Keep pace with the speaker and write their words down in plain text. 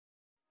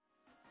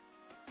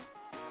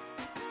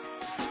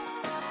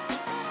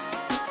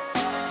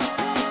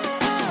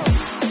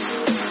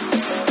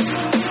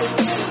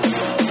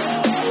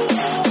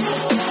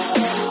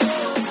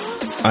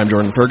I'm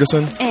Jordan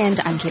Ferguson. And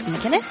I'm Caitlin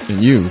McKinnon.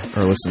 And you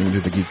are listening to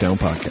the Geek Down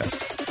Podcast.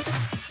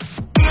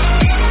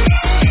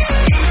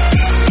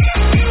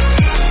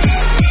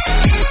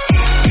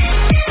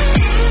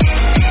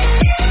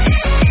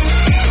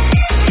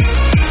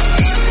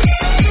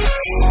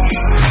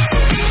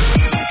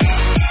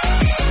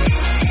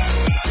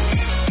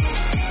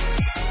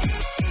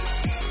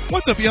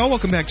 What's up, y'all?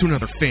 Welcome back to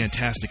another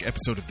fantastic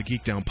episode of the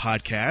Geek Down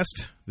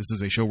Podcast. This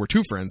is a show where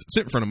two friends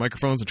sit in front of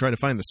microphones and try to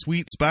find the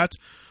sweet spots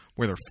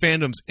where their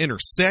fandoms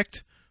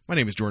intersect. My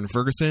name is Jordan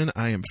Ferguson.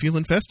 I am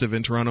feeling festive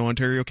in Toronto,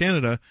 Ontario,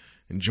 Canada.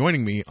 And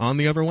joining me on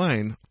the other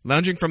line,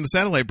 lounging from the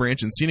satellite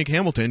branch in scenic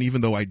Hamilton,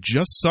 even though I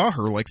just saw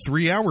her like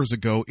 3 hours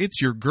ago,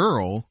 it's your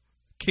girl,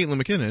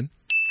 Caitlin McKinnon.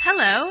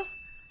 Hello.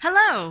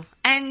 Hello.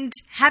 And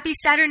happy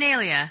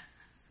Saturnalia.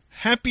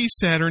 Happy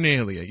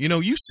Saturnalia. You know,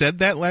 you said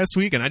that last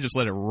week, and I just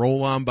let it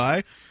roll on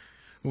by,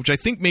 which I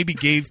think maybe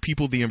gave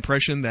people the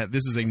impression that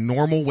this is a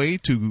normal way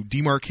to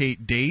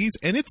demarcate days,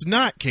 and it's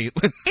not,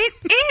 Caitlin. It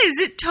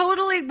is. It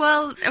totally,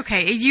 well,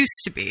 okay, it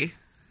used to be.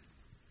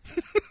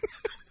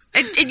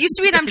 It used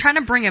to be, and I'm trying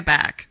to bring it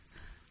back,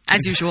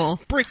 as usual.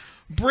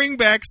 Bring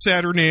back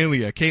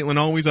Saturnalia. Caitlin,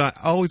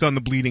 always on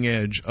the bleeding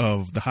edge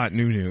of the hot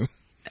new.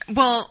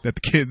 Well, that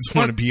the kids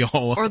want to be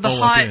all or the all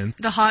hot, up in.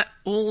 The hot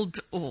old,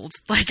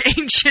 like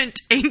ancient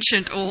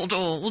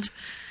old.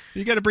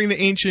 You got to bring the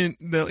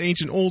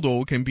ancient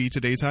old can be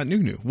today's hot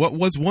new. What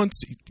was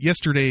once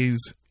yesterday's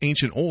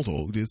ancient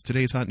old is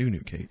today's hot new,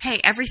 Kate.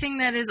 Hey, everything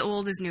that is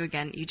old is new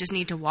again. You just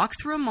need to walk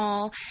through a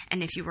mall,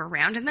 and if you were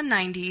around in the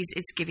 90s,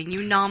 it's giving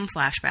you Nom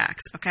flashbacks.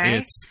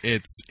 Okay,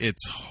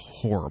 it's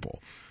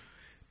horrible.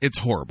 It's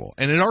horrible,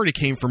 and it already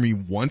came for me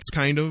once,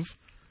 kind of.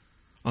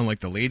 On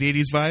like the late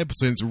 80s vibe,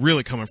 so it's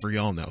really coming for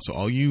y'all now. So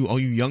all you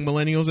young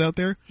millennials out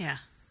there, yeah,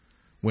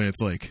 when it's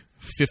like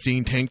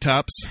 15 tank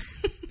tops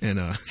and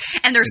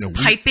there's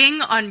piping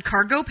on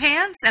cargo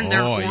pants and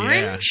they're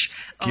orange.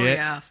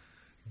 Yeah.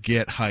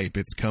 Get hype!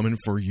 It's coming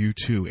for you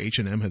too.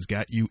 H&M has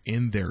got you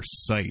in their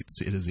sights.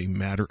 It is a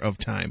matter of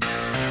time,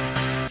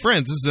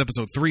 friends. This is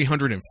episode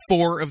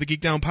 304 of the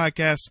Geek Down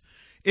Podcast.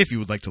 If you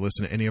would like to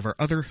listen to any of our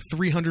other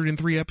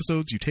 303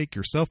 episodes, you take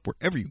yourself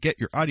wherever you get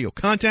your audio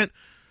content.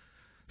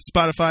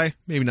 Spotify,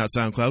 maybe not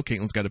SoundCloud.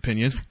 Caitlin's got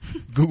opinion.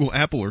 Google,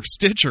 Apple, or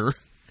Stitcher.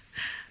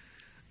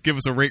 Give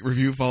us a rate,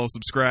 review, follow,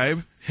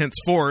 subscribe.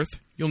 Henceforth,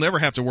 you'll never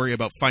have to worry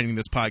about finding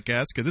this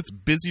podcast because it's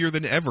busier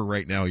than ever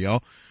right now,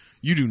 y'all.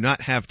 You do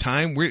not have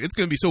time. It's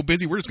going to be so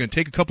busy, we're just going to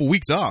take a couple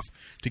weeks off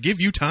to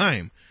give you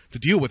time to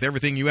deal with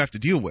everything you have to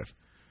deal with.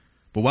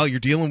 But while you're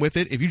dealing with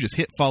it, if you just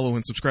hit follow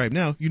and subscribe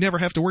now, you never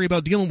have to worry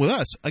about dealing with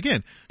us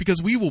again,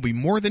 because we will be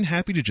more than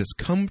happy to just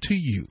come to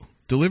you.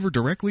 Delivered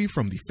directly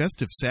from the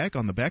festive sack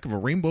on the back of a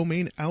rainbow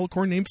mane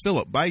alicorn named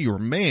Philip by your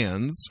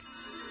mans,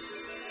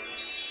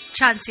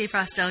 Chauncey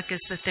Frostelicus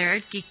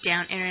III, Geek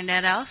Down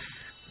Internet Elf.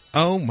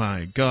 Oh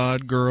my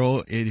God,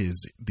 girl. It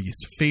is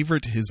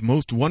his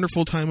most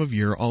wonderful time of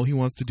year. All he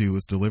wants to do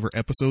is deliver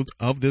episodes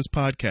of this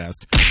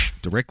podcast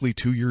directly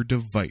to your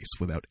device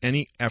without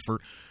any effort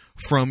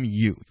from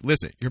you.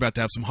 Listen, you're about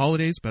to have some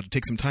holidays, about to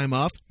take some time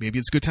off. Maybe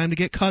it's a good time to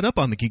get caught up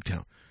on the Geek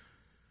Down.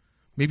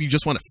 Maybe you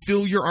just want to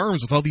fill your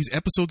arms with all these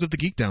episodes of the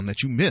Geek Down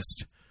that you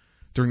missed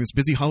during this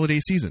busy holiday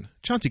season.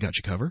 Chauncey got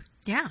you covered.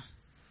 Yeah.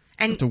 And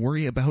don't have to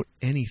worry about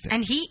anything.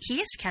 And he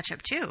has to catch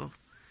up too.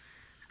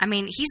 I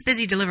mean, he's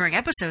busy delivering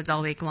episodes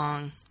all week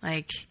long.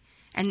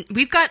 And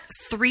we've got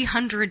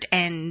 300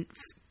 and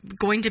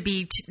going to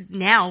be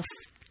now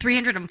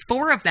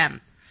 304 of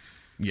them.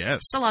 Yes.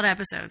 It's a lot of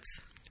episodes.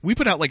 We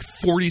put out like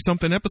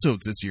 40-something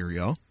episodes this year,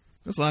 y'all.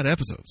 That's a lot of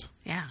episodes.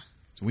 Yeah.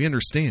 So we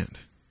understand.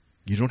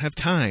 You don't have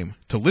time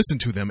to listen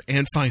to them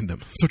and find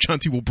them. So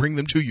Chauncey will bring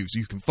them to you so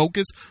you can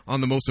focus on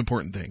the most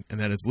important thing, and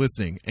that is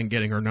listening and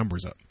getting our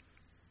numbers up.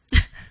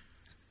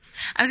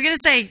 I was going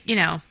to say,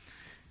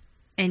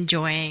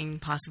 enjoying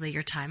possibly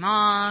your time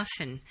off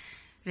and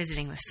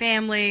visiting with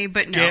family,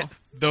 but no. Get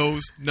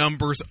those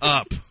numbers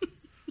up.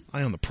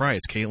 Eye on the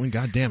prize, Caitlin.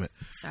 God damn it.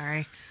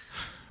 Sorry.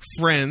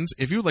 Friends,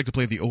 if you would like to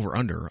play the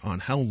over-under on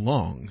how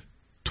long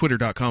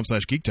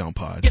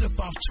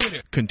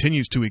Twitter.com/GeekdownPod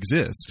continues to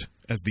exist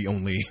as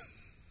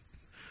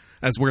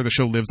where the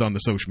show lives on the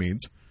social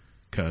medias,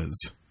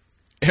 because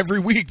every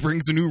week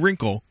brings a new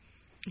wrinkle.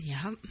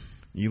 Yep.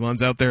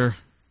 Elon's out there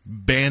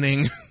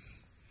banning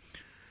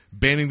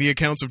the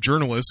accounts of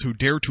journalists who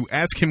dare to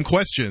ask him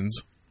questions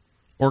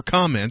or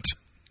comment.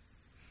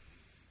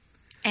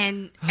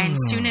 And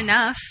soon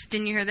enough,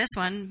 didn't you hear this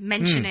one,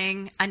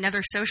 mentioning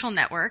another social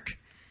network?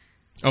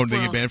 Oh, did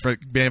they get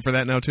banned for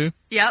that now too?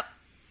 Yep.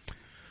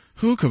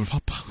 Who could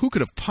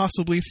have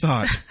possibly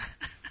thought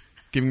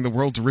giving the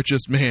world's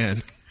richest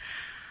man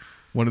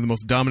one of the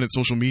most dominant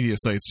social media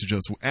sites to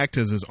just act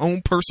as his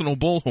own personal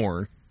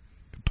bullhorn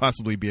could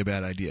possibly be a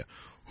bad idea?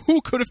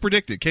 Who could have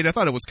predicted? Kate, I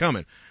thought it was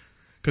coming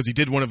because he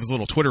did one of his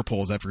little Twitter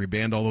polls after he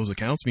banned all those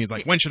accounts, and he's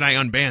like, when should I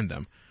unban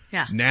them?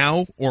 Yeah.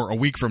 Now or a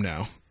week from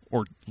now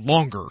or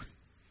longer?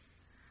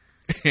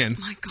 And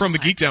from the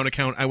Geek Down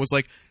account, I was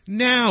like,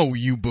 now,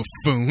 you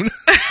buffoon.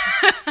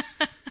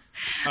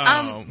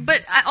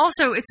 But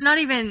also, it's not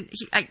even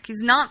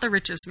he's not the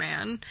richest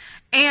man,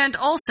 and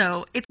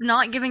also it's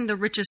not giving the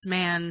richest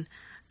man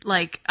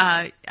like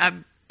a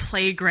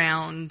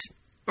playground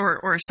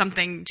or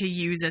something to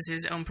use as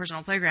his own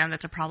personal playground.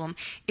 That's a problem.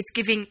 It's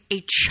giving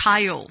a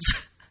child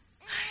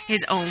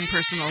his own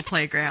personal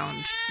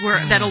playground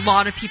that a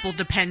lot of people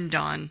depend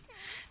on.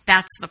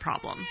 That's the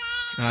problem.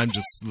 I've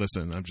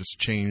just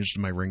changed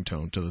my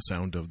ringtone to the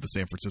sound of the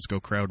San Francisco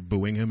crowd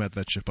booing him at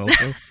that Chappelle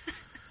show.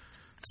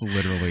 It's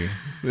literally,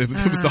 it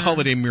was the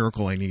holiday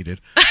miracle I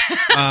needed.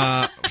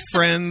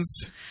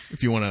 Friends,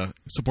 if you want to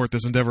support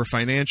this endeavor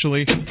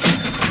financially,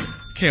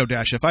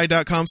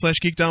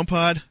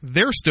 ko-fi.com/geekdownpod.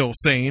 They're still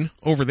sane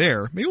over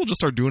there. Maybe we'll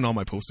just start doing all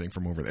my posting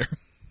from over there.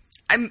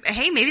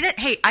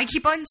 I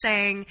keep on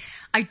saying,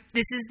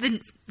 this is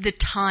the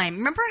time.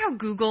 Remember how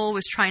Google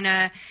was trying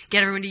to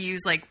get everyone to use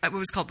like what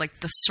was called like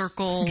the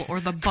circle or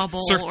the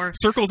bubble or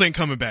circles ain't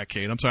coming back,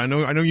 Kate. I'm sorry.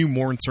 I know you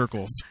mourn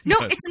circles. No,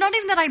 it's not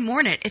even that I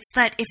mourn it. It's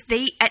that if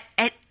they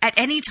at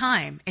any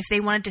time, if they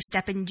wanted to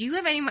step in, do you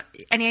have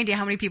any idea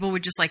how many people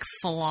would just like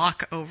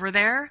flock over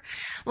there?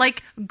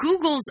 Like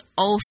Google's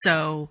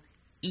also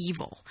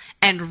evil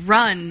and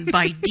run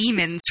by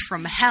demons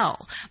from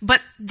hell,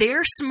 but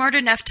they're smart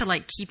enough to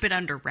like keep it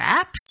under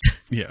wraps.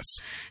 Yes.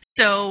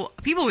 So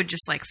people would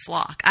just like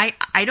flock. I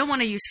don't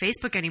want to use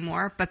Facebook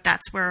anymore, but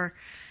that's where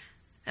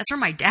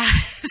my dad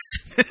is.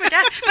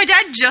 my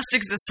dad just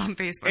exists on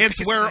Facebook. It's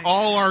basically where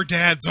all our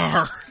dads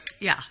are.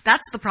 Yeah,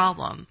 that's the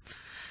problem.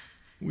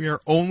 We are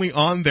only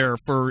on there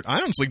for,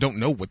 I honestly don't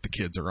know what the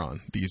kids are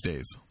on these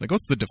days. Like,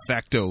 what's the de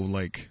facto,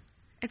 like...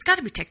 It's got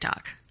to be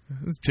TikTok.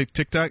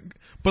 TikTok,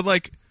 but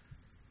like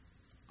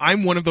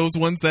I'm one of those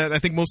ones that I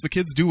think most of the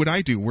kids do what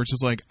I do, where it's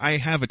just like I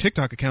have a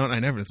TikTok account.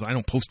 I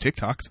don't post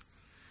TikToks.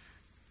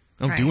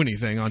 I don't do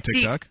anything on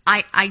TikTok. See,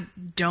 I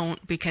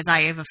don't, because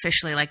I have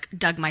officially like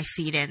dug my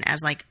feet in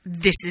as like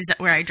this is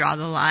where I draw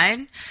the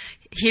line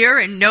here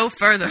and no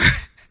further.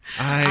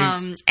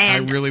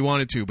 I really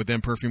wanted to, but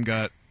then Perfume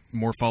got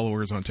more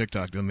followers on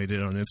TikTok than they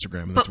did on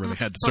Instagram, and that's where they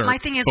had to start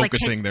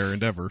focusing their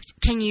endeavors.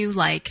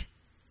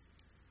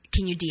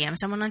 Can you DM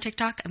someone on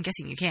TikTok? I'm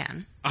guessing you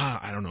can.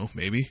 I don't know.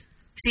 Maybe.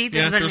 See,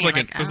 this is what there's I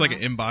mean. There's like an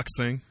inbox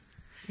thing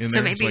in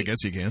there, so I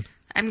guess you can.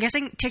 I'm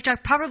guessing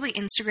TikTok, probably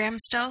Instagram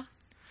still.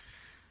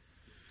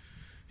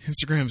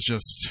 Instagram's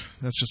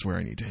that's just where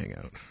I need to hang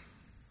out.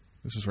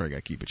 This is where I got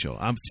to keep it chill.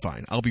 It's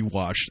fine. I'll be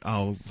washed.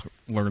 I'll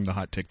learn the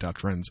hot TikTok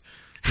trends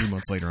 3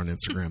 months later on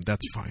Instagram.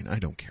 That's fine. I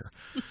don't care.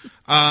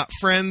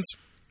 Friends,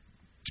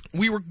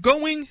 we were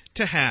going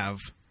to have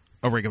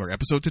a regular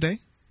episode today.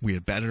 We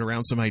had batted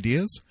around some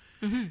ideas.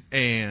 Mm-hmm.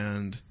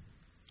 And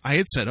I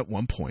had said at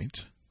one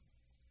point,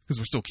 because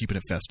we're still keeping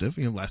it festive,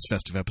 last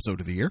festive episode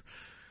of the year,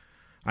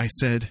 I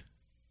said,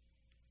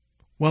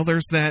 well,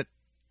 there's that,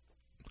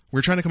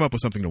 we're trying to come up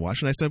with something to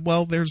watch, and I said,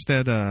 well, there's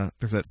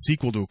that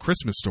sequel to A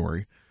Christmas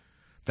Story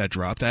that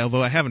dropped,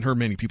 although I haven't heard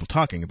many people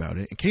talking about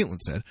it, and Caitlin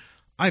said,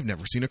 I've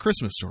never seen A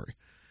Christmas Story.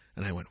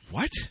 And I went,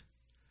 what?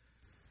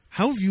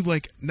 How have you,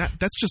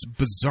 that's just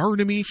bizarre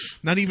to me,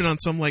 not even on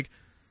some,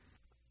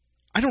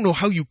 I don't know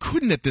how you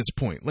couldn't at this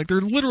point. There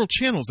are literal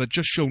channels that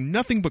just show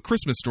nothing but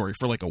Christmas Story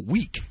for a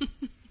week.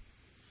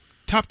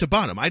 Top to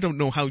bottom. I don't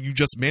know how you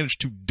just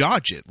managed to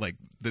dodge it.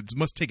 That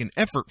must take an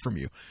effort from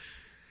you.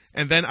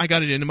 And then I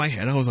got it into my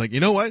head. I was like, you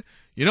know what,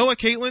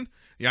 Caitlin?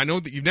 Yeah, I know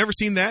that you've never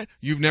seen that.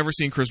 You've never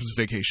seen Christmas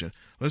Vacation.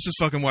 Let's just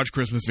fucking watch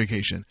Christmas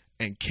Vacation.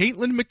 And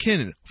Caitlin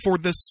McKinnon, for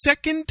the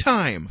second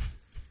time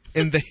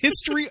in the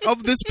history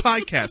of this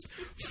podcast,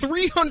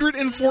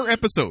 304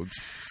 episodes,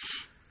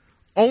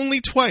 only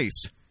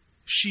twice,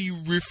 she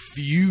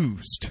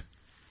refused.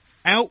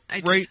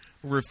 Outright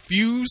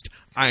refused.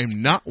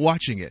 I'm not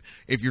watching it.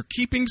 If you're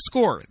keeping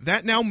score,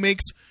 that now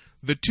makes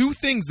the two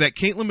things that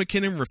Caitlin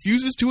McKinnon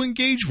refuses to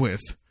engage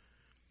with: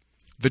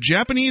 the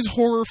Japanese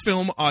horror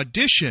film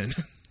Audition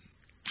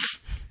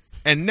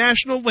and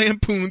National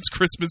Lampoon's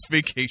Christmas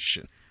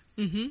Vacation.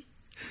 Mm-hmm.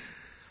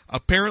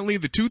 Apparently,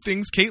 the two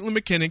things Caitlin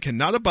McKinnon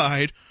cannot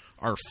abide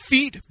are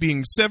feet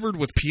being severed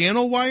with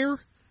piano wire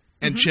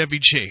and Chevy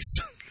Chase.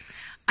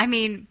 I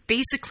mean,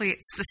 basically,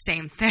 it's the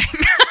same thing.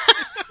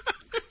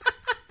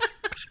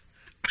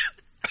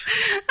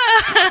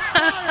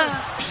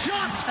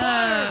 Shots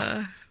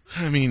fired!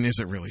 I mean, is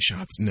it really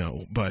shots?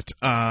 No. But,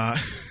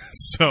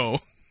 so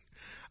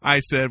I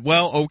said,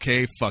 well,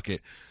 okay, fuck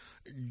it.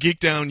 Geek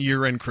Down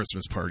year-end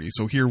Christmas party.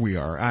 So here we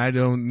are.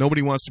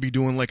 Nobody wants to be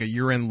doing a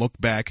year-end look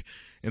back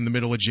in the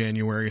middle of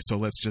January.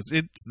 So it's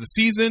the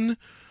season.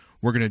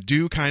 We're going to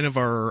do kind of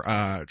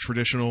our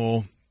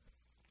traditional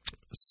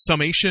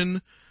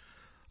summation,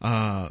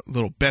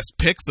 little best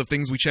picks of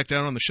things we checked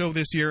out on the show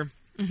this year.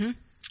 Mm-hmm.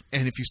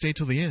 And if you stay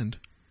till the end,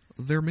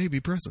 there may be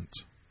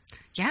presents.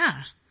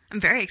 Yeah, I'm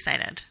very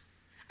excited.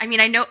 I mean,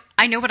 I know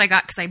what I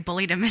got because I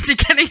bullied him into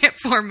getting it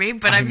for me,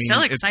 but I'm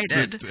still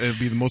excited. It'd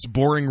be the most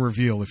boring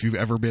reveal if you've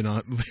ever been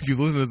on.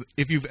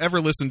 If you've ever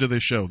listened to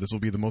this show, this will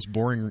be the most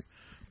boring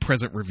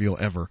present reveal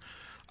ever.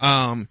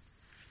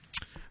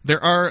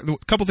 There are a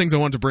couple things I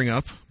wanted to bring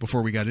up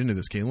before we got into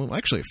this, Caitlin.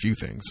 Actually, a few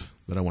things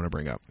that I want to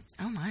bring up.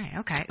 Oh, my.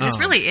 Okay. This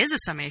really is a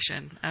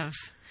summation of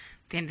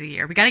the end of the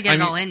year. We got to get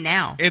it all in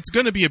now. It's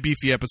going to be a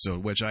beefy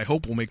episode, which I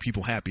hope will make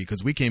people happy,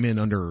 because we came in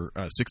under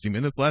 60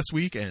 minutes last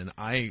week, and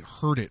I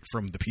heard it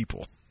from the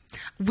people.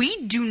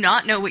 We do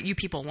not know what you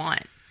people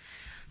want.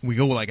 We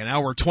go like an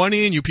hour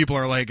 20, and you people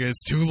are like,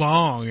 it's too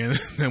long. And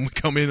then we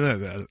come in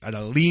at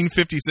a lean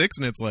 56,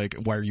 and it's like,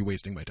 why are you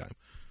wasting my time?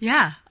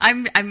 Yeah,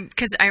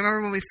 because I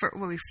remember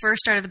when we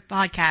first started the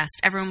podcast,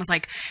 everyone was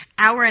like,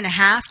 hour and a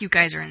half, you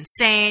guys are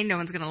insane, no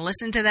one's going to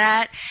listen to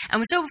that.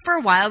 And so for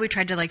a while, we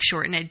tried to like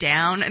shorten it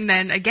down. And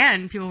then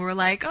again, people were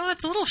like, oh,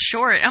 it's a little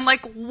short. I'm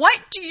like, what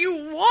do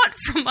you want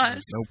from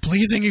us? No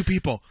pleasing you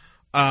people.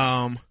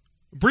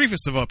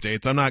 Briefest of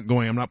updates. I'm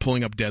not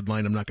pulling up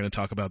Deadline. I'm not going to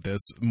talk about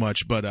this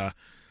much, but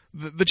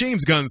the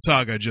James Gunn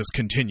saga just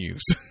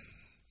continues.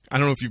 I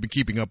don't know if you've been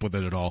keeping up with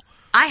it at all.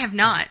 I have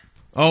not.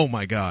 Oh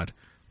my God.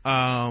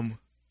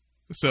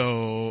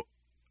 So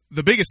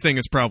the biggest thing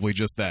is probably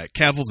just that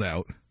Cavill's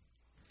out.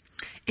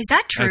 Is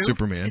that true? As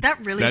Superman. Is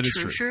that really That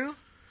is true?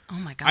 Oh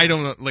my God. I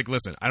don't know. Like,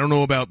 listen, I don't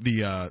know about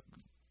the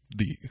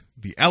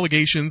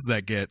allegations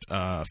that get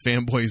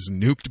fanboys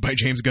nuked by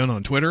James Gunn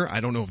on Twitter. I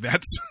don't know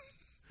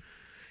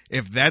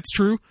if that's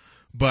true,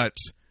 but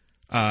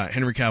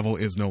Henry Cavill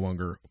is no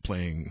longer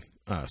playing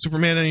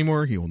Superman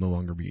anymore.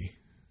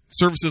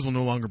 Services will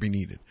no longer be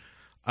needed.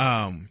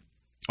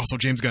 Also,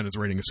 James Gunn is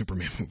writing a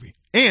Superman movie.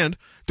 And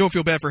don't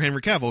feel bad for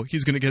Henry Cavill.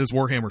 He's going to get his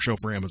Warhammer show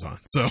for Amazon.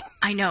 So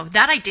I know.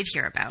 That I did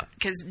hear about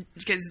because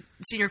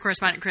senior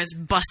correspondent Chris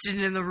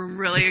busted in the room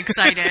really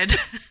excited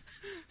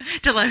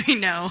to let me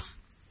know.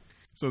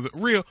 So it's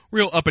a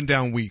real up and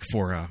down week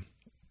for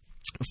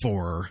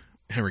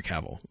Henry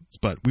Cavill.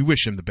 But we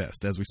wish him the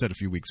best. As we said a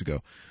few weeks ago,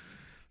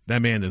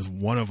 that man is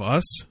one of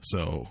us.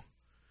 So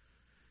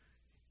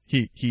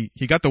He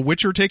got The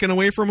Witcher taken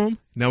away from him.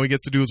 Now he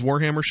gets to do his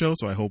Warhammer show,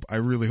 so I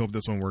really hope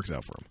this one works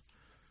out for him.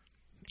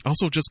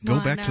 Also, just go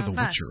back to The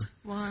Witcher.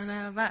 One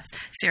of us.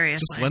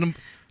 Seriously.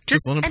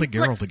 Just let him play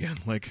Geralt again.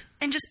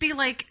 And just be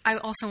like, I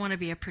also want to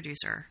be a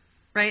producer.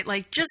 Right?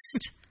 Like,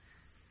 just,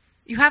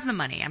 you have the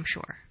money, I'm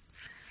sure.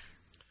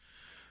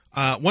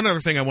 One other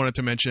thing I wanted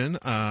to mention,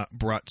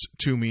 brought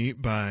to me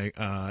by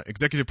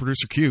executive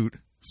producer Cute,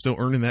 still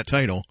earning that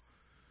title.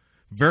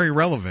 Very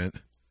relevant.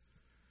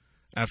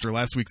 After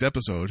last week's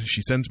episode,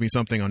 she sends me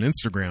something on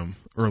Instagram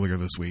earlier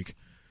this week,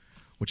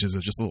 which is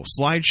just a little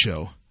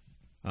slideshow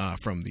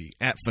from the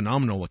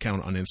 @Phenomenal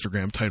account on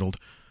Instagram titled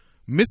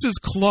Mrs.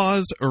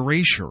 Claus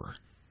Erasure.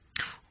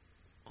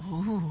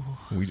 Oh.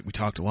 We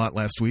talked a lot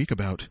last week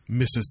about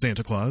Mrs.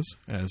 Santa Claus,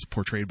 as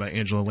portrayed by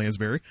Angela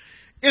Lansbury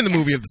in the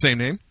movie of the same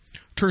name.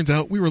 Turns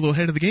out we were a little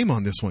ahead of the game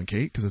on this one,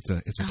 Kate, because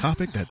it's a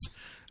topic that's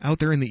out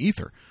there in the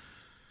ether.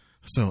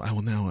 So I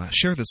will now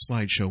share this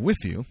slideshow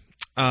with you.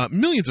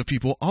 Millions of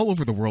people all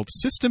over the world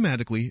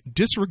systematically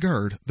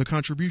disregard the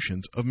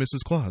contributions of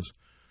Mrs. Claus.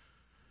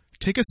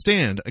 Take a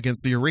stand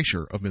against the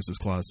erasure of Mrs.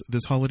 Claus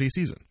this holiday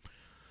season.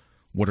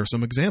 What are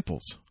some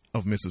examples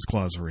of Mrs.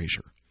 Claus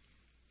erasure?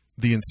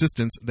 The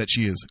insistence that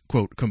she is,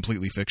 quote,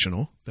 completely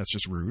fictional. That's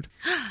just rude.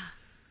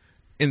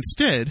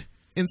 Instead,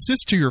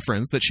 insist to your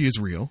friends that she is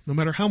real, no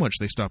matter how much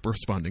they stop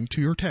responding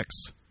to your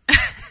texts.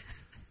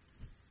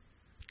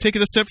 Take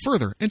it a step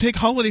further and take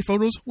holiday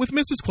photos with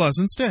Mrs. Claus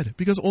instead,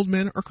 because old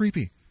men are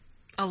creepy.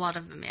 A lot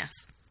of them, yes.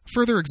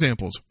 Further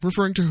examples,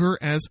 referring to her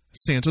as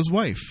Santa's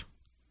wife.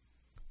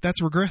 That's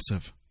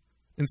regressive.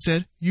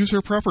 Instead, use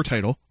her proper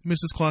title,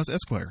 Mrs. Claus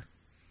Esquire.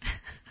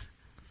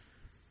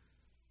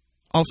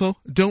 Also,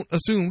 don't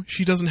assume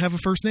she doesn't have a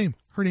first name.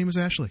 Her name is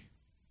Ashley.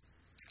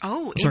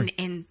 Oh,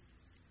 in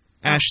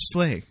Ash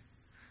Slay.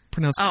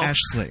 Pronounced Ash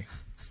Slay.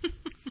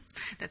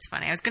 That's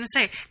funny. I was going to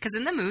say, because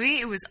in the movie,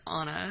 it was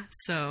Anna,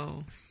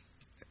 so...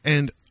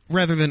 And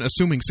rather than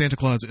assuming Santa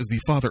Claus is the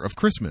father of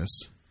Christmas,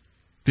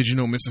 did you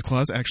know Mrs.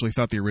 Claus actually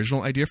thought the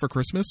original idea for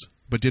Christmas,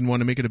 but didn't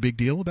want to make it a big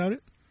deal about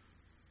it?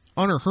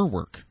 Honor her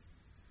work.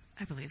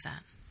 I believe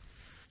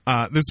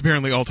that. This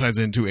apparently all ties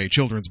into a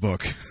children's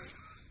book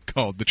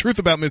called The Truth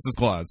About Mrs.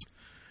 Claus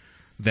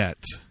that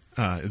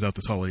is out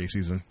this holiday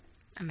season.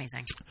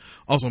 Amazing.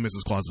 Also,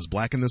 Mrs. Claus is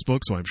black in this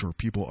book, so I'm sure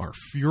people are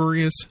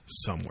furious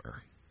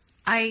somewhere.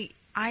 I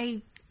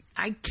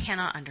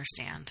cannot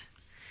understand.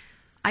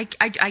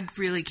 I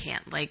really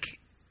can't. Like,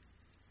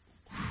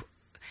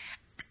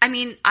 I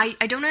mean, I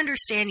don't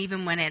understand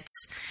even when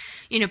it's,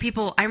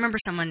 people, I remember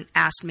someone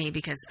asked me,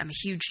 because I'm a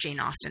huge Jane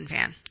Austen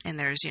fan, and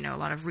there's, a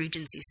lot of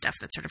Regency stuff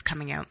that's sort of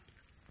coming out.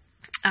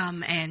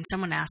 And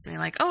someone asked me,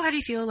 like, oh, how do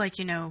you feel, like,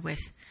 with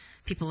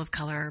people of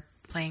color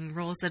playing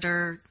roles that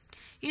are,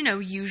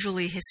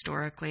 usually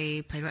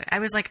historically played by... I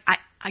was like,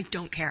 I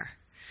don't care.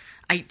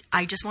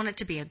 I just want it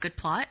to be a good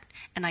plot,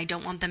 and I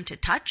don't want them to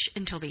touch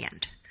until the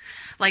end.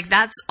 Like,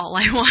 that's all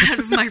I want out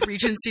of my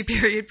Regency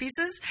period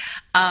pieces.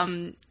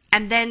 And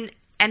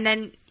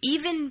then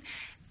even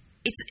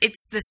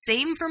it's the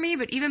same for me,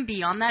 but even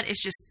beyond that,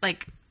 it's just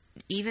like,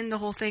 even the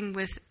whole thing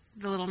with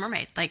The Little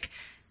Mermaid. Like,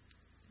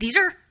 these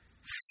are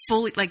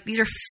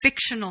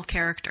fictional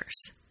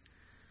characters.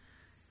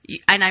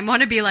 and I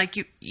want to be like,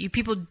 you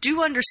people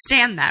do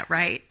understand that,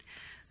 right?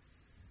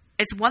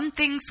 It's one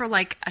thing for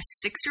like a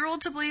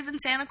 6-year-old to believe in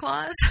Santa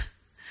Claus.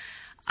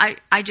 I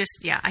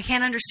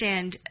can't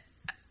understand.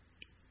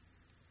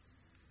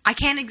 I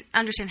can't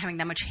understand having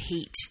that much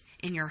hate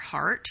in your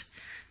heart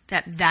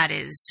that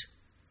is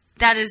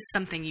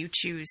something you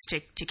choose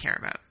to care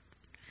about.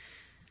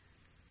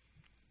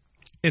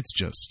 It's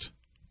just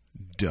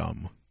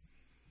dumb.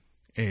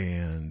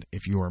 And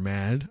if you are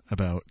mad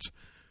about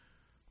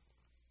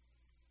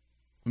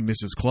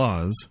Mrs.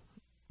 Claus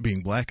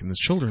being black in this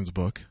children's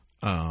book,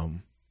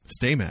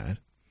 stay mad.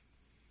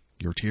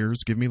 Your tears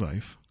give me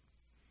life.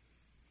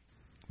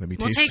 Let me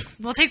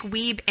We'll take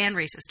weeb and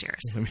racist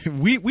tears.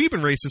 Weeb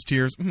and racist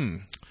tears.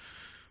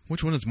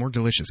 Which one is more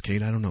delicious,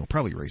 Kate? I don't know.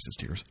 Probably racist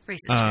tears.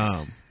 Racist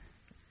tears.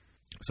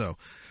 So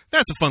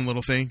that's a fun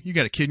little thing. You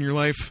got a kid in your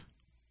life,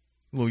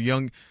 a little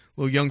young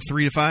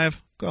 3 to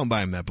 5. Go and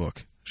buy him that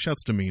book.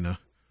 Shouts to Mina.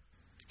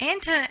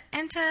 And to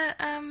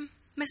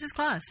Mrs.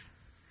 Claus.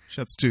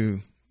 Shouts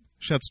to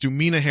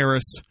Mina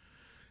Harris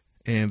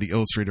and the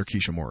illustrator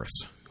Keisha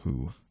Morris,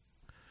 who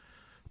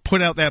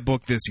put out that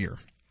book this year.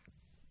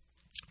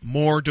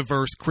 More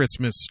diverse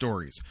Christmas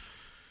stories.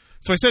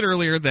 So I said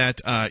earlier that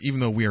even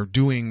though we are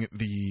doing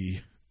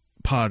the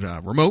pod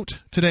remote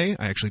today,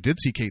 I actually did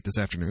see Kate this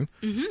afternoon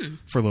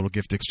for a little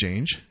gift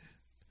exchange.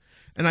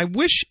 And I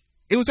wish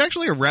it was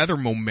actually a rather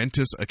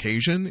momentous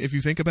occasion, if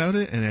you think about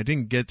it, and I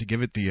didn't get to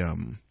give it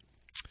the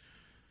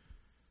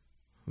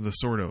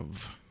sort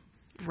of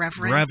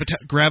reverence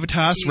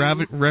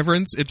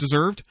it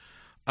deserved,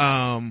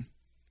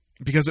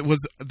 because it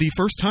was the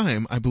first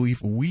time I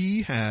believe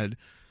we had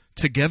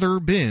together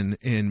been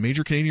in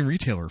Major Canadian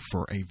Retailer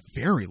for a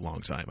very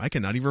long time. I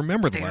cannot even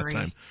remember the last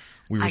time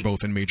we were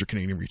both in Major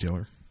Canadian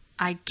Retailer.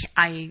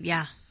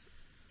 Yeah,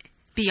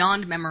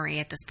 beyond memory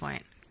at this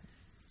point.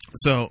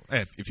 So,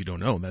 if you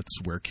don't know,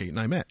 that's where Kate and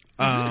I met.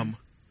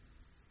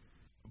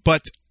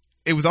 But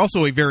it was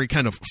also a very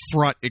kind of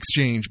fraught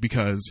exchange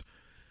because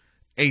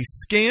a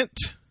scant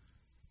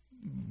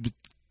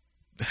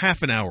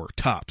half an hour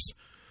tops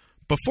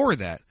before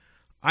that,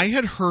 I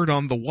had heard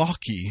on the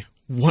walkie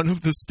one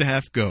of the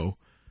staff go,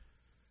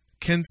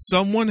 "Can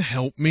someone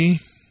help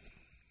me?"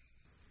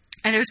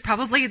 And it was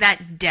probably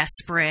that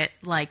desperate,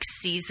 like,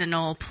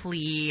 seasonal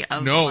plea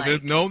of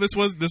this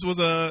was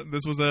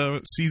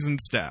a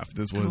seasoned staff.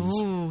 This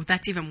was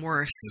that's even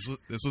worse.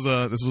 This was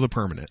a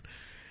permanent.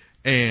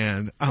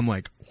 And I'm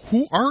like,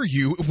 "Who are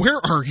you? Where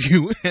are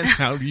you? And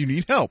how do you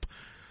need help?"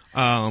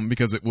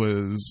 Because it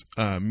was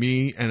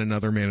me and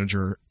another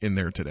manager in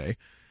there today,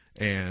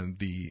 and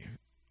the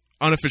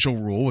unofficial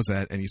rule was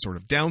that any sort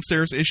of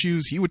downstairs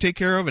issues he would take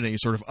care of, and any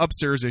sort of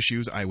upstairs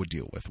issues I would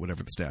deal with,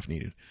 whatever the staff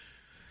needed.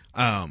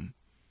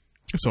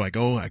 So I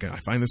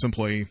find this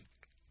employee,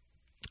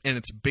 and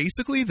it's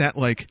basically that,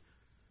 like,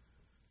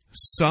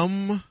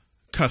 some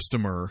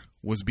customer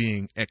was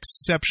being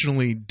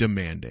exceptionally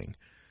demanding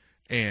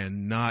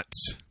and not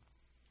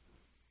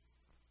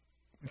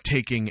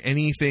taking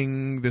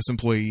anything this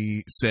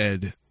employee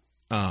said,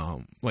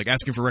 like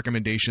asking for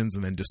recommendations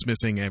and then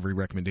dismissing every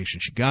recommendation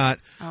she got.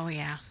 Oh,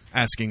 yeah.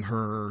 Asking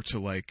her to,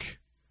 like,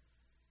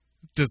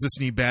 does this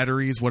need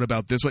batteries? What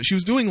about this one? She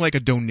was doing like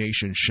a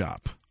donation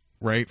shop,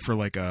 right? For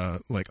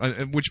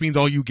which means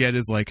all you get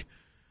is like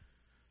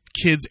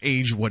kids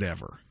age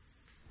whatever.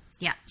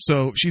 Yeah.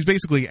 So she's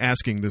basically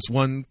asking this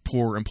one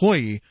poor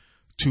employee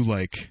to,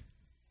 like,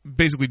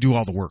 basically do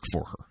all the work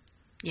for her.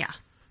 Yeah.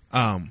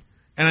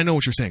 And I know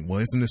what you're saying. Well,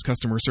 isn't this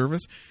customer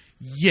service?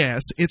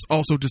 Yes, it's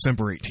also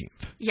December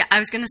 18th. Yeah, I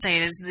was going to say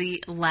it is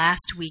the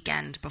last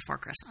weekend before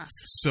Christmas.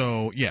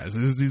 So, yeah, this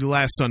is the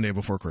last Sunday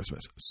before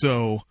Christmas.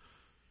 So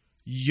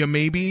you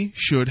maybe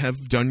should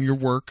have done your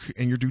work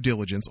and your due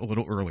diligence a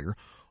little earlier.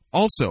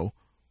 Also,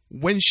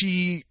 when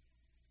she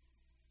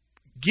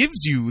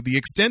gives you the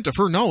extent of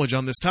her knowledge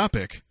on this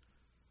topic,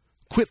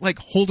 quit, like,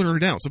 holding her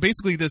down. So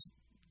basically this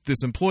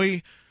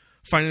employee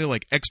finally,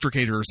 like,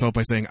 extricated herself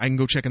by saying, "I can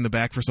go check in the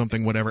back for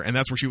something, whatever." And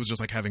that's where she was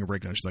just, like, having a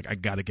breakdown. She's like, I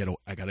gotta get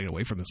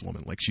away from this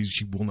woman. Like,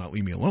 she will not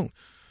leave me alone.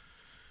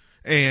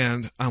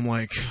 And I'm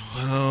like,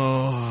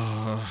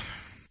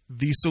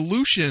 the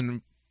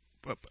solution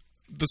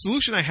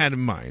I had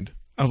in mind,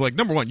 I was like,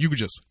 number one, you could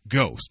just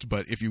ghost,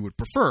 but if you would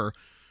prefer,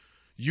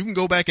 you can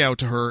go back out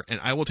to her and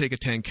I will take a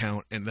 10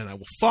 count and then I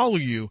will follow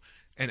you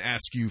and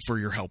ask you for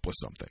your help with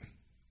something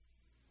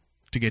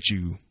to get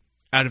you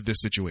out of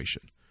this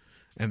situation.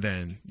 And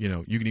then, you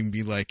can even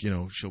be like,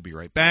 she'll be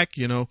right back,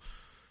 blah,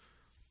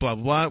 blah,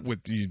 blah,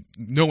 with you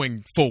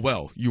knowing full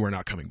well you are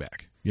not coming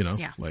back,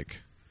 Yeah. Like,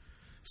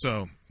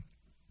 so,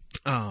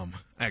 I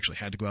actually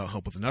had to go out and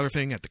help with another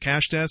thing at the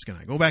cash desk, and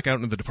I go back out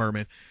into the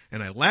department,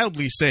 and I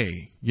loudly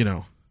say,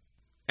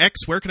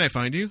 X, where can I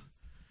find you?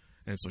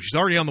 And so she's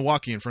already on the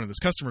walkie in front of this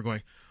customer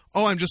going,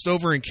 "Oh, I'm just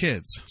over in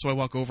kids." So I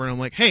walk over and I'm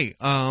like, "Hey,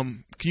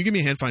 can you give me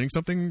a hand finding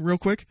something real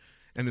quick?"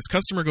 And this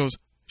customer goes,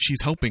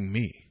 "She's helping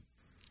me."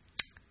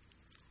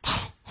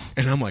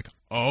 And I'm like,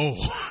 oh.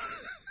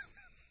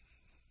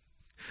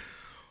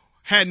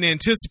 Hadn't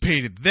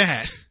anticipated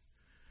that.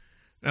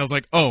 And I was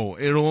like, oh,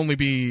 it'll only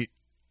be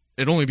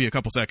it'd only be a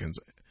couple seconds.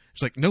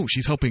 She's like, no,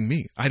 she's helping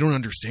me. I don't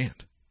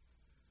understand.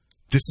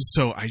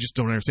 I just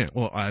don't understand.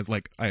 Well,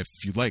 if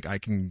you'd like, I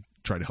can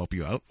try to help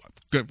you out.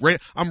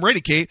 I'm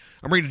ready, Kate.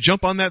 I'm ready to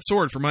jump on that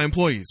sword for my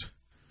employees.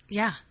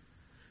 Yeah.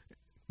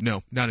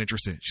 No, not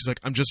interested. She's like,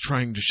 I'm just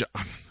trying to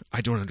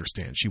I don't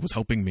understand. She was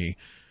helping me.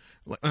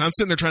 And I'm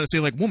sitting there trying to say,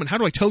 like, woman, how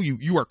do I tell you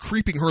you are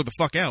creeping her the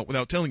fuck out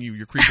without telling you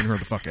you're creeping her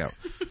the fuck out?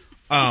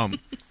 I'm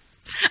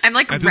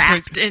like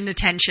wrapped in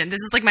attention. This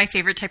is like my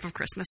favorite type of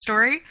Christmas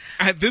story.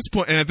 At this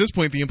point,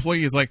 the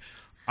employee is like,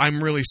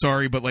 I'm really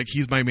sorry, but like,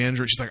 he's my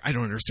manager. She's like, I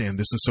don't understand.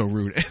 This is so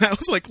rude. And I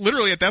was like,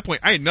 literally at that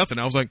point, I had nothing.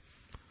 I was like,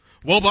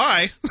 well,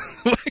 bye.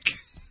 like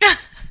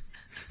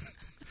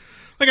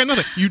I got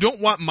nothing. You don't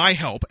want my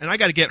help, and I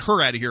got to get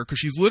her out of here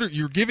because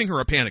you're giving her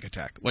a panic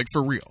attack, like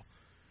for real.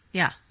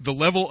 Yeah. The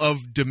level of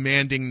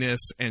demandingness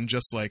and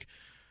just like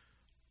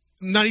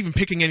not even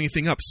picking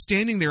anything up,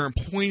 standing there and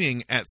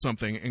pointing at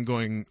something and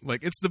going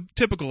like, it's the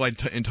typical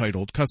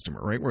entitled customer,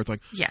 right? Where it's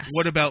like, yes,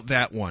 what about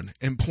that one?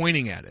 And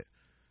pointing at it,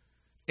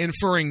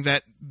 inferring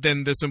that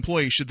then this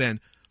employee should then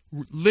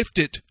lift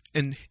it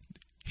and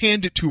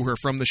hand it to her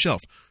from the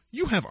shelf.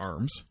 You have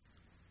arms.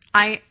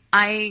 I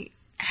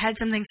had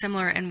something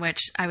similar in which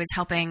I was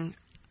helping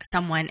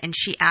someone and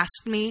she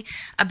asked me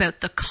about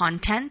the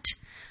content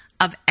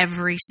of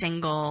every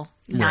single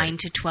 9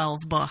 to 12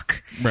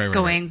 book,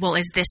 going, well,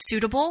 is this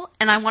suitable?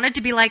 And I wanted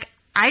to be like,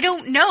 I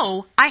don't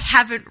know. I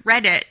haven't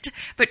read it,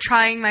 but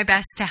trying my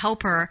best to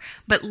help her.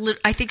 But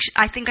I think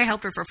I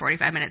helped her for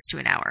 45 minutes to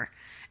an hour.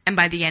 And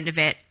by the end of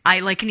it,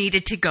 I like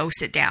needed to go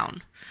sit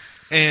down.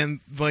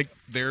 And like,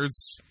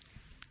 there's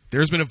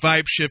been a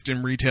vibe shift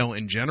in retail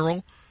in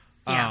general.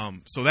 Yeah.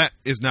 So that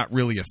is not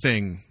really a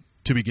thing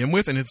to begin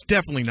with. And it's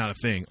definitely not a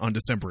thing on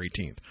December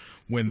 18th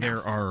when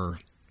there are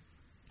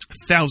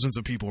thousands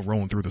of people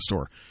rolling through the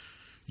store.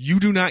 You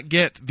do not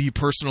get the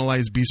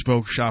personalized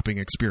bespoke shopping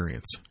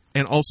experience.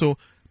 And also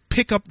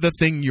pick up the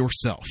thing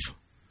yourself.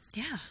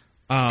 Yeah.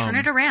 Turn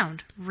it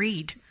around.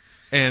 Read.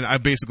 And I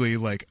basically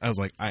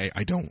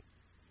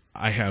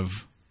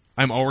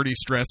I'm already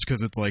stressed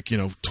because it's like,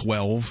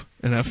 12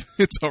 and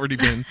it's already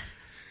been,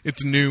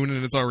 it's noon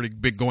and it's already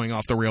been going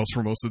off the rails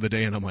for most of the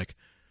day. And I'm like,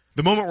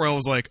 the moment where I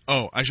was like,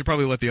 oh, I should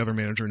probably let the other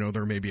manager know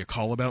there may be a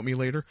call about me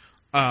later.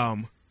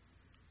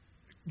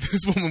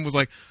 This woman was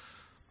like,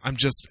 I'm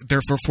just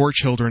there for 4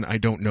 children. I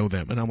don't know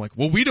them. And I'm like,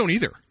 well, we don't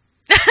either.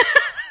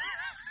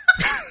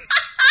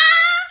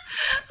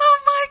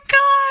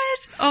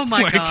 Oh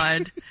my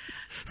God.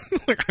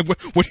 Like,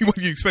 what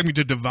do you expect me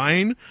to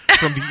divine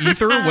from the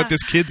ether what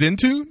this kid's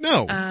into?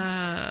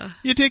 No.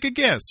 You take a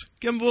guess.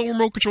 Give him the little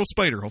remote control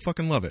spider. He'll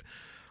fucking love it.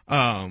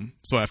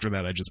 So after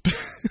that, I just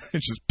I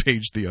just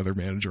paged the other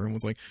manager and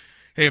was like,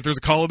 hey, if there's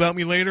a call about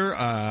me later,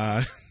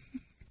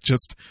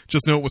 just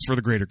know it was for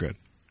the greater good.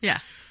 Yeah.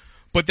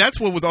 But that's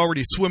what was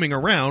already swimming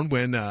around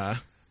when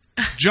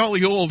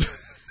jolly old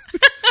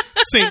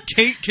St.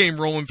 Kate came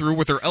rolling through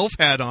with her elf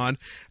hat on,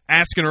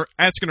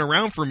 asking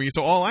around for me.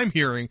 So all I'm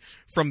hearing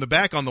from the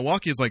back on the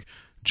walkie is like,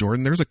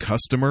 Jordan, there's a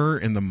customer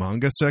in the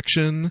manga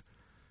section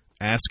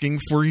asking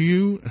for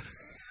you.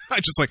 I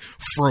just like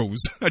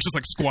froze. I just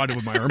like squatted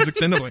with my arms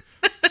extended. I'm like,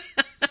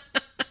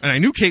 and I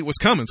knew Kate was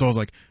coming. So I was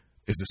like,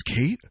 is this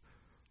Kate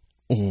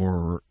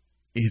or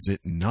is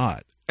it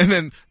not? And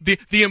then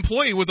the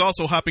employee was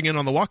also hopping in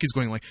on the walkies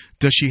going like,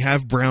 does she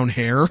have brown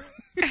hair?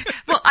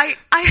 Well, I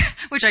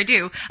which I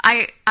do.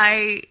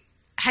 I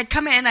had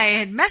come in, I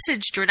had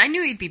messaged Jordan. I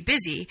knew he'd be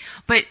busy,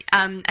 but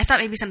I thought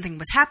maybe something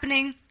was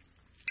happening.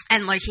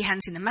 And like he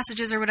hadn't seen the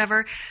messages or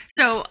whatever.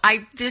 So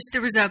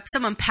there was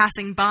someone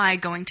passing by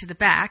going to the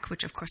back,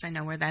 which of course I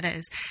know where that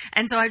is.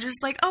 And so I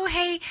just like, oh,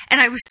 hey. And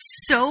I was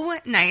so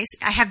nice.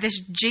 I have this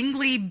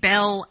jingly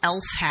bell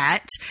elf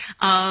hat,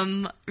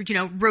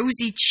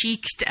 rosy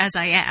cheeked as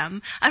I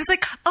am. I was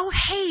like, oh,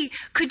 hey,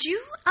 could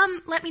you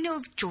let me know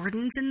if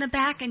Jordan's in the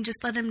back and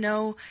just let him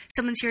know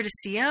someone's here to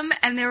see him?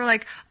 And they were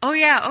like, oh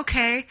yeah,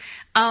 okay.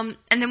 And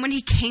then when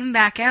he came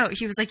back out,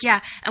 he was like,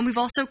 yeah. And we've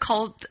also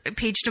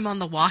paged him on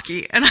the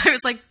walkie. And I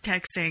was like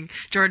texting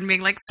Jordan being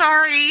like,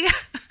 sorry,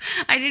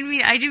 I didn't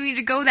mean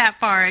to go that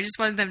far. I just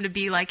wanted them to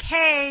be like,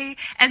 hey.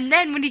 And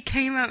then when he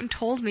came out and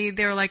told me,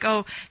 they were like,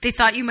 oh, they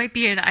thought you might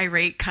be an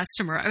irate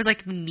customer. I was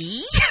like,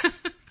 me?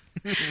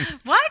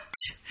 What?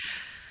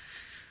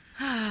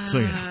 So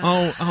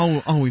yeah,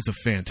 always a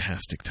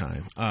fantastic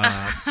time.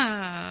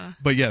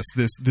 But yes,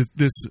 this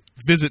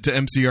visit to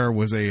MCR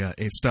was a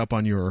stop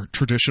on your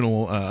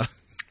traditional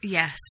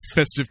yes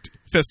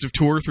festive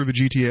tour through the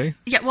GTA.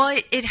 Yeah, well,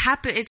 it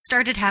happened. It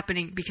started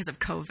happening because of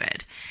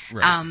COVID,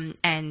 right.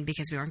 And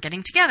because we weren't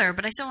getting together.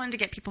 But I still wanted to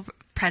get people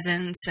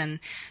presents, and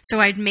so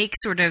I'd make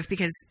sort of,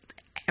 because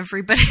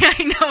everybody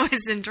I know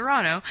is in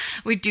Toronto,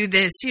 we do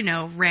this,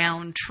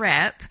 round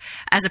trip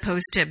as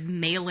opposed to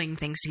mailing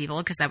things to people,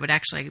 because that would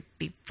actually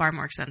be far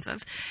more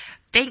expensive.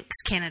 Thanks,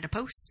 Canada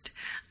Post.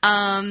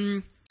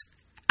 And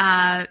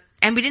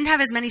we didn't have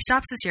as many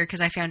stops this year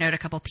because I found out a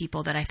couple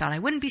people that I thought I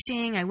wouldn't be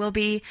seeing. I will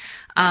be.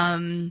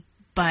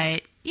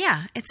 But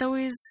yeah, it's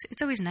always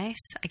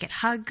nice. I get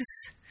hugs.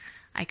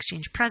 I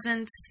exchange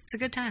presents. It's a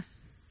good time.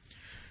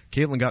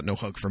 Caitlin got no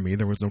hug from me.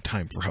 There was no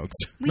time for hugs.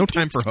 No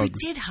time for hugs.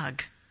 We did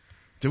hug.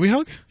 Did we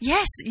hug?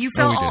 Yes, you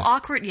felt all did.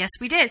 awkward. Yes,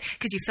 we did.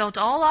 Because you felt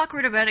all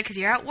awkward about it because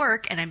you're at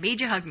work, and I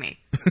made you hug me.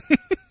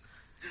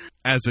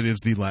 As it is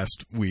the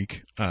last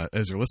week,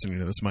 as you're listening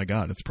to this, my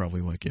God, it's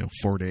probably like,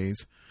 4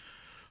 days.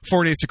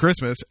 4 days to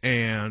Christmas,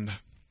 and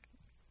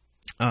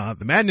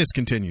the madness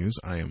continues.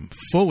 I am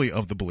fully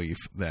of the belief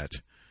that,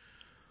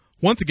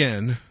 once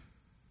again,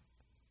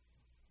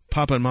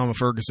 Papa and Mama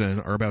Ferguson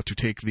are about to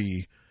take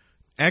the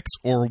X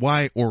or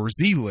Y or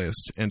Z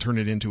list and turn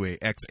it into a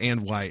X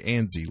and Y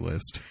and Z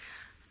list.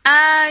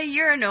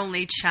 You're an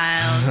only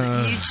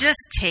child. You just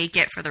take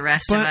it for the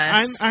rest of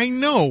us. I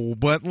know,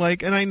 but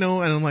and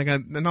I'm like,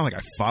 not like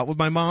I fought with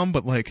my mom,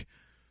 but like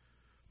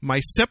my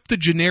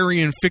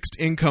septuagenarian fixed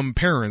income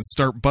parents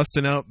start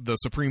busting out the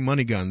supreme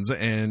money guns,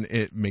 and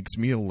it makes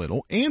me a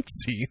little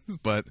antsy.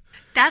 But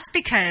that's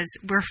because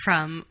we're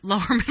from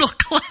lower middle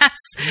class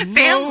families.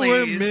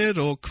 Lower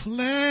middle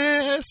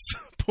class.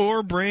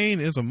 Poor brain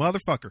is a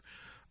motherfucker.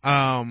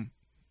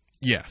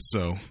 Yeah.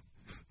 So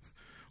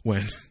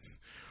when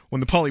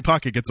the Polly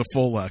Pocket gets a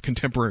full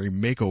contemporary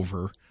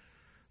makeover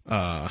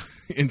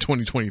in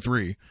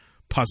 2023,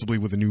 possibly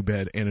with a new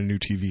bed and a new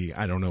TV,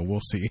 I don't know. We'll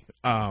see.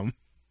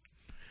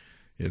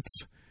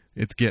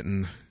 It's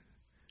getting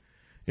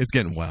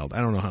wild.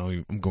 I don't know how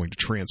I'm going to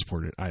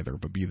transport it either,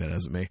 but be that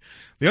as it may.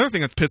 The other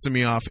thing that's pissing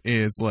me off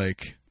is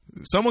like,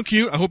 someone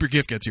cute, I hope your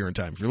gift gets here in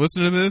time. If you're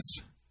listening to this,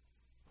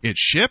 it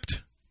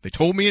shipped. They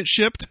told me it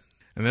shipped,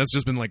 and that's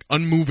just been like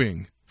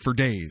unmoving for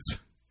days.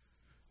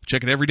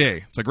 Check it every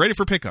day. It's like ready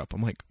for pickup.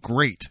 I'm like,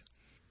 great.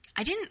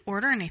 I didn't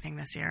order anything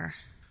this year.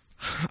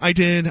 I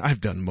did. I've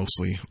done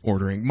mostly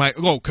ordering.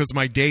 Because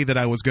my day that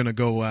I was going to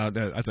go out,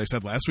 as I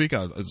said last week, I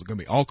was going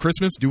to be all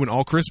Christmas, doing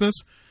all Christmas.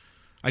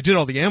 I did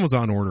all the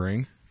Amazon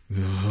ordering.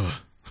 Ugh.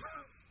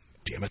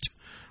 Damn it.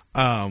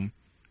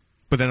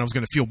 But then I was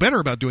going to feel better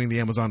about doing the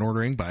Amazon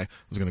ordering I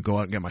was going to go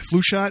out and get my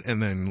flu shot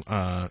and then,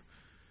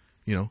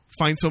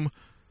 find some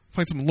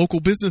local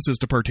businesses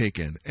to partake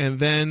in. And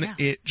then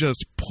it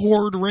just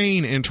poured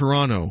rain in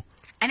Toronto.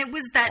 And it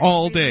was that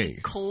all really day.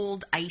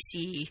 Cold,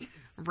 icy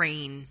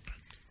rain.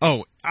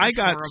 Oh, I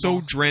got horrible.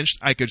 so drenched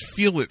I could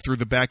feel it through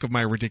the back of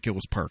my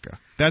ridiculous parka.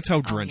 That's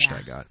how drenched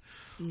I got.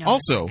 No,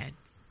 also, that's not good.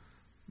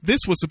 This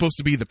was supposed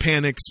to be the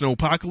panic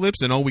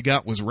snowpocalypse, and all we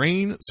got was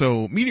rain.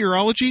 So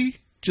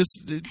meteorology,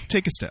 just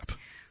take a step.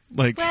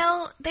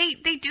 Well, they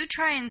do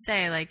try and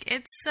say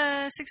it's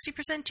a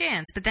 60%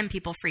 chance, but then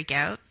people freak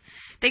out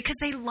because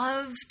they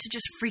love to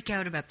just freak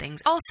out about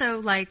things.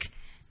 Also,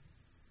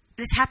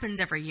 this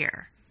happens every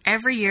year.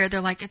 Every year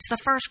they're like, it's the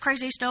first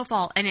crazy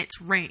snowfall, and it's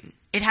rain.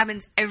 It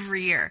happens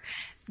every year.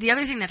 The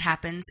other thing that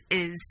happens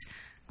is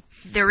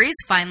there is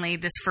finally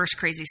this first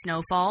crazy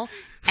snowfall,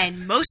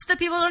 and most of the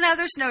people don't have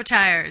their snow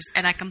tires,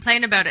 and I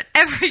complain about it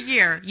every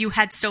year. You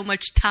had so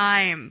much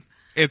time.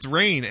 It's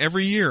rain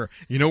every year.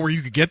 You know where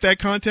you could get that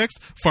context?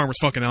 Farmer's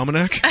fucking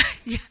Almanac.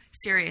 Yeah,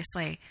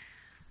 seriously.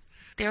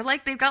 They've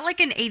got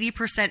an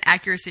 80%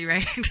 accuracy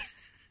rate.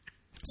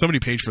 Somebody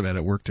paid for that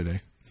at work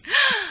today.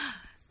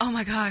 Oh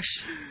my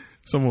gosh.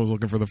 Someone was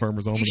looking for the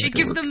Farmer's Almanac. You should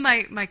give them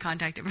my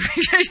contact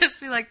information. Just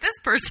be like, this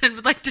person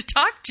would like to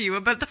talk to you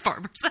about the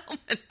Farmer's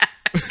Almanac.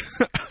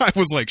 I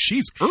was like,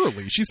 she's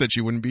early. She said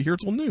she wouldn't be here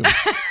till noon.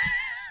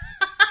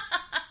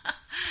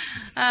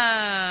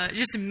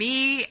 Just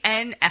me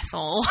and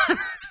Ethel. Those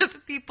are the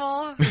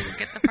people who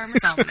get the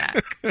Farmer's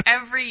Almanac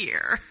every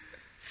year.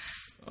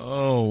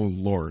 Oh,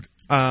 Lord.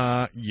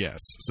 Yes.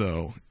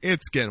 So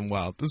it's getting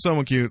wild. There's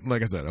someone cute.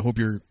 Like I said, I hope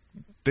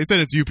they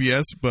said it's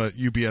UPS, but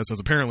UPS has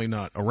apparently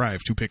not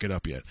arrived to pick it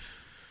up yet.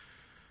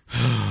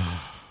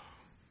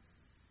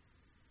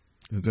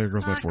 There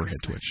goes my forehead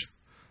twitch.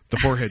 The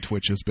forehead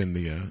twitch has been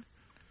the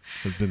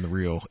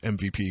real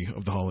MVP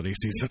of the holiday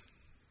season.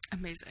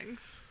 Amazing.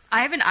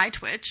 I have an eye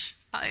twitch.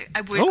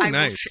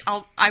 Nice.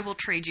 I will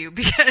trade you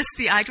because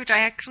the eye twitch,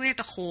 I actually have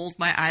to hold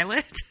my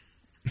eyelid.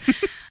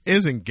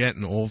 Isn't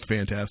getting old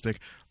fantastic.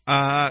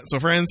 So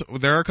friends,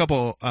 there are a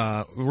couple,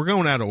 we're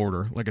going out of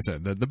order. Like I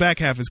said, the back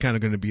half is kind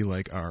of going to be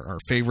like our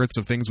favorites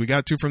of things we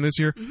got to from this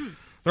year. Mm-hmm.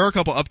 There are a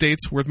couple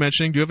updates worth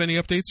mentioning. Do you have any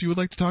updates you would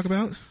like to talk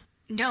about?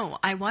 No,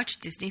 I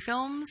watched Disney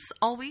films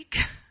all week.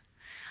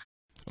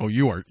 Oh,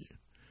 you are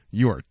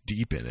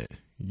deep in it.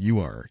 You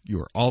are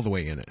all the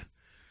way in it.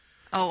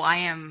 Oh,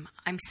 I'm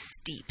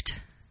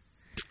steeped.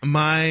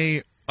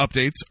 My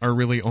updates are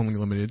really only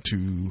limited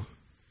to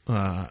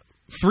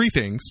 3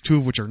 things, 2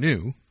 of which are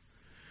new.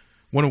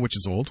 One of which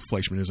is old.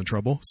 Fleischman is in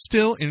trouble.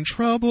 Still in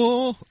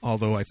trouble.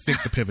 Although I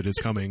think the pivot is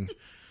coming.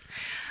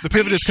 The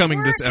pivot is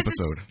coming this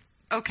episode.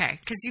 Okay,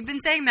 because you've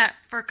been saying that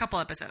for a couple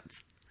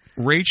episodes.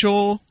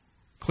 Rachel,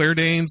 Claire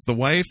Danes, the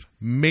wife,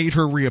 made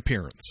her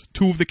reappearance.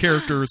 2 of the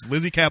characters,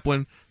 Lizzie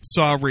Kaplan,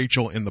 saw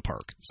Rachel in the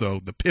park. So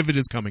the pivot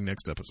is coming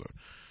next episode.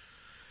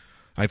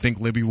 I think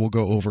Libby will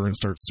go over and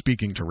start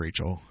speaking to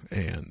Rachel,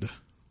 and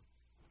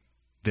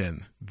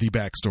then the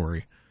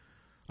backstory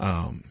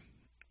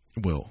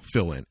will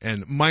fill in.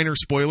 And minor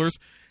spoilers,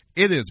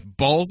 it is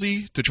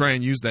ballsy to try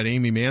and use that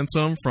Amy Mann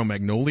song from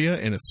Magnolia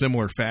in a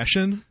similar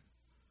fashion,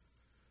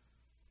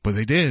 But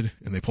they did,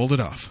 and they pulled it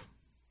off.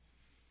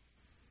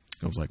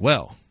 I was like,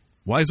 well,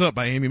 Wise Up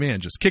by Amy Mann,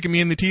 just kicking me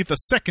in the teeth a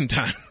second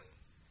time.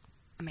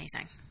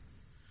 Amazing.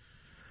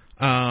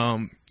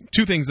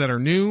 Two things that are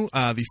new.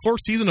 The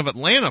fourth season of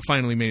Atlanta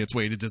finally made its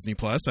way to Disney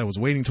Plus. I was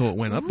waiting till it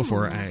went up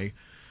before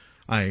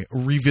I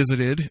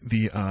revisited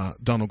the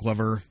Donald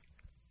Glover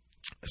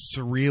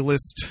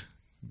surrealist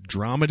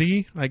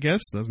dramedy, I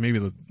guess. That's maybe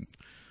the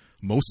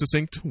most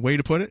succinct way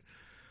to put it.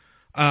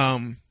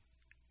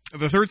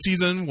 The third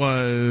season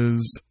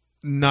was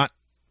not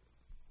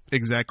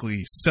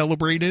exactly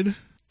celebrated,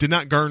 did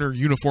not garner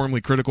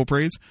uniformly critical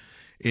praise.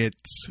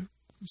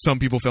 Some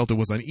people felt it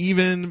was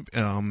uneven.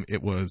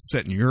 It was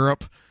set in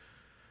Europe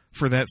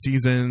for that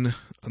season.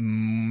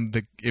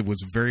 It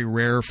was very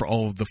rare for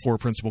all of the four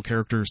principal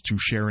characters to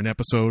share an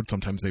episode.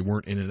 Sometimes they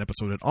weren't in an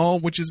episode at all,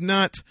 which is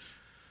not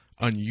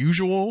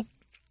unusual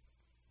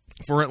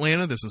for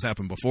Atlanta. This has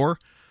happened before.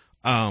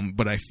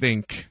 But I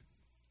think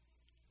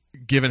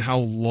given how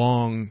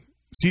long...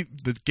 See,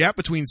 the gap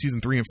between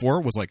season 3 and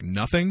 4 was like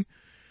nothing.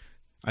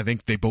 I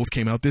think they both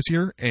came out this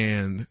year,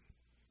 and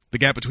the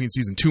gap between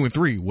season 2 and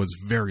 3 was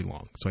very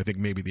long. So I think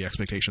maybe the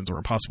expectations were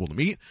impossible to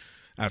meet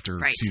after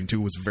season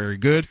 2 was very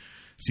good.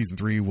 Season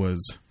 3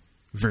 was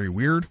very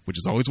weird, which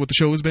is always what the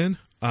show has been.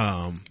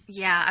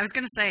 Yeah, I was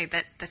going to say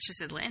that's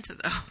just Atlanta,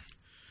 though.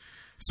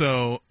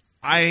 So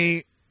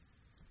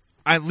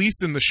at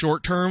least in the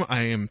short term,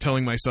 I am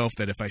telling myself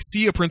that if I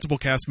see a principal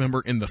cast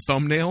member in the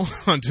thumbnail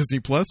on Disney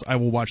Plus, I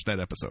will watch that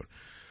episode.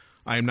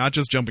 I am not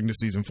just jumping to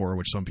season 4,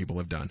 which some people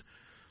have done.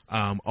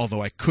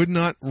 Although I could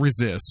not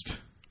resist,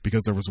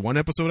 because there was one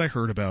episode I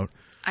heard about.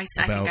 I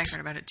think I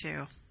heard about it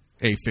too.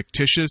 A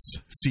fictitious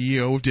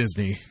CEO of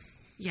Disney.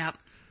 Yep.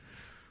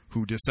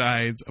 Who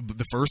decides,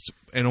 the first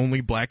and only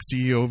black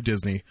CEO of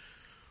Disney,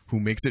 who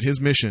makes it his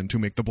mission to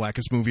make the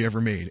blackest movie ever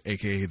made,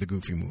 a.k.a. the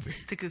Goofy movie.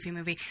 The Goofy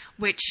movie,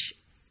 which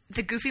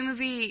the Goofy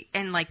movie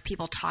and like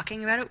people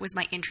talking about it was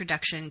my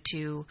introduction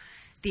to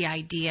the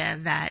idea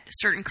that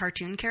certain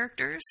cartoon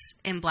characters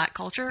in black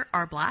culture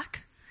are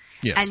black.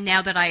 Yes. And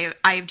now that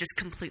I've just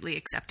completely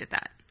accepted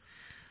that.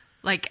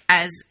 Like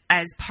as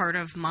part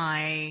of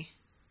my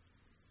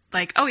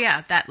like, oh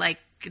yeah, that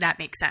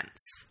makes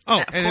sense.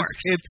 Oh, of and course.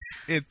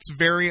 it's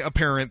very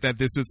apparent that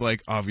this is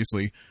like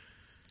obviously,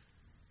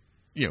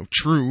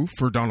 true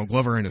for Donald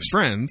Glover and his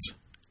friends,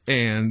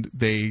 and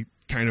they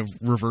kind of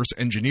reverse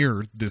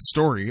engineered this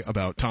story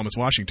about Thomas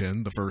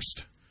Washington, the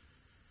first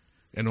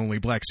and only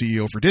black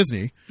CEO for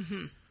Disney,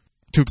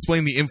 to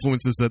explain the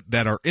influences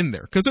that are in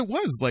there. Because it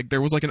was like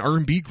there was like an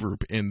R&B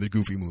group in the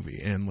Goofy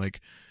movie, and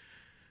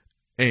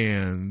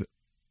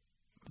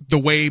the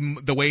way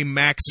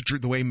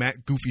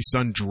Matt Goofy's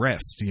son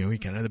dressed, he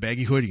kind of had the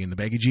baggy hoodie and the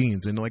baggy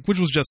jeans, and like which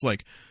was just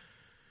like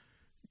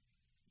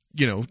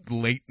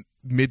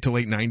mid to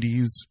late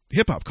 90s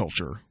hip hop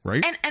culture,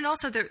 right? And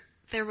also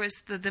there was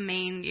the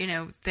main,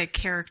 the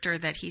character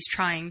that he's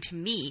trying to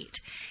meet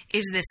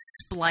is this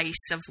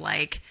splice of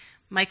like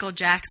Michael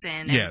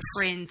Jackson and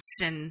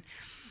Prince and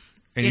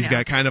he's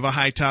got kind of a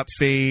high top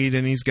fade,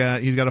 and he's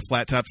got a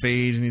flat top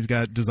fade, and he's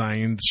got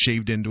designs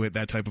shaved into it,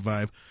 that type of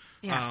vibe.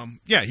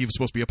 Yeah. He was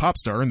supposed to be a pop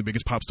star, and the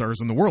biggest pop stars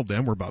in the world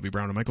then were Bobby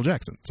Brown and Michael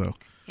Jackson. So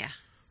yeah.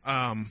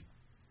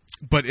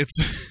 But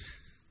it's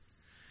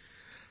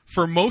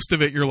for most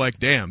of it, you're like,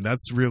 damn,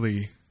 that's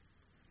really,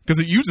 because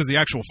it uses the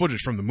actual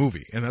footage from the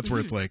movie, and that's where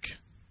it's like,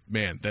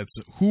 man, that's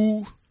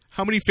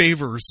how many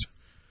favors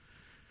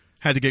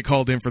had to get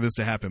called in for this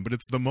to happen. But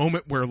it's the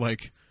moment where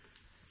like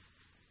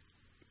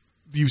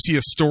you see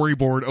a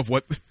storyboard of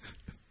what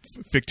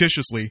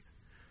fictitiously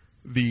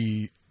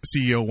the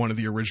CEO wanted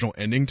the original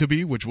ending to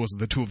be, which was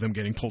the two of them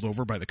getting pulled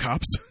over by the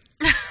cops.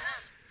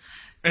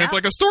 And it's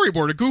like a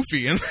storyboard of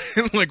Goofy and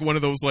like one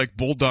of those like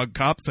bulldog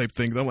cops type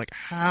things. I'm like,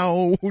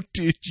 how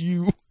did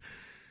you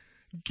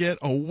get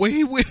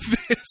away with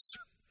this?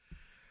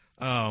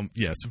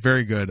 Yes,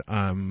 very good.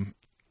 And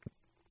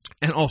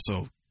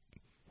also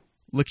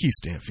Lakeith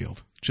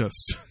Stanfield,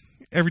 just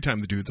every time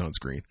the dude's on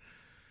screen.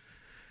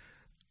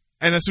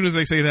 And as soon as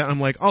they say that, I'm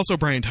like, also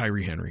Brian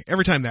Tyree Henry.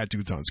 Every time that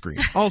dude's on screen.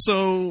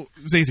 Also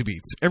Zazie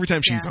Beetz. Every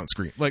time she's on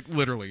screen. Like,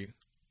 literally.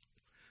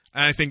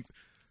 And I think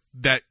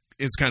that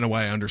is kind of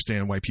why I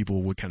understand why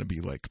people would kind of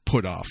be, like,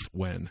 put off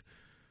when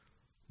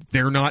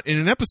they're not in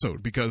an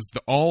episode. Because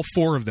all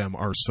four of them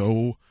are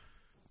so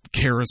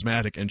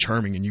charismatic and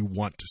charming, and you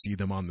want to see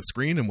them on the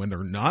screen. And when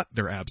they're not,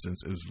 their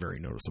absence is very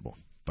noticeable.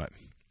 But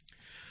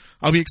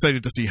I'll be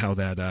excited to see how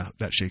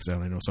that shakes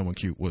out. I know Someone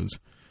Cute was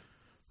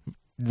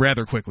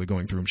rather quickly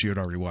going through them. She had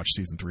already watched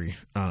season 3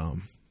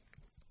 and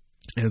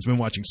has been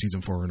watching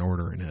season 4 in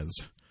order, and has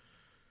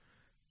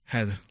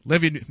had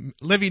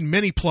levied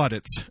many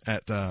plaudits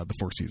at the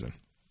 4th season.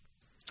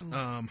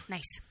 Ooh,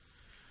 nice.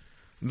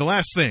 The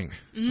last thing,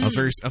 I was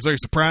very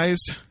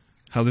surprised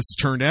how this has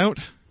turned out.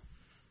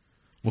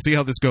 We'll see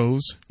how this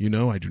goes.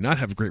 I do not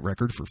have a great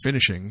record for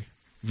finishing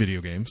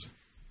video games.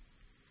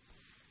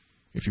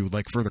 If you would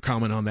like further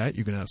comment on that,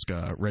 you can ask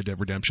Red Dead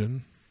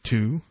Redemption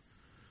 2,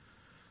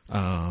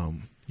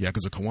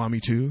 Yakuza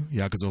Kiwami 2,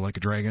 Yakuza Like a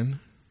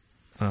Dragon,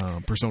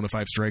 Persona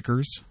 5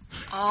 Strikers.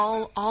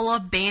 All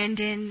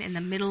abandoned in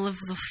the middle of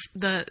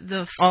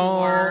the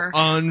All floor.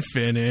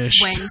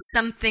 unfinished. When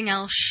something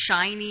else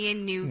shiny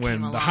and new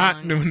came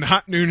along. When the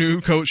hot new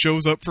coat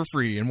shows up for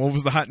free. And what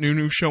was the hot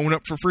new showing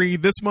up for free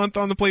this month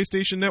on the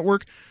PlayStation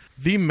Network?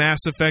 The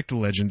Mass Effect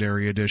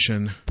Legendary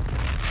Edition.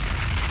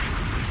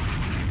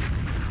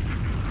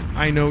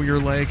 I know you're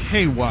like,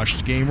 hey,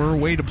 Washed Gamer,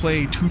 way to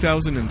play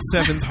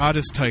 2007's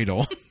hottest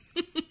title.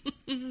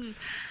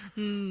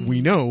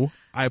 We know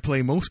I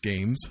play most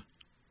games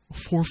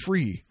for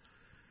free.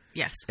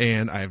 Yes.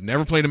 And I've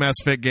never played a Mass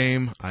Effect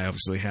game. I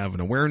obviously have an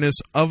awareness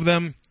of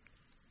them.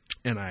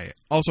 And I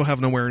also have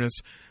an awareness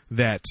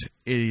that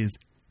it is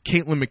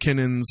Caitlin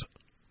McKinnon's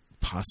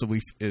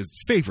possibly his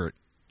favorite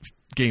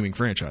gaming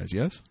franchise,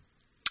 yes?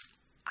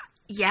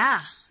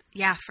 Yeah,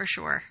 for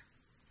sure.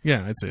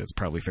 Yeah, I'd say it's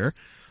probably fair.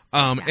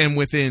 And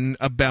within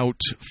about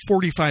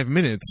 45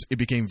 minutes, it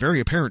became very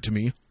apparent to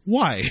me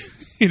why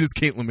it is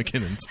Caitlin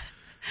McKinnon's.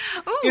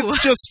 Ooh.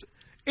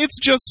 It's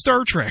just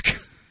Star Trek.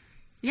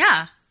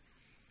 Yeah.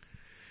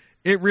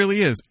 It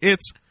really is.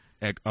 It's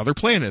other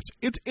planets.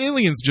 It's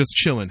aliens just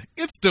chilling.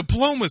 It's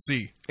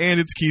diplomacy. And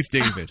it's Keith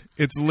David.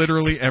 It's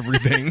literally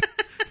everything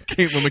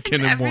Caitlin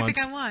McKinnon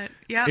wants I want.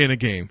 Yep. in a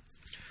game.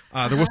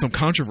 There was some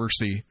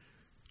controversy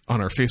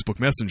on our Facebook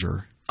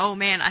Messenger. Oh,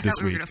 man. I thought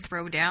we were going to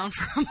throw down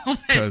for a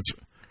moment. Because,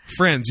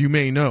 friends, you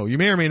may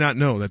or may not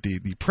know that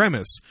the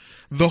premise,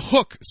 the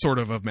hook sort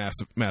of Mass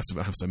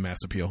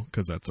Appeal,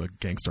 because that's a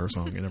Gangstar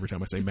song, and every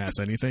time I say Mass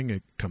anything,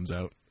 it comes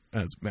out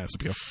as Mass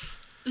Appeal.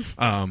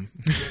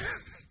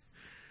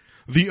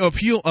 The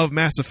appeal of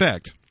Mass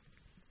Effect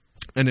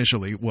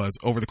initially was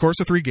over the course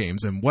of 3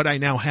 games, and what I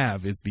now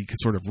have is the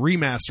sort of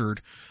remastered,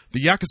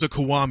 the Yakuza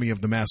Kiwami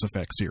of the Mass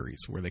Effect series,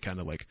 where they kind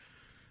of like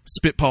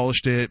spit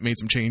polished it, made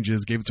some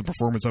changes, gave it some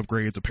performance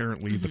upgrades.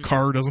 Apparently the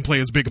car doesn't play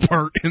as big a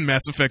part in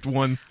Mass Effect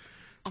 1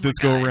 this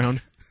go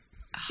around.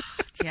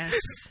 Yes.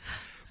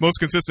 Most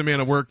consistent man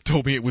at work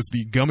told me it was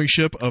the gummy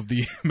ship of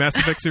the Mass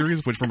Effect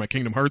series, which for my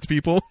Kingdom Hearts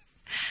people,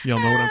 y'all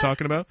know what I'm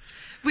talking about.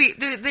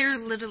 They're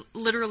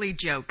literally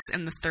jokes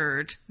in the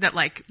third that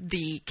like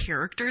the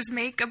characters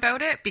make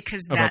about it,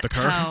 because About the that's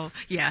car? how,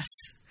 yes,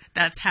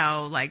 that's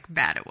how like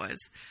bad it was.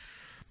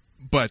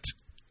 But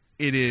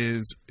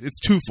it's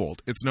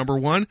twofold. It's number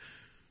one,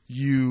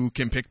 you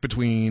can pick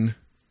between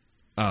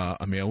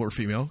a male or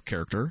female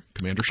character,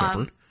 Commander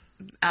Shepard.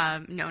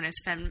 Known as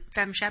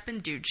Femshep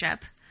and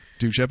Dudeshep.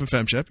 Dudeshep and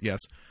Femshep, yes.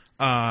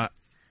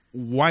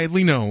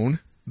 Widely known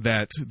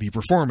that the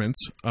performance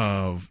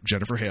of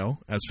Jennifer Hale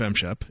as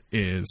Femshep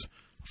is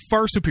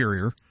far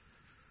superior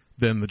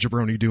than the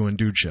jabroni duo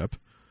Dudeshep.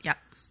 Yep.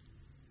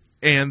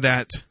 And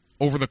that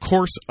over the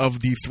course of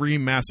the 3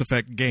 Mass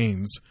Effect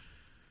games,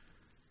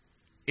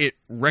 it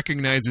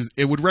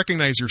would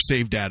recognize your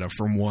save data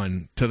from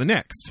one to the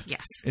next.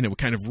 Yes. And it would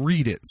kind of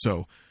read it.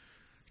 So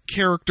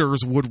characters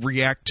would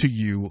react to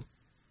you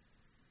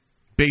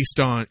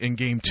in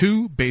game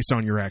 2, based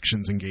on your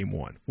actions in game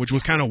 1, which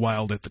was kind of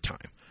wild at the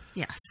time.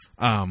 Yes.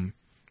 And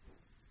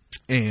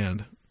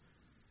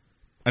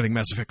I think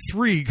Mass Effect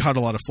 3 got a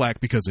lot of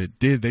flack because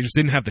they just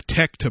didn't have the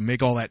tech to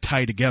make all that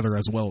tie together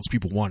as well as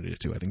people wanted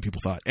it to. I think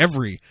people thought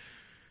every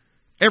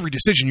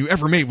decision you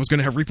ever made was going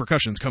to have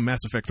repercussions come Mass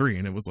Effect 3,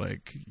 and it was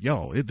like,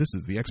 this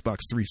is the Xbox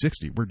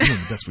 360. We're doing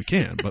the best we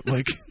can, but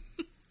like...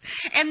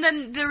 And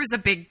then there was a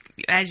big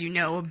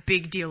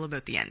deal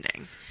about the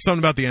ending. Something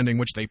about the ending,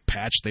 which they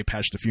patched. They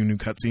patched a few new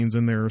cutscenes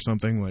in there or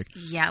something. Like,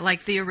 yeah,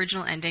 like the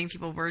original ending,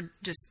 people were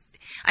just...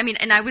 I mean,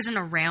 and I wasn't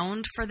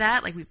around for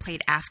that. Like, we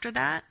played after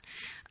that.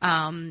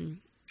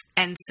 And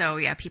so,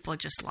 yeah, people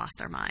just lost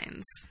their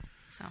minds.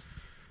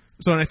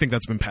 So, and I think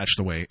that's been patched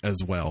away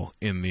as well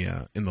in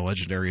the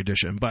Legendary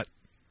Edition. But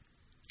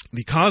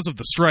the cause of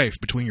the strife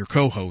between your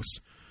co-hosts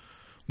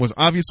was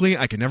obviously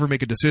I could never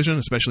make a decision,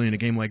 especially in a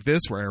game like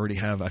this where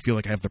I feel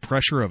like I have the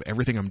pressure of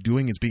everything I'm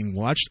doing is being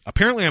watched.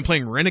 Apparently I'm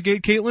playing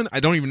Renegade, Caitlin. I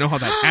don't even know how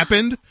that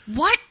happened.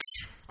 What?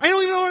 I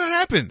don't even know how that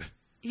happened.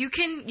 You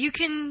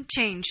can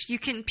change.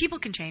 People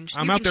can change.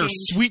 I'm out there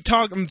sweet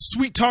talking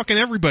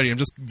everybody. I'm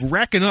just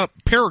racking up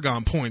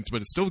Paragon points,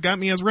 but it still got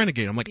me as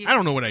Renegade. I'm like, I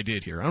don't know what I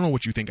did here. I don't know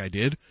what you think I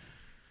did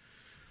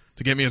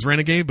to get me as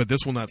Renegade, but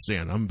this will not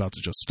stand. I'm about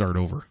to just start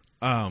over.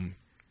 And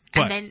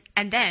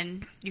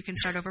then you can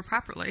start over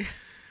properly.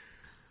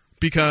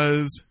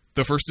 Because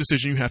the first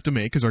decision you have to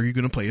make is, are you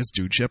going to play as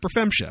Dudeshep or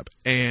Femshep?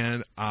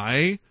 And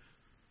I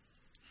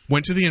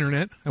went to the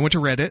internet. I went to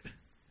Reddit.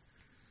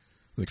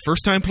 Like,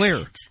 first time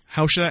player.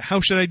 How should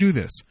I do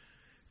this?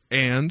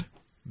 And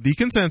the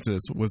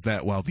consensus was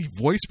that while the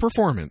voice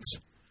performance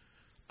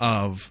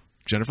of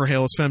Jennifer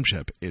Hale as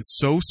Femshep is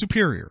so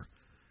superior,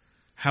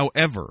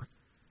 however,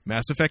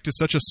 Mass Effect is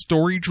such a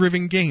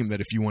story-driven game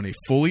that if you want a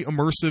fully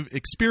immersive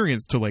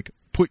experience to like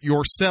put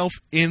yourself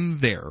in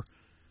there,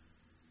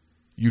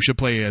 you should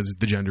play as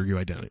the gender you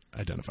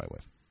identify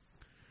with.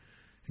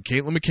 And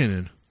Caitlin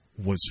McKinnon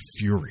was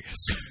furious.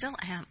 I still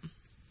am.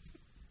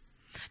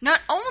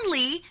 Not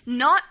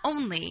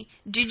only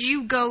did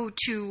you go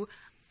to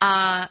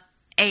I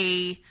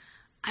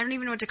don't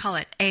even know what to call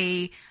it,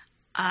 a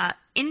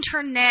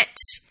internet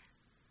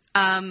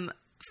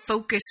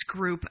focus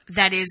group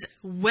that is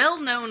well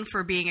known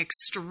for being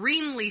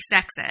extremely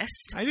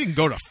sexist. I didn't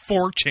go to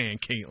 4chan,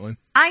 Caitlin.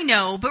 I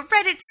know, but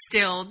Reddit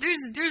still, there's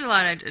a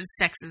lot of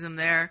sexism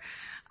there.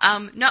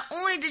 Not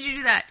only did you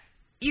do that,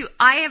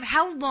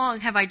 how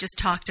long have I just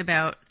talked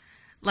about,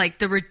 like,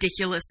 the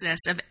ridiculousness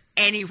of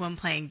anyone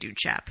playing Dude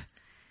Shep?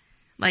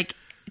 Like,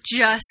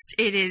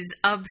 it is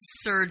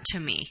absurd to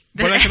me.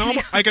 But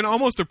I can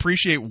almost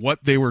appreciate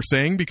what they were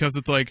saying, because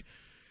it's like,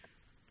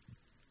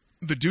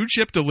 the Dude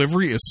Shep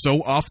delivery is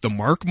so off the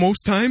mark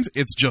most times,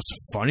 it's just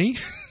funny.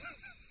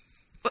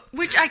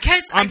 Which I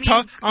guess I'm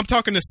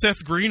talking to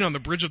Seth Green on the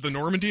bridge of the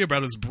Normandy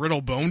about his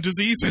brittle bone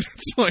disease, and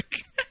it's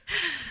like,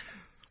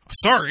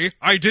 sorry,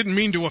 I didn't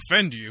mean to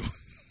offend you.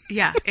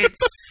 Yeah, it's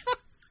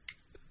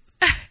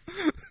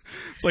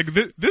it's like,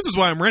 this is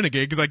why I'm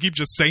renegade, because I keep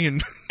just saying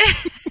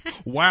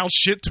wild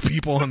shit to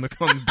people on the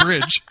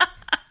bridge.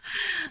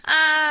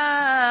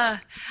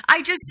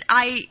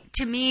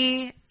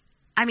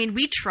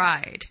 We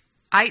tried.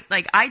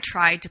 I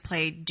tried to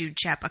play Dude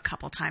Shep a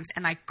couple times,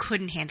 and I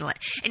couldn't handle it.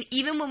 And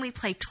even when we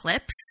play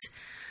clips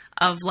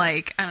of,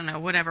 like, I don't know,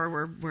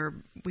 whatever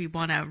we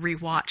want to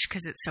rewatch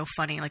because it's so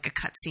funny, like a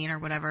cutscene or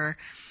whatever,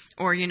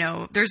 or, you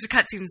know, there's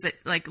cutscenes that,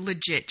 like,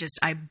 legit just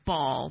I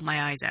bawl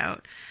my eyes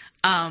out.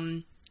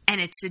 And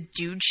it's a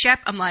Dude Shep.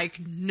 I'm like,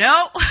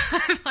 no.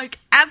 I'm like,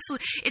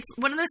 absolutely. It's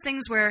one of those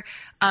things where,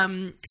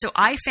 so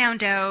I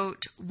found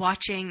out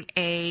watching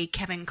a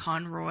Kevin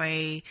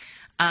Conroy,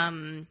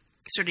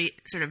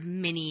 sort of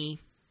mini,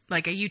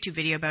 like a YouTube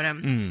video about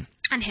him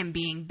and him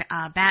being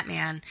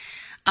Batman,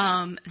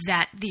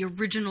 that the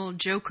original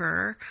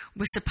Joker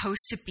was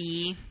supposed to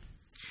be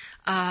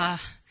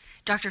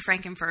Dr.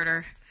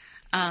 Frankenfurter.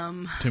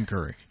 Tim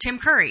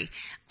Curry.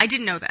 I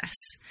didn't know this.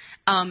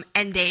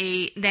 And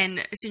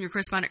then senior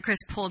correspondent Chris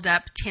pulled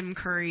up Tim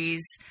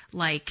Curry's,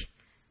 like,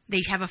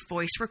 they have a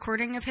voice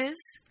recording of his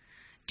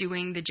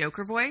doing the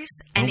Joker voice,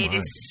 and it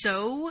is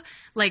so,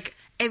 like,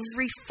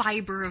 every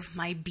fiber of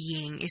my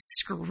being is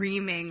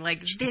screaming,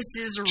 like, this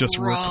is just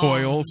wrong.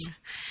 Recoils.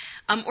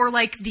 Or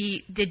like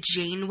the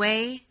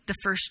Janeway, the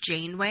first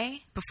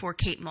Janeway before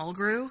Kate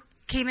Mulgrew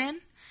came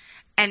in,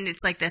 and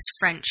it's like this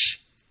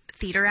French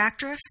theater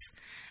actress,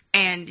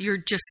 and you're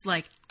just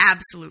like,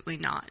 absolutely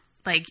not.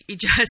 Like,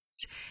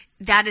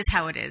 that is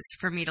how it is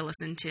for me to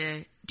listen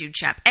to Dude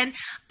Shep. And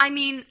I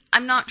mean,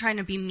 I'm not trying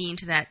to be mean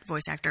to that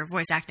voice actor.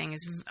 Voice acting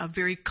is a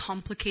very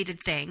complicated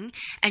thing,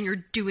 and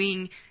you're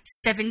doing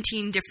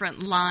 17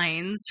 different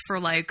lines for,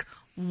 like,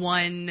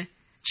 one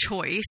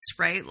choice,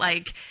 right?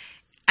 Like,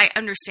 I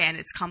understand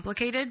it's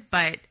complicated,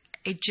 but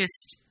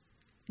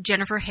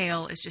Jennifer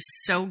Hale is just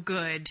so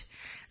good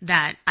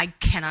that I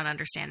cannot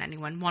understand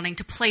anyone wanting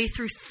to play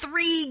through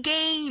 3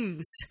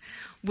 games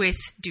with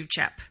Dude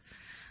Shep.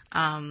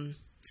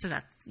 So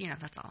that, you know,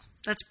 that's all.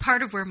 That's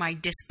part of where my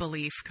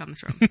disbelief comes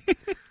from.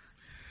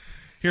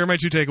 Here are my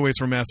 2 takeaways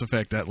from Mass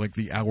Effect at, like,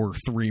 the hour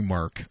 3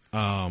 mark.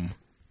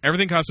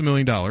 Everything costs $1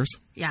 million.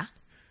 Yeah.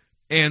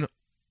 And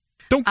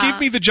don't give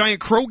me the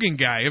giant Krogan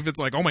guy if it's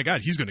like, oh my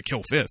god, he's going to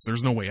kill Fist.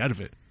 There's no way out of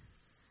it.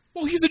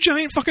 Well, he's a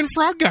giant fucking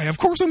frog guy. Of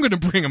course I'm going to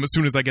bring him as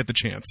soon as I get the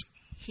chance.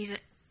 He's a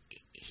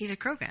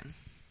Krogan.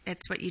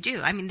 It's what you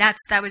do. I mean, that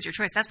was your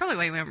choice. That's probably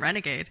why you went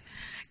Renegade.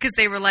 Because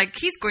they were like,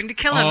 he's going to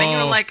kill him. And you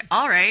were like,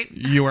 all right.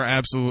 You are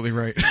absolutely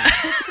right.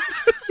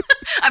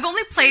 I've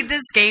only played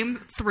this game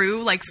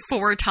through like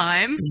 4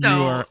 times. So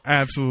you are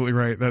absolutely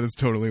right. That is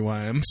totally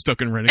why I'm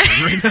stuck in Renegade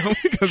right now.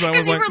 Because I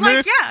was like, you were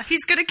like, yeah,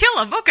 he's going to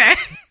kill him. Okay.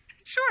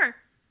 Sure.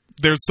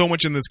 There's so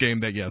much in this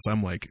game that, yes,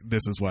 I'm like,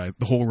 this is why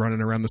the whole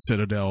running around the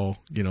Citadel,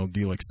 you know,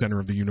 the, like, center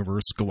of the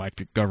universe,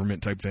 galactic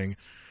government type thing,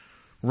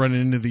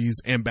 running into these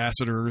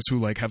ambassadors who,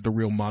 like, have the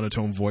real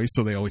monotone voice,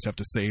 so they always have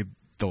to say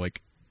the,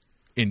 like,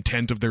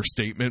 intent of their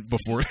statement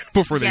before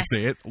they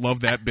say it. Love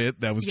that bit.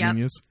 That was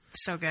genius.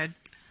 So good.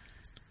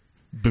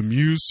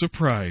 Bemused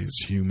surprise,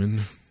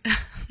 human.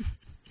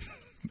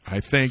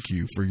 I thank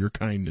you for your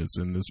kindness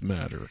in this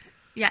matter.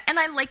 Yeah, and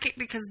I like it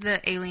because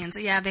the aliens,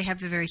 they have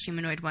the very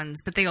humanoid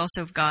ones, but they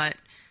also have got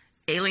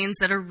aliens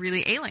that are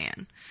really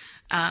alien.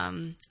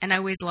 And I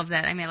always love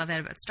that. I mean, I love that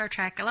about Star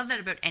Trek. I love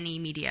that about any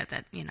media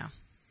that, you know,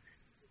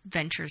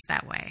 ventures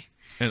that way.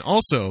 And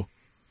also,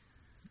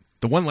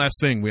 the one last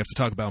thing we have to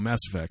talk about Mass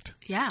Effect.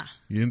 Yeah.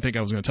 You didn't think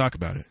I was going to talk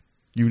about it.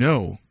 You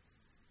know,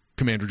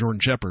 Commander Jordan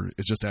Shepard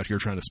is just out here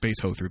trying to space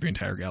hoe through the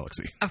entire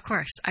galaxy. Of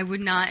course. I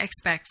would not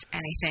expect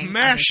anything.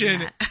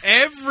 Smashing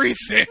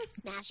everything.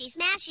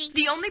 Smashy.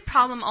 The only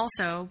problem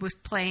also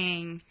with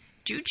playing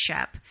Dude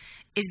Shep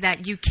is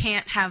that you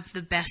can't have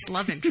the best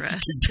love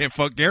interest. You can't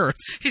fuck Garrus.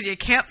 Because you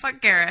can't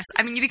fuck Garrus.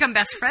 I mean, you become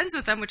best friends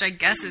with them, which I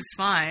guess is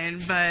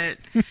fine, but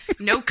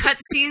no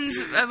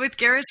cutscenes with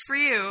Garrus for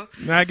you.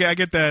 I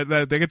get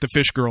that. They get the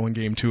fish girl in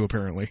game 2,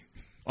 apparently.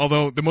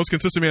 Although, the most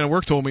consistent man at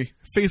work told me,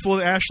 faithful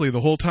to Ashley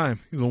the whole time.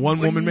 He's a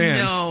one-woman man.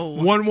 No.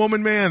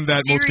 One-woman man,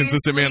 that Seriously? most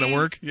consistent man at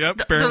work.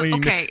 Yep, apparently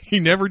okay.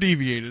 he never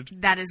deviated.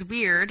 That is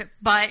weird,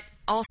 but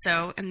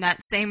also, in that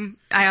same,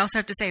 I also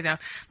have to say though,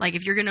 like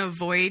if you're going to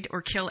avoid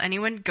or kill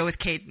anyone, go with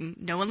Caden.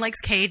 No one likes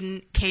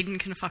Caden. Caden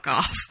can fuck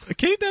off.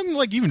 Kate hasn't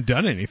like even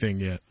done anything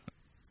yet.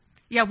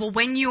 Yeah, well,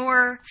 when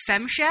you're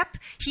FemShep,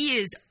 he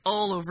is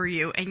all over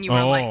you, and you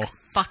are like,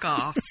 fuck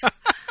off.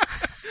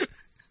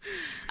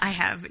 I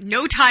have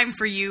no time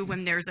for you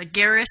when there's a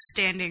Garrus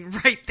standing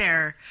right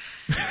there.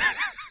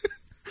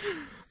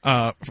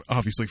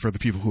 Obviously, for the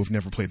people who have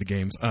never played the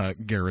games,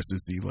 Garrus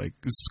is the like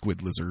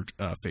squid lizard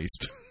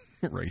faced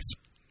race.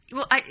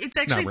 Well, it's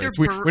actually Not their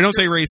race. We don't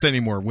say race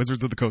anymore.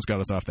 Wizards of the Coast got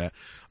us off that.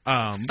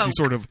 The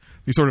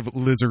sort of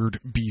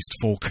lizard beast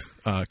folk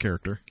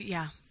character.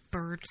 Yeah,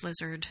 bird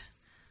lizard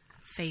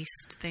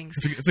faced things.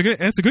 It's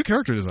a good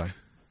character design.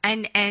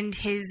 And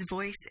his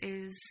voice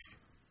is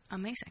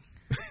amazing.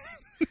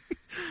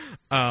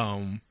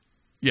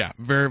 Yeah,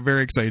 very,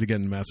 very excited to get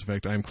into Mass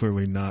Effect. I'm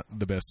clearly not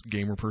the best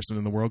gamer person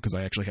in the world because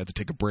I actually had to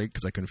take a break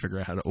because I couldn't figure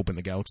out how to open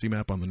the galaxy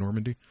map on the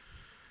Normandy.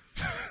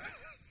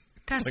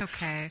 That's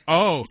okay.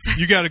 Oh,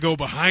 you got to go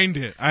behind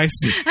it. I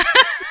see.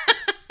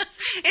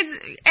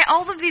 It's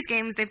all of these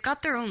games. They've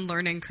got their own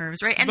learning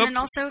curves, right? And then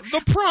also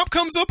the prompt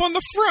comes up on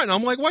the front.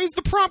 I'm like, why is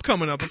the prompt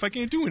coming up if I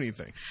can't do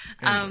anything?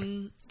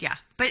 Anyway. Yeah.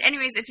 But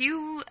anyways, if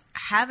you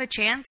have a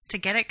chance to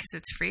get it because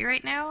it's free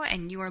right now,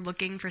 and you are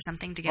looking for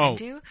something to get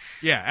into,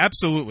 yeah,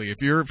 absolutely.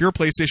 If you're a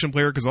PlayStation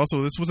player, because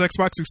also this was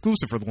Xbox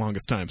exclusive for the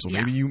longest time, so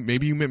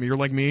maybe you're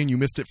like me and you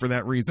missed it for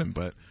that reason.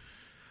 But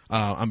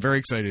I'm very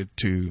excited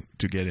to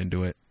get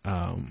into it.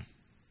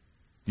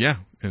 Yeah,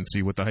 and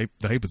see what the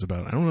hype is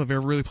about. I don't know if I've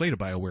ever really played a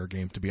BioWare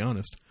game, to be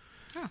honest.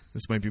 Oh.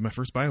 This might be my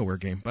first BioWare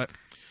game. But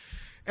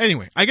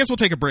anyway, I guess we'll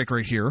take a break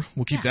right here.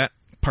 We'll keep that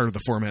part of the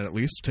format at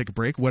least. Take a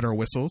break, wet our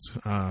whistles.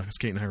 Because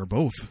Kate and I are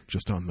both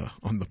just on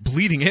the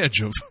bleeding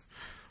edge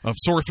of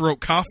sore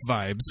throat cough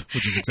vibes,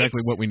 which is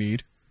exactly what we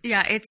need.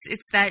 Yeah,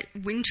 it's that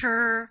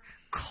winter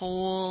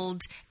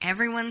cold.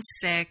 Everyone's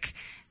sick.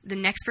 The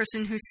next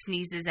person who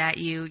sneezes at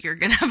you, you're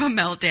going to have a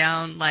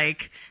meltdown.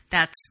 Like,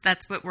 that's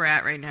what we're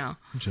at right now.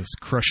 Just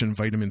crushing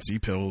vitamin C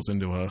pills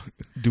into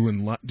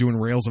doing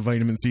rails of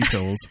vitamin C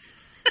pills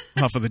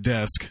off of the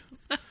desk.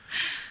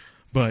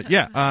 But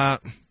yeah,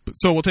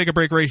 so we'll take a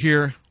break right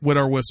here, wet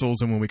our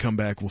whistles, and when we come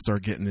back, we'll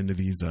start getting into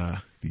these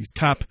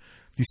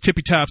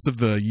tippy tops of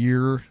the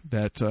year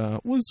that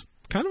was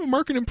kind of a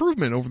marked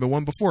improvement over the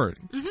one before it.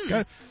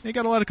 Mm-hmm. They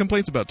got a lot of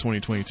complaints about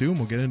 2022, and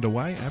we'll get into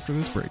why after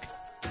this break.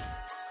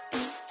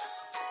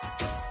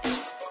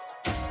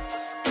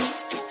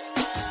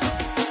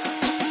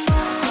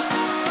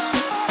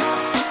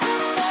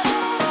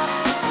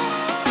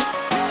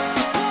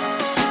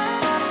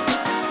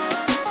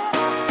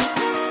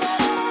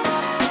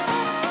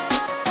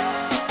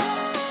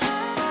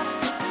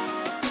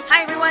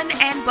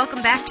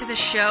 Welcome back to the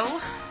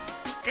show.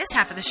 This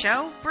half of the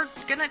show, we're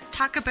going to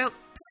talk about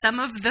some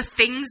of the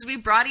things we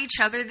brought each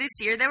other this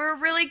year that were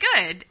really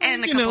good,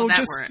 and a couple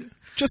that weren't.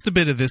 Just a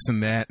bit of this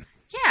and that.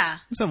 Yeah.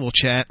 Just a little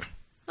chat.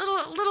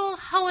 Little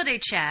holiday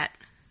chat.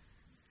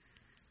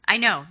 I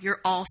know, you're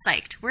all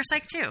psyched. We're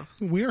psyched too.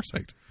 We are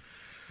psyched.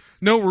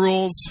 No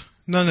rules,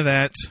 none of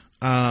that.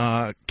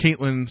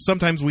 Caitlin,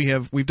 sometimes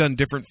we've done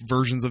different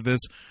versions of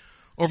this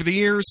over the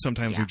years.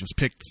 Sometimes we've just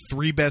picked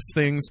 3 best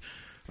things.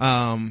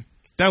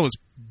 That was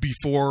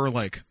before,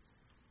 like,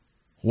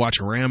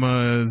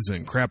 Watchoramas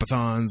and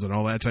Crapathons and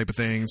all that type of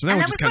thing. So now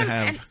we just kind of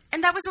have...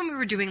 And that was when we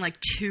were doing, like,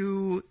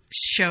 2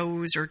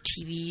 shows or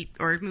TV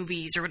or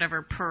movies or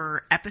whatever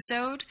per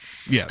episode.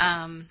 Yes.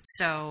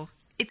 So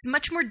it's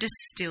much more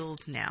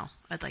distilled now,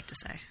 I'd like to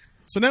say.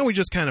 So now we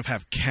just kind of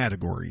have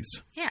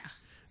categories. Yeah.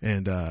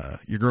 And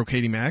your girl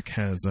Katie Mack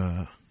has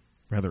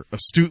rather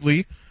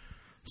astutely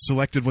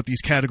selected what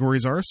these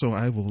categories are, so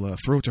I will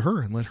throw it to her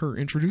and let her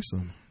introduce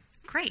them.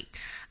 Great.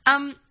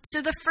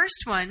 So the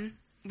first one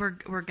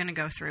we're going to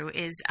go through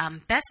is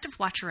Best of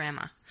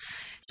Watchorama.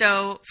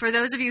 So for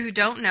those of you who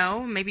don't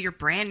know, maybe you're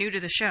brand new to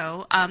the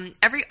show,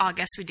 every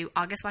August we do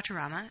August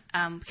Watchorama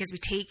because we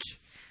take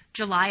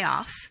July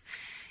off,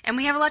 and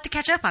we have a lot to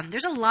catch up on.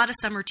 There's a lot of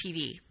summer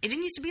TV. It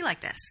didn't used to be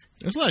like this.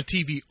 There's a lot of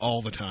TV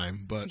all the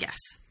time, but... Yes.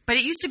 But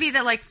it used to be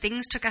that, like,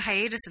 things took a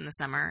hiatus in the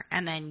summer,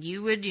 and then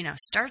you would,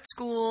 start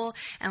school,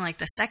 and, like,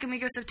 the second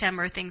week of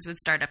September, things would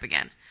start up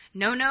again.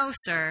 No,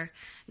 sir.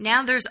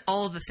 Now there's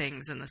all the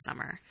things in the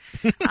summer.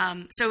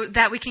 So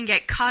that we can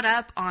get caught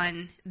up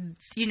on,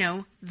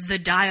 the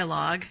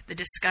dialogue, the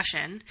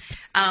discussion,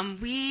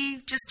 we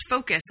just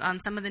focus on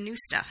some of the new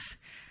stuff.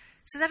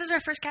 So that is our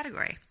first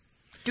category.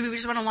 Do we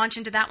just want to launch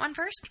into that one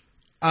first?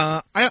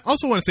 I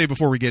also want to say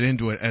before we get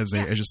into it, as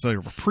just sort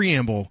of a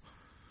preamble,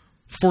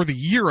 for the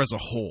year as a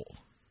whole,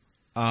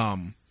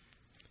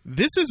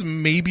 this is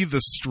maybe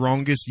the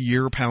strongest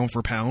year pound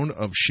for pound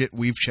of shit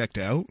we've checked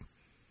out.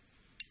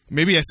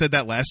 Maybe I said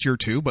that last year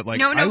too, but last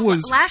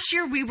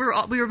year we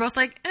were both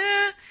like,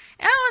 that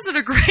wasn't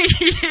a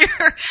great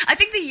year. I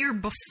think the year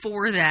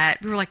before that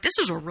we were like, this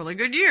was a really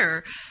good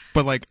year.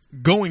 But like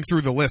going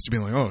through the list,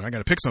 being like, oh, I got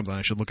to pick something.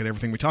 I should look at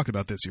everything we talked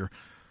about this year.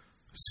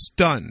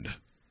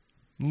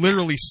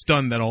 Literally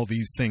stunned that all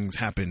these things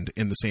happened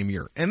in the same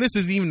year. And this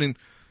is even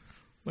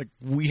Like,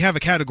 we have a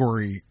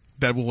category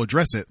that will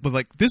address it, but,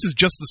 like, this is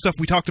just the stuff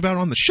we talked about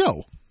on the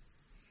show.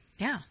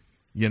 Yeah.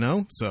 You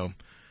know? So,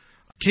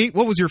 Kate,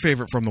 what was your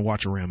favorite from the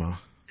Watcherama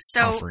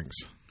offerings?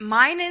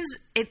 Mine is,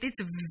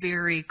 it's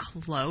very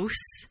close.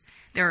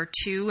 There are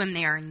two, and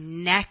they are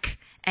neck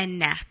and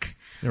neck.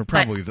 They're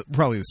probably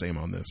the same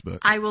on this, but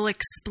I will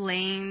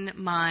explain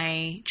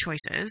my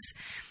choices.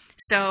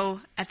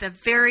 So, at the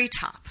very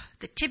top,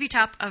 the tippy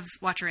top of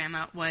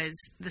Watcherama was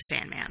the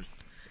Sandman.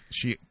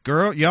 She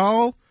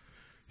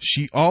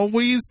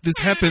always, this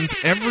happens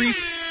every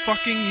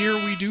fucking year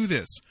we do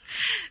this.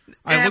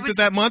 I looked at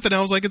that month and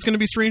I was like, it's going to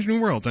be Strange New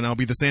Worlds, and I'll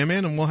be the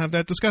Sandman, and we'll have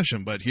that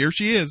discussion. But here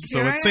she is. So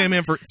it's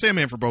Sandman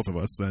for both of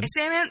us then.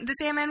 The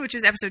Sandman, which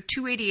is episode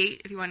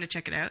 288, if you want to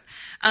check it out.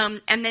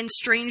 And then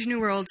Strange New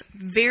Worlds,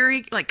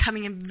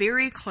 coming in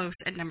very close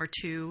at number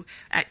 2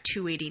 at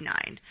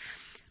 289.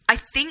 I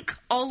think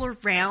all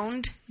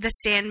around the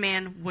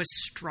Sandman was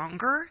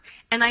stronger,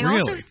 and I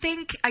also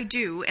think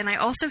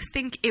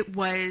it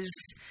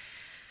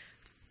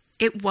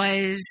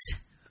was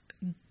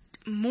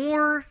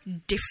more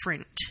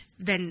different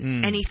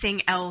than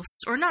anything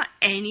else, or not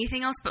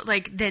anything else, but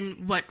like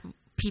than what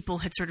people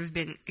had sort of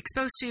been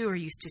exposed to or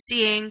used to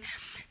seeing.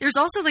 There's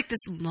also like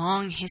this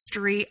long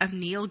history of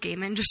Neil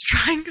Gaiman just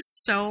trying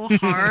so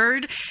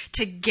hard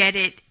to get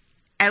it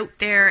out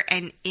there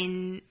and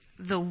in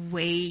the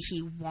way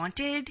he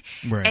wanted.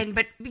 Right.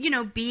 But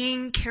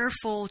being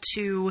careful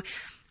to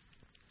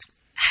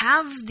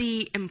have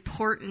the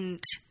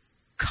important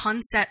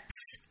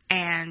concepts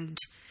and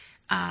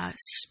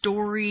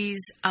stories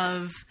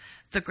of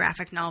the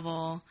graphic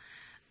novel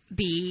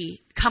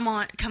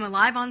come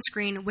alive on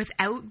screen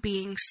without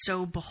being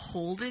so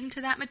beholden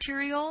to that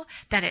material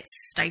that it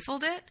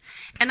stifled it.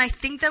 And I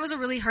think that was a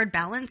really hard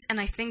balance, and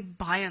I think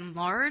by and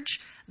large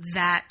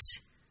that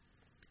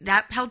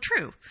held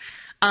true.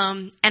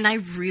 And I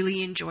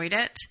really enjoyed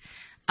it.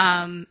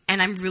 And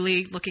I'm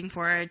really looking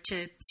forward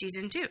to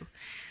season 2.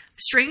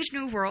 Strange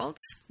New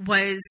Worlds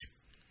was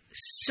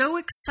so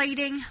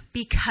exciting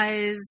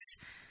because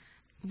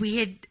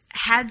we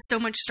had so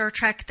much Star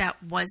Trek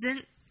that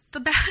wasn't the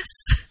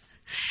best.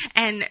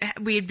 And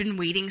we had been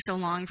waiting so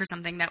long for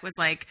something that was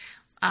like,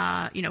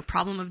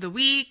 problem of the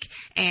week,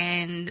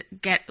 and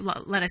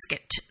let us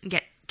get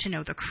to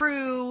know the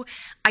crew.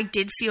 I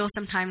did feel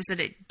sometimes that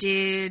it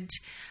did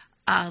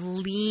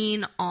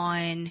lean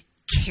on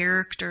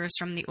characters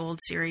from the old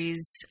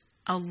series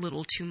a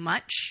little too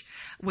much,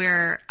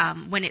 where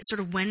when it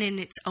sort of went in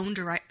its own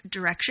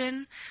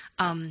direction,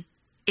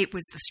 it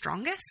was the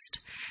strongest.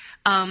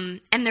 And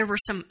there were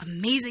some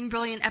amazing,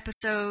 brilliant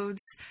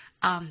episodes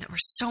that were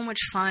so much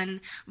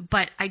fun.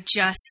 But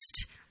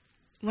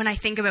when I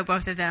think about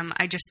both of them,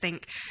 I just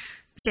think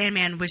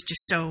Sandman was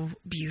just so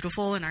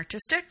beautiful and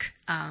artistic.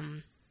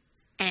 And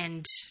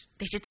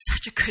they did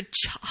such a good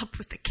job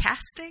with the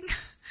casting.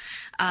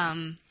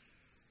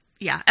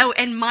 Yeah. Oh,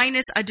 and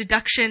minus a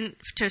deduction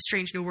to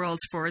Strange New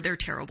Worlds for their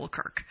terrible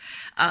Kirk.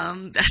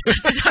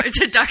 That's a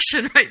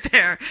deduction right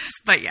there.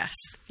 But yes.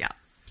 Yeah.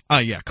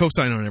 Yeah,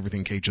 co-sign on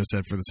everything Kate just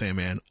said for the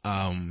Sandman.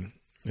 I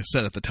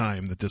said at the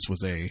time that this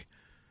was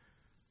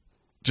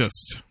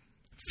just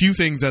few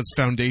things as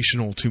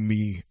foundational to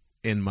me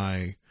in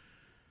my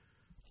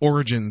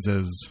origins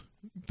as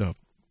the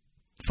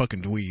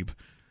fucking dweeb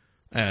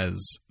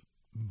as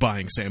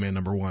buying Sandman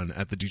 #1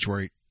 at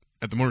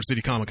the Motor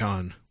City Comic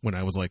Con when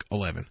I was like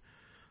 11.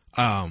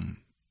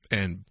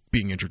 And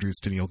being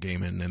introduced to Neil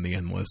Gaiman and The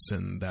Endless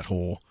and that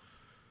whole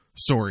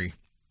story.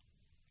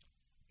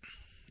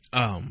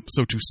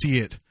 So to see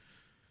it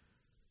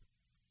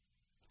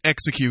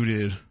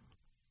executed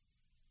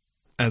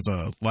as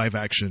a live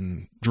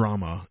action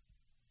drama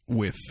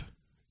with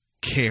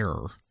care,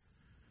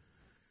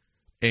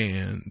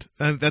 and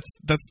that's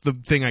the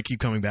thing I keep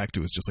coming back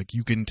to, is just like,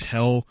 you can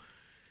tell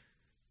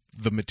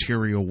the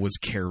material was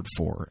cared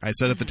for. I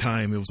said at the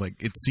time,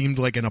 it seemed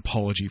like an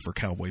apology for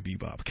Cowboy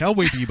Bebop.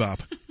 Cowboy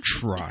Bebop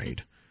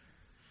tried.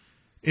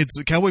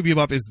 Cowboy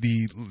Bebop is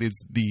the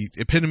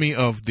epitome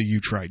of the "you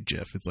tried"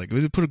 gif. It's like,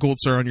 put a gold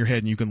star on your head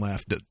and you can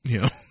laugh.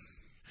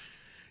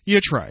 You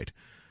tried.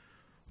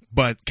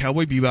 But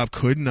Cowboy Bebop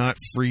could not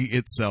free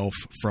itself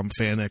from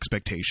fan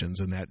expectations,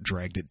 and that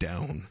dragged it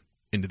down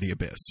into the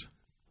abyss.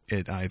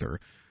 It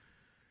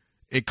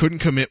couldn't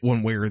commit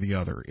one way or the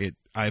other. It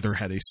either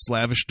had a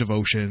slavish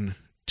devotion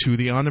to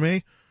the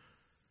anime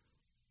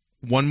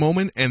one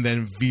moment and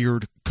then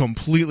veered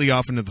completely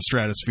off into the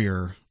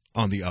stratosphere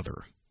on the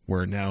other,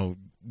 where now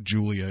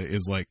Julia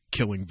is like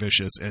killing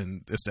Vicious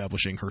and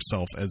establishing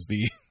herself as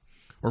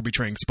or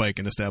betraying Spike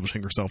and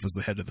establishing herself as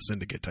the head of the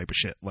syndicate type of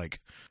shit.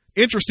 Like,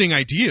 interesting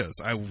ideas.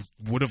 I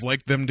would have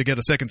liked them to get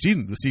a second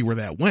season to see where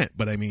that went.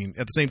 But I mean,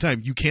 at the same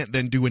time, you can't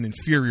then do an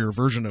inferior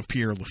version of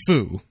Pierre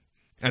LeFou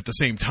at the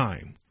same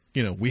time.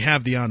 We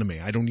have the anime.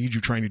 I don't need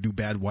you trying to do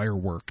bad wire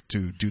work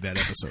to do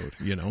that episode.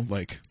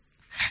 Like,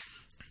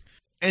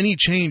 any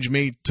change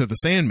made to the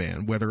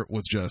Sandman, whether it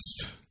was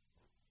just,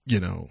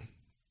 how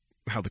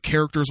the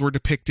characters were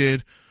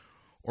depicted,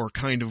 or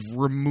kind of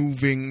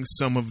removing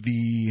some of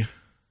the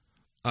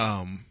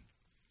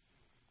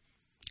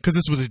because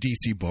this was a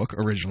DC book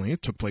originally.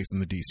 It took place in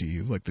the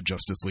DCU, like the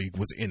Justice League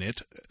was in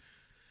it.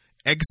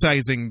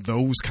 Excising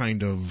those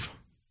kind of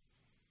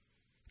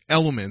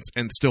elements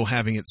and still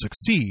having it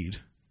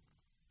succeed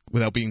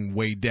without being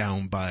weighed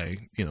down by,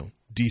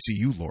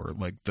 DCU lore.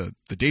 Like the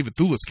David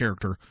Thewlis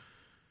character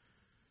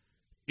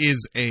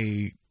is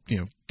a,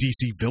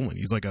 DC villain.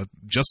 He's like a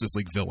Justice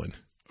League villain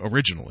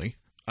originally.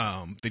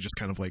 They just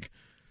kind of like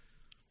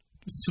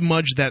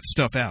smudged that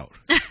stuff out.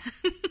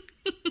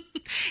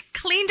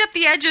 Cleaned up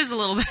the edges a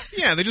little bit.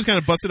 Yeah, they just kind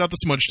of busted out the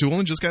smudge tool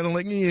and just kind of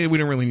like, we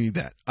don't really need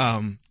that.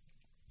 And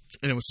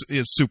it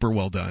was super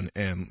well done.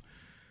 And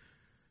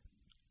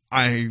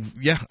I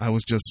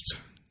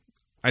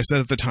said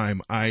at the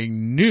time, I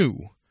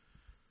knew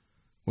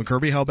when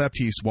Kirby Hal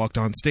Baptiste walked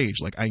on stage,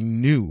 like I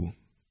knew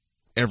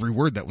every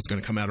word that was going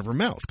to come out of her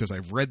mouth because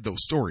I've read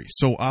those stories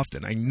so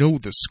often. I know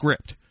the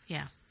script.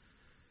 Yeah.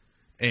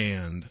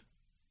 And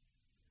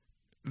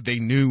they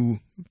knew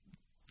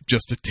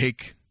just to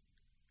take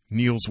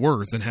Neil's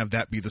words and have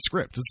that be the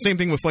script. It's the same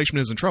thing with Fleischman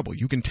Is in Trouble.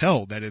 You can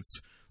tell that it's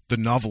the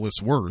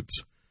novelist's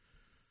words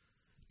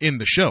in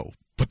the show,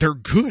 but they're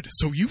good,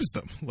 so use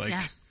them. Like,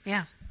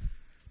 yeah.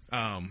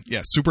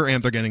 Super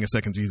amped they're getting a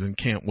second season.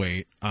 Can't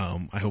wait.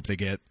 I hope they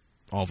get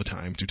all the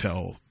time to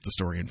tell the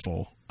story in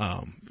full.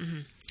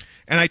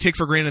 And I take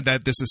for granted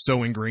that this is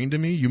so ingrained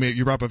in me.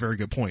 You brought up a very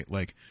good point.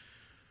 Like,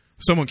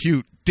 Someone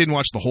Cute didn't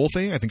watch the whole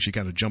thing. I think she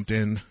kind of jumped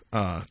in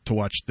to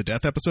watch the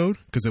Death episode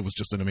because it was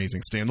just an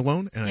amazing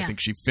standalone. And I think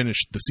she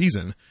finished the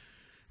season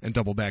and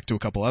doubled back to a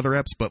couple other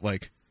eps. But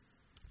like,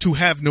 to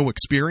have no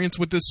experience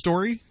with this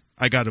story,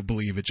 I got to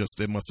believe it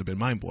must have been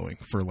mind blowing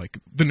for like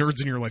the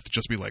nerds in your life to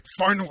just be like,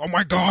 finally, oh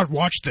my God,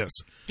 watch this.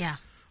 Yeah.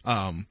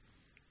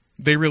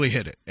 They really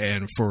hit it.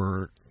 And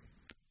to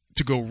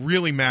go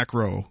really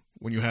macro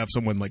when you have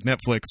someone like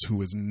Netflix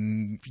who is,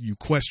 you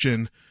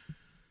question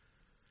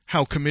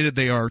how committed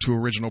they are to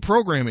original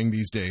programming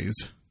these days,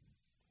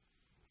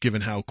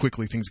 given how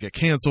quickly things get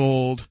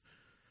canceled,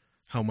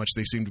 how much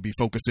they seem to be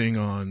focusing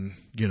on,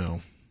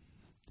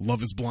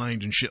 Love is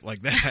Blind and shit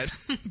like that,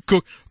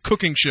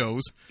 cooking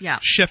shows,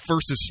 chef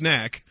versus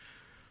snack,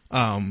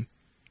 and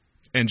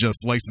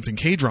just licensing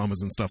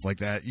K-dramas and stuff like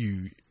that.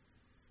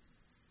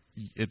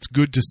 It's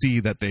good to see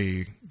that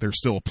there's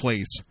still a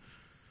place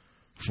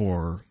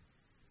for,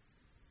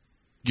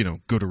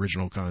 good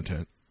original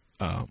content,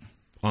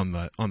 on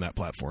that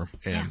platform,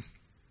 and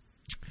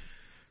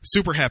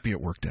super happy it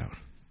worked out.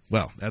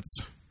 Well, that's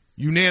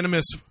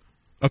unanimous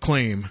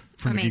acclaim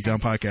from the Geek Down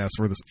podcast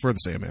for the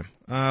Sandman.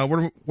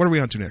 What are we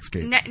on to next,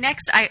 Kate?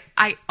 Next,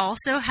 I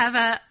also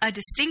have a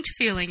distinct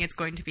feeling it's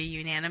going to be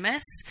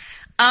unanimous.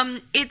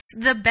 It's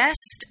the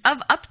best of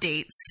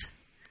updates.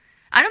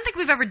 I don't think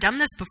we've ever done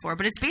this before,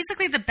 but it's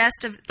basically the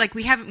best of, like,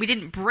 we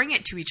didn't bring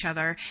it to each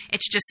other.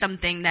 It's just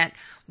something that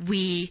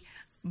we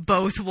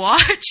both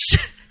watched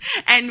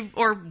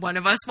or one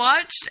of us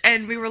watched,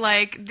 and we were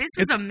like, this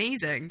was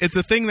amazing. It's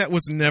a thing that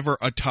was never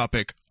a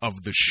topic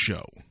of the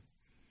show.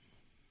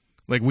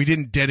 Like, we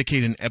didn't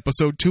dedicate an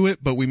episode to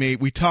it, but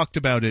we talked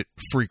about it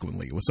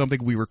frequently. It was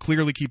something we were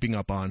clearly keeping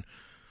up on,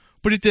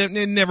 but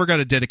it never got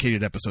a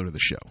dedicated episode of the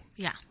show.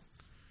 Yeah.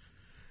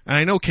 And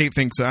I know Kate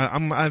thinks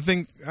I'm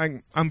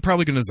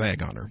probably going to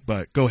zag on her,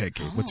 but go ahead,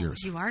 Kate. What's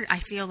yours? You are. I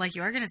feel like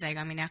you are going to zag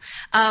on me now.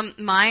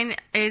 Mine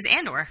is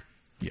Andor.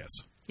 Yes.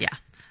 Yeah.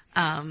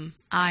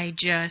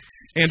 Andor's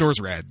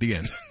rad. The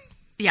end.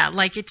 Yeah,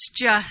 like, it's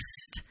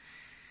just.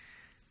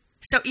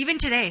 So even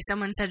today,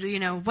 someone said,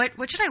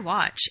 what should I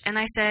watch? And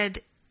I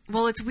said,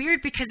 well, it's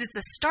weird because it's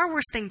a Star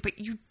Wars thing, but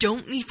you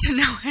don't need to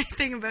know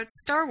anything about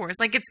Star Wars.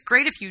 Like, it's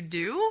great if you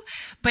do,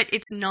 but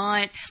it's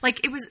not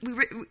like it was.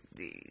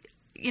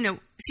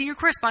 Senior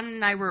correspondent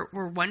and I were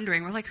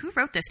wondering, we're like, who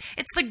wrote this?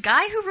 It's the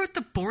guy who wrote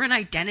The Bourne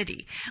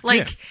Identity.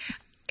 Like,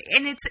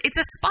 and it's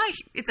a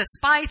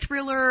spy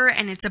thriller,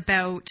 and it's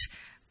about,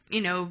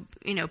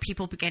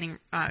 people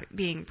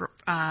being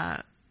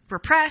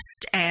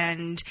repressed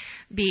and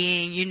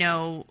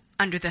being,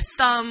 under the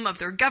thumb of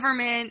their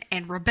government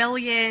and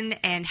rebellion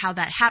and how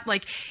that happened.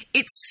 Like,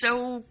 it's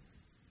so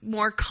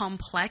more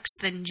complex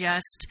than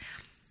just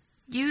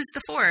use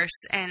the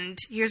Force and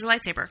here's a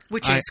lightsaber,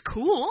 which is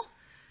cool.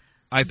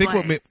 I think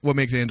what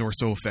makes Andor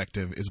so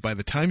effective is by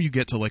the time you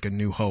get to like A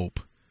New Hope,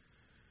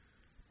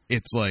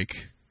 it's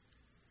like,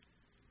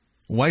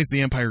 why is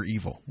the Empire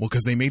evil? Well,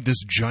 because they made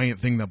this giant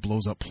thing that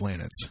blows up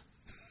planets.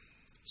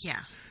 Yeah.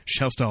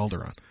 Shouts to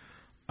Alderaan.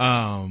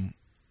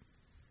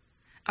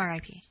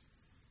 R.I.P.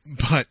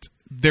 But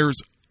there's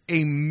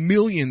a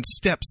million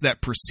steps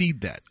that precede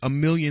that. A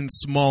million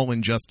small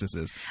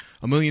injustices.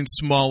 A million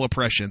small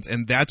oppressions.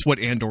 And that's what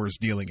Andor is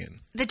dealing in.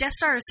 The Death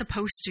Star is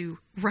supposed to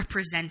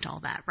represent all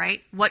that,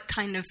 right? What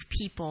kind of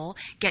people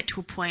get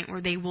to a point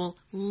where they will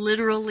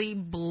literally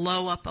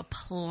blow up a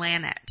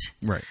planet?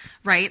 Right.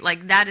 Right?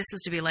 Like, that is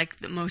supposed to be, like,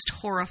 the most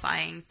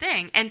horrifying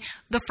thing. And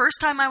the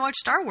first time I watched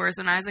Star Wars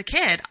when I was a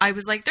kid, I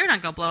was like, they're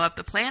not going to blow up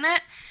the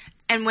planet.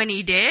 And when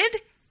he did,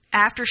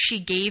 after she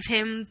gave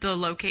him the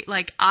locate,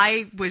 like,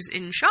 I was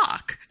in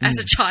shock as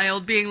a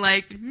child, being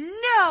like,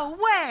 no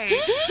way.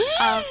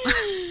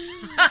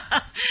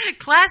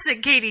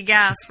 Classic Katie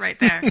Gasp right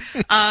there.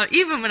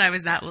 Even when I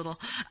was that little.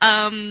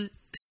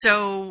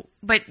 So,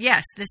 but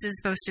yes, this is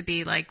supposed to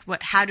be like,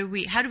 how do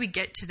we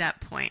get to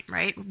that point,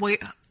 right?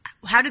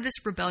 How did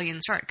this rebellion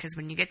start? Because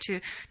when you get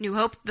to New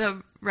Hope,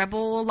 the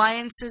Rebel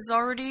Alliance is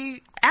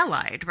already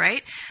allied,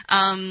 right?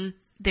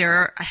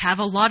 They have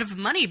a lot of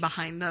money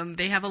behind them.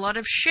 They have a lot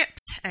of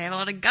ships. They have a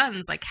lot of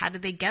guns. Like, how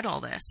did they get all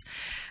this?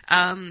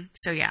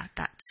 So yeah,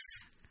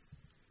 that's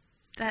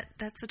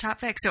the top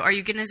pick. So are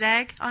you going to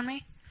zag on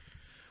me?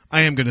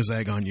 I am going to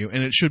zag on you,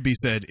 and it should be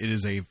said, it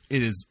is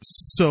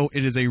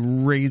a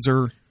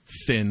razor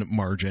thin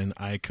margin.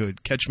 I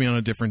could catch me on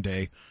a different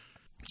day.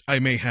 I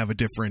may have a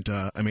different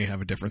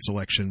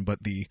selection,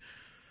 but the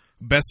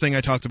best thing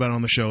I talked about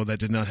on the show that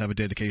did not have a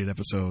dedicated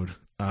episode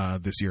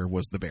this year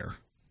was The Bear.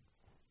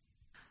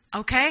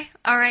 Okay,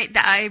 all right.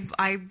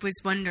 I was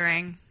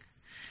wondering,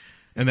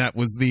 and that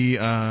was the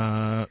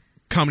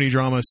comedy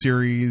drama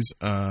series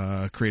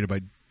created by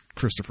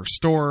Christopher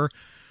Storr.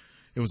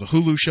 It was a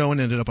Hulu show and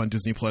ended up on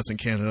Disney Plus in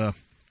Canada,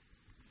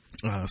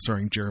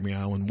 starring Jeremy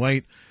Allen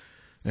White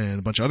and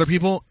a bunch of other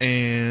people.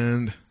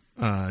 And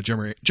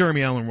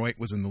Jeremy Allen White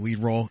was in the lead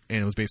role,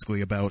 and it was basically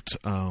about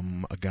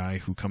a guy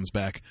who comes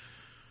back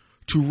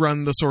to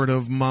run the sort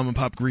of mom and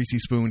pop Greasy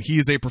Spoon. He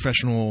is a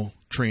professional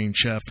trained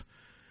chef,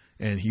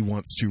 and he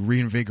wants to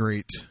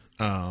reinvigorate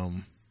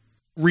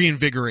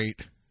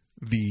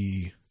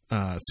the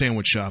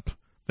sandwich shop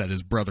that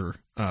his brother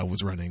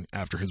was running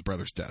after his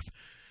brother's death.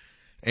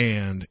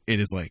 And it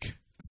is like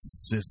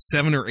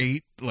 7 or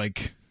 8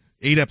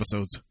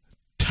 episodes,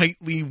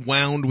 tightly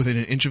wound within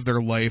an inch of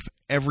their life.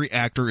 Every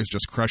actor is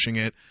just crushing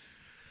it.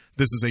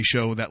 This is a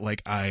show that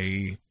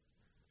I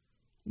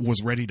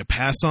was ready to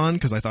pass on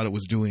because I thought it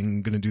was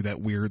going to do that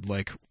weird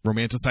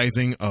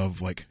romanticizing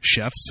of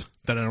chefs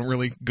that I don't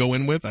really go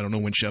in with. I don't know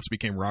when chefs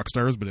became rock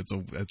stars, but I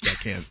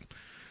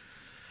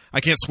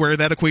can't square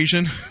that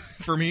equation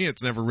for me.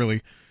 It's never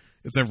really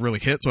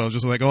hit. So I was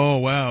just like, oh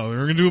wow, they're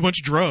gonna do a bunch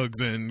of drugs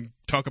and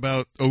talk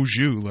about au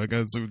jus.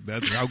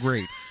 That's how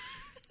great.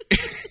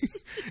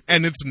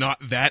 And it's not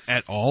that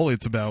at all.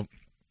 It's about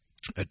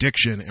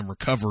addiction and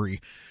recovery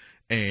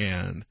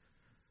and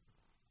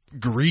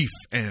grief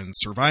and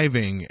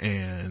surviving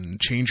and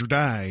change or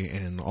die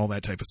and all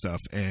that type of stuff.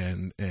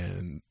 And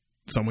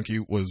Someone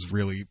Cute was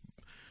really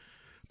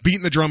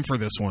beating the drum for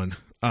this one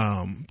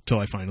till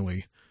I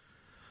finally.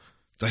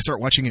 Did I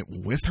start watching it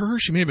with her?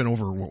 She may have been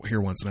over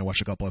here once, and I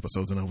watched a couple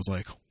episodes, and I was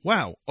like,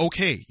 wow,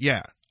 okay,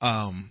 yeah.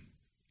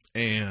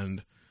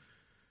 And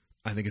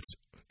I think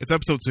it's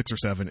episode 6 or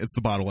 7. It's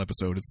the bottle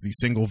episode. It's the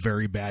single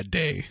very bad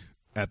day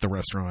at the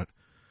restaurant.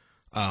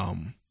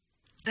 And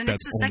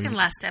it's the second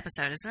last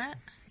episode, isn't it?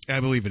 I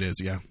believe it is,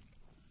 yeah.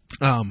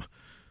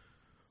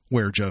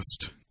 Where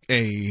just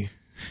an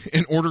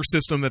order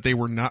system that they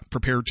were not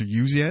prepared to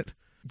use yet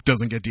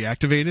doesn't get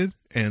deactivated,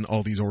 and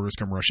all these orders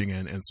come rushing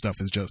in, and stuff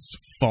is just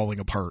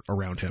falling apart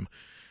around him.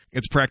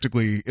 It's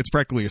practically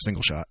a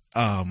single shot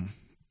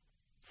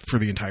for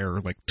the entire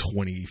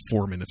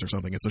 24 minutes or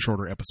something. It's a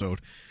shorter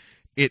episode.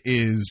 It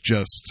is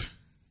just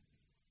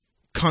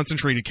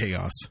concentrated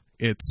chaos.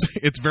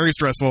 It's very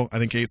stressful. I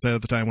think Kate said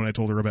at the time when I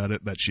told her about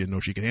it that she didn't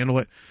know she could handle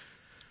it.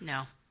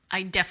 No,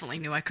 I definitely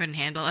knew I couldn't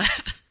handle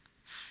it.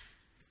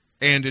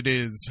 And it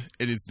is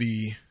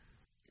the,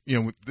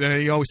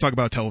 they always talk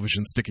about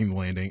television sticking the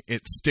landing.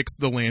 It sticks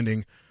the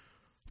landing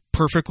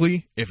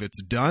perfectly. If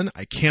it's done,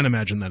 I can't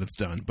imagine that it's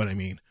done. But I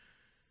mean,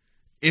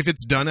 if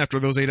it's done after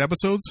those 8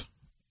 episodes,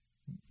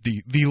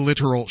 the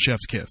literal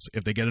chef's kiss.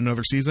 If they get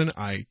another season,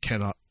 I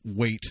cannot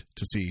wait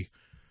to see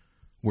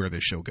where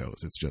this show goes.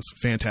 It's just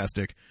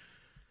fantastic.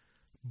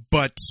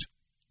 But,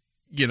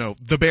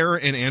 The Bear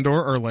and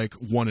Andor are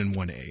 1 and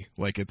 1A.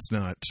 It's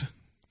not...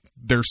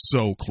 They're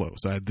so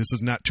close. This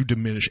is not to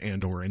diminish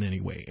Andor in any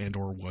way.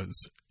 Andor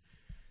was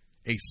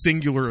a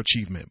singular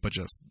achievement, but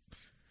just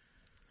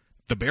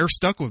The Bear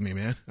stuck with me,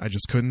 man. I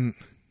just couldn't.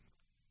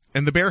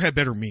 And The Bear had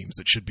better memes,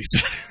 it should be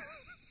said.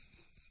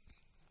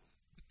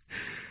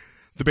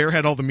 The Bear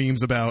had all the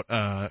memes about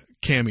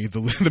Cammy,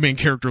 the main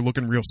character,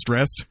 looking real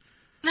stressed,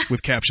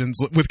 with captions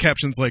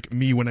like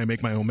me when I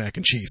make my own mac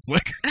and cheese.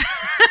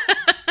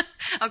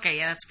 Okay,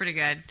 yeah, that's pretty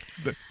good.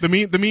 The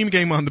meme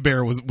game on The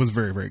Bear was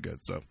very, very good.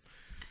 So.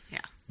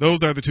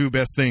 Those are the 2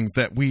 best things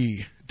that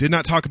we did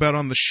not talk about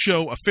on the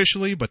show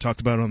officially, but talked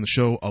about on the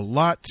show a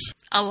lot.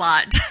 A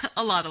lot.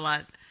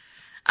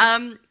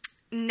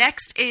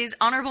 Next is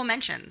honorable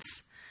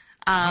mentions.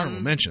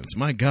 Honorable mentions.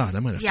 My God,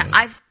 I might have to...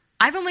 Yeah,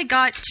 I've only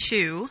got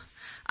 2.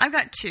 I've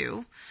got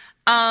 2.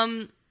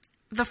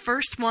 The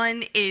first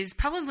one is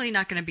probably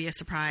not going to be a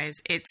surprise.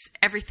 It's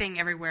Everything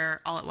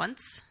Everywhere All at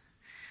Once.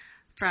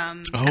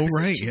 From episode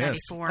 294.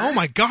 Yes. Oh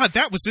my God,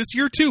 that was this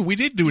year too. We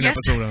did do an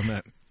episode on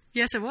that.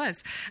 Yes, it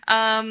was.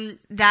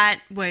 That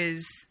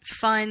was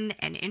fun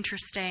and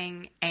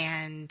interesting,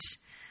 and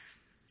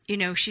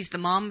she's the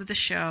mom of the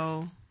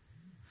show.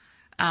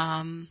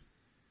 And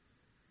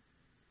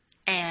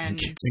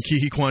Ke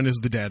Huy Quan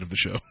is the dad of the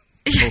show.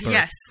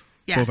 Yes,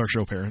 both our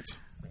show parents.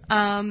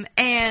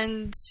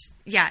 And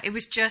yeah, it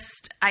was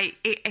just,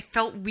 it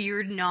felt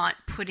weird not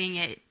putting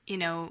it,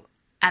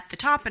 at the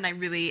top, and I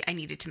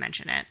needed to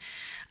mention it.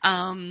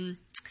 And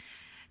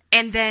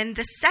then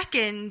the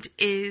second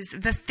is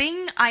the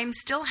thing I'm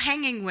still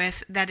hanging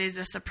with that is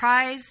a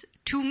surprise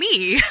to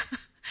me,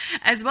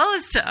 as well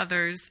as to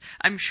others,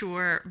 I'm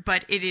sure,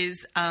 but it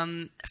is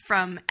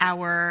from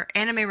our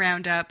anime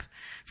roundup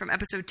from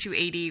episode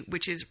 280,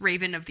 which is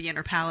Raven of the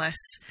Inner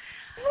Palace.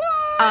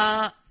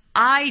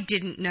 I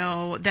didn't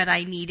know that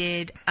I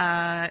needed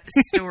a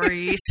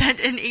story set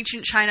in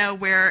ancient China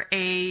where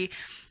a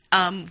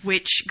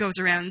witch goes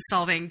around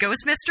solving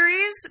ghost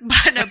mysteries,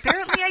 but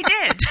apparently I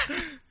did.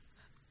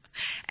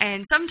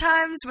 And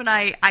sometimes when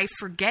I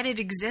forget it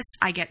exists,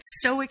 I get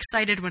so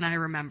excited when I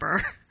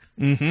remember.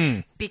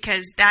 Mm-hmm.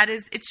 Because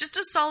it's just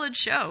a solid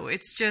show.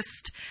 It's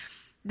just,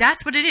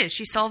 that's what it is.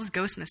 She solves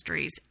ghost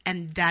mysteries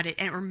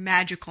or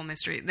magical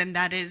mystery. Then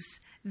that is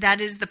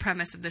the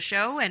premise of the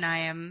show, and I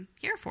am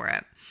here for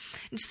it.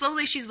 And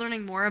slowly she's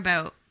learning more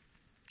about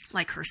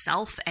like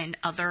herself and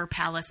other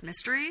palace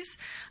mysteries.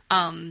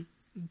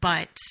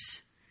 But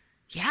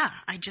yeah,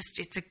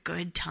 it's a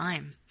good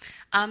time.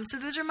 So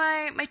those are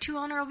my two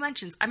honorable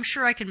mentions. I'm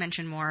sure I could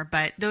mention more,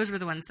 but those were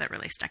the ones that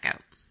really stuck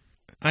out.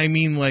 I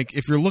mean, like,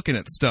 if you're looking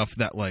at stuff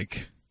that,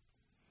 like,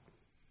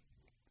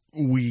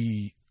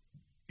 we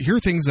hear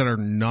things that are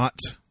not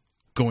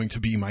going to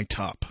be my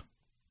top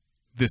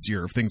this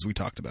year of things we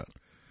talked about,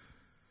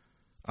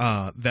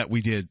 that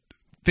we did,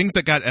 things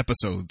that got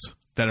episodes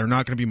that are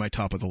not going to be my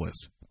top of the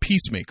list.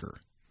 Peacemaker,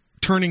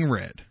 Turning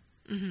Red,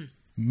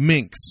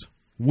 Minx,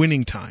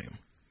 Winning Time,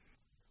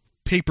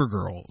 Paper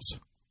Girls,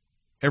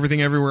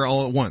 Everything Everywhere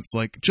All at Once.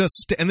 Like,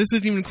 and this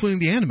isn't even including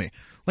the anime.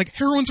 Like,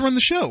 Heroines Run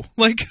the Show.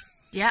 Like...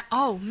 Yeah.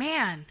 Oh,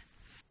 man.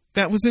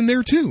 That was in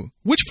there, too.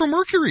 Witch from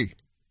Mercury.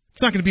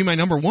 It's not going to be my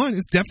number one.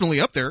 It's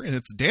definitely up there, and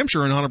it's damn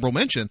sure an honorable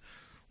mention.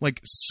 Like,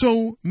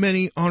 so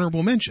many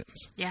honorable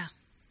mentions. Yeah.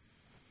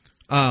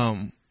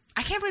 I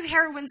can't believe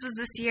Heroines was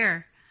this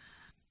year.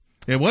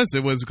 It was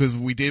because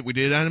we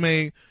did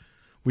anime.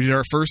 We did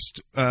our first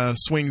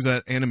swings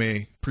at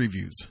anime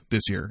previews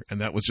this year,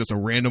 and that was just a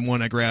random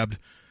one I grabbed.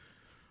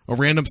 A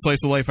random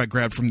slice of life I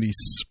grabbed from the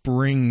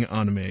spring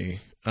anime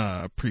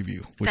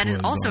preview. That is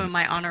also in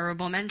my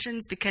honorable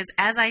mentions because,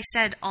 as I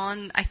said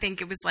on, I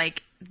think it was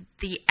like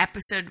the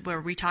episode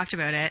where we talked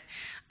about it,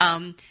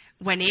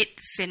 when it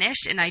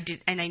finished and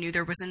I knew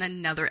there wasn't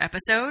another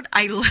episode,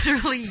 I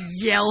literally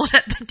yelled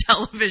at the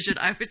television.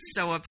 I was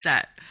so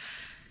upset.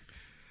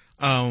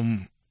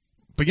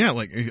 But yeah,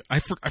 like I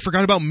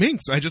forgot about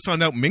Minx. I just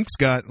found out Minx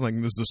got, like,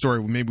 this is a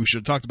story maybe we should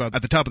have talked about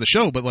at the top of the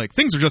show, but like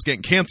things are just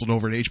getting canceled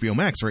over at HBO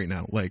Max right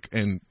now. Like,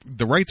 and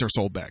the rights are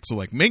sold back. So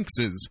like Minx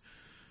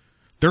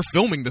they're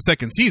filming the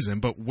second season,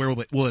 but where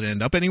will it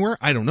end up anywhere?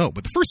 I don't know.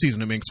 But the first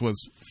season of Minx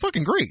was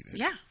fucking great.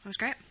 Yeah, it was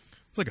great.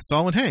 It's like a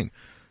solid hang.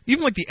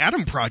 Even like the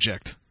Atom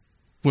Project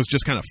was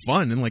just kind of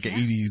fun and like an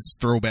 80s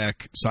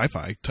throwback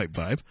sci-fi type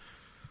vibe.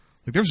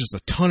 Like there was just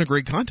a ton of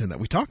great content that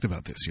we talked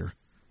about this year.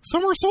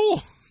 Summer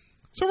Soul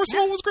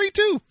was great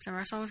too.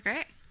 Summer Soul was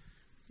great.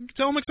 You can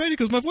tell I'm excited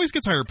because my voice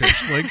gets higher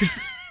pitched. Like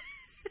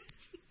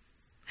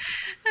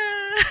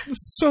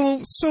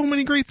so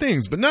many great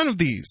things, but none of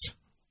these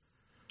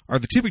are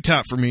the tippy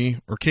top for me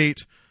or Kate.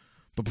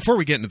 But before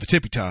we get into the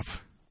tippy top,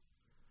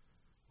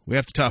 we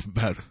have to talk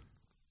about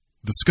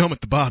the scum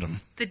at the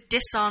bottom. The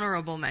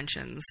dishonorable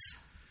mentions.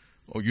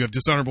 Oh, you have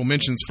dishonorable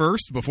mentions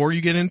first before you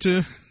get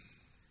into...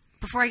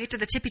 Before I get to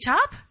the tippy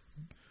top?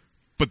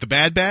 But the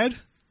bad?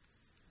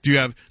 Do you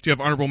have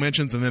honorable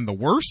mentions and then the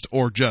worst,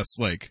 or just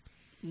like...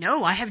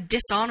 No, I have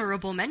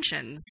dishonorable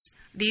mentions.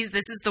 This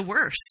is the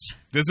worst.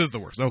 This is the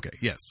worst. Okay,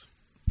 yes.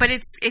 But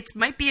it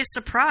might be a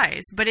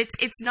surprise, but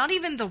it's not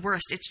even the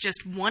worst. It's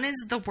just one is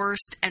the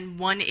worst and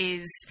one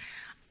is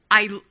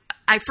I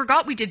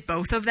forgot we did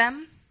both of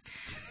them.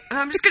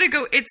 I'm just going to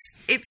go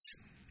it's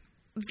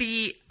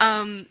the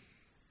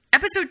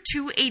episode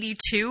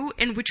 282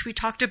 in which we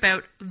talked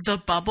about The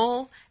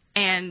Bubble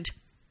and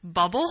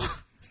Bubble.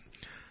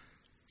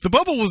 The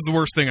Bubble was the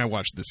worst thing I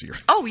watched this year.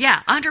 Oh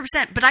yeah,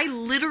 100%, but I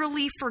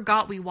literally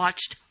forgot we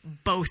watched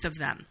both of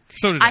them.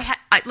 So did I.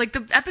 Like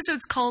the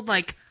episode's called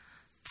like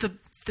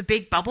the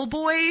Big Bubble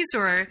Boys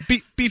or...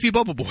 Beefy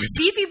Bubble Boys.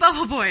 Beefy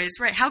Bubble Boys,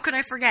 right. How could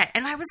I forget?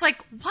 And I was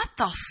like, what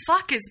the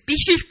fuck is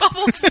Beefy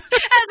Bubble Boys?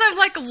 As I'm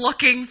like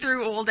looking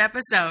through old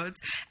episodes.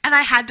 And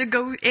I had to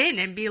go in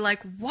and be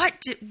like,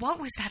 what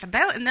was that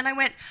about? And then I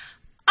went,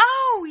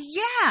 oh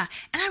yeah.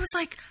 And I was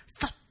like,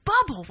 the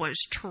Bubble was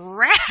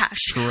trash.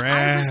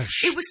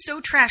 It was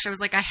so trash. I was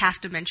like, I have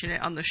to mention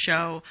it on the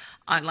show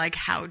on like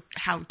how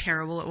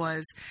terrible it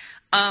was.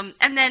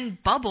 And then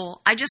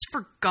Bubble, I just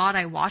forgot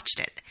I watched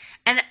it.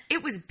 And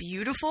it was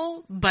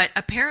beautiful, but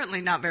apparently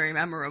not very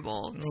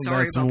memorable.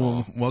 Sorry,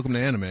 Bubble. Welcome to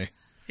anime.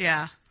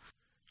 Yeah.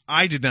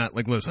 I did not,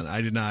 like, listen,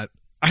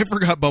 I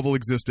forgot Bubble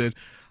existed.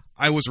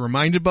 I was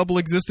reminded Bubble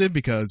existed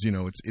because, you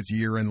know, it's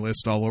year-end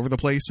list all over the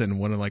place, and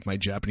one of, like, my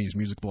Japanese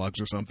music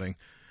blogs or something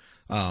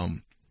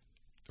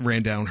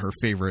ran down her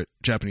favorite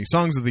Japanese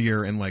songs of the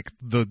year, and like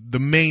the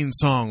main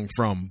song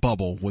from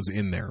Bubble was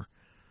in there.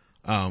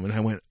 And I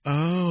went,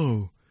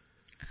 oh,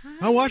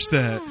 I watched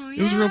that.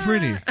 It was real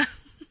pretty.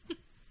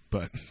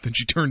 But then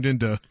she turned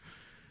into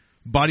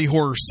body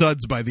horror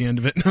suds by the end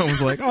of it, and I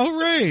was like, all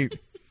right.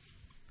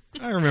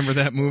 I remember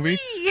that movie.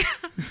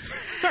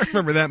 I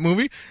remember that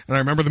movie, and I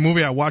remember the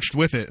movie I watched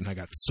with it, and I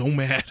got so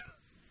mad.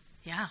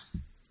 Yeah.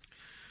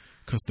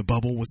 Because The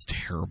Bubble was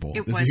terrible.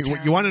 It was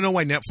terrible. You want to know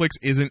why Netflix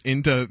isn't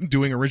into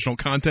doing original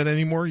content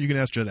anymore? You can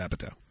ask Judd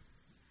Apatow.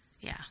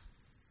 Yeah.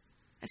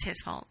 It's his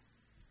fault.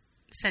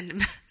 Send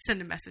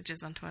him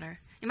messages on Twitter.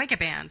 You might get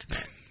banned,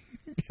 but...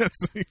 Yes,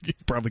 you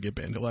probably get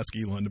banned. He'll ask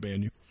Elon to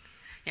ban you.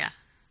 Yeah.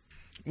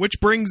 Which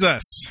brings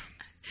us...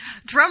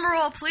 Drum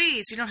roll,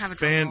 please. We don't have a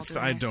drum roll, do we?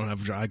 I don't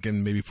have... I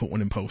can maybe put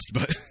one in post,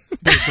 but...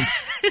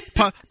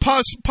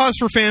 pause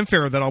for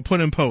fanfare that I'll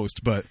put in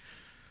post, but...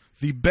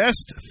 The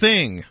best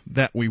thing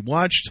that we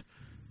watched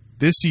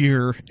this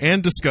year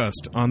and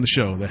discussed on the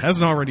show that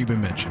hasn't already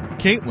been mentioned.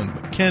 Caitlin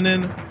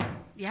McKinnon.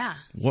 Yeah.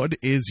 What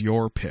is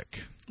your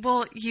pick?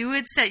 Well, you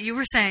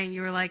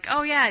were like,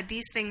 oh yeah,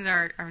 these things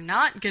are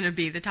not going to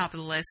be the top of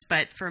the list,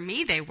 but for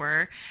me they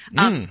were.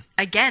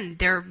 Again,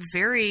 they're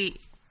very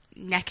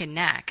neck and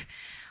neck,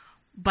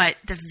 but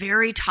the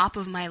very top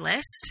of my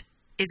list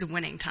is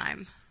Winning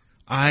Time.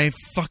 I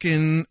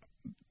fucking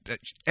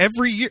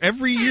every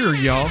year,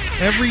 y'all,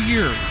 every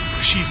year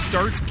she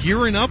starts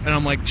gearing up, and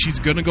I'm like, she's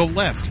gonna go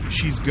left.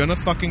 She's gonna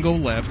fucking go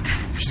left.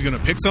 She's gonna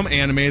pick some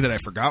anime that I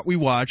forgot we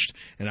watched,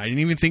 and I didn't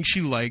even think she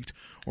liked.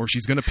 Or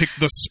she's going to pick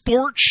the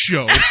sports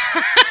show.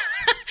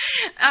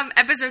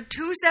 Episode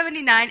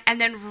 279, and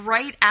then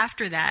right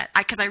after that,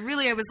 because I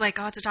was like,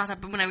 oh, it's a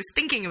toss-up. But when I was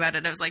thinking about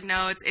it, I was like,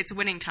 no, it's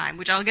Winning Time,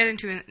 which I'll get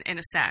into in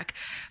a sec.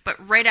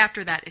 But right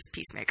after that is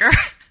Peacemaker.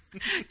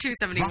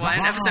 271,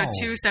 episode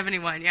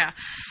 271, yeah.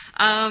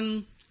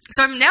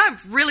 So I'm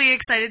really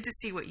excited to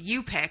see what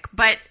you pick.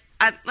 But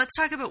let's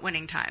talk about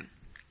Winning Time.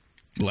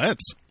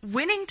 Let's.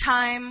 Winning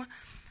Time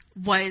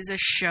was a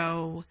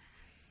show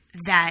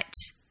that...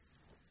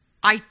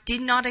 I did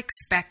not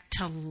expect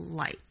to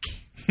like.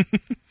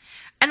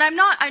 And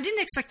I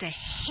didn't expect to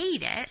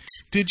hate it.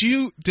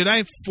 Did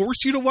I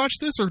force you to watch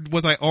this, or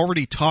was I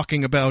already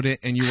talking about it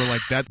and you were like,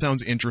 that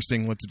sounds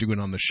interesting, let's do it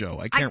on the show?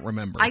 I can't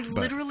remember.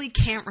 Literally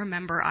can't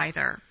remember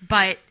either.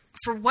 But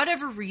for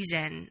whatever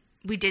reason,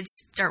 we did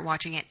start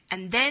watching it.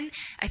 And then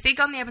I think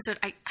on the episode,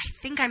 I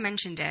think I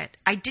mentioned it.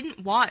 I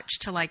didn't watch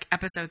to like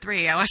episode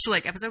 3. I watched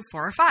like episode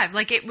 4 or 5.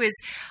 Like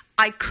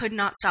I could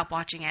not stop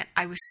watching it.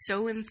 I was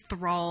so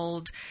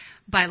enthralled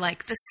by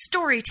like the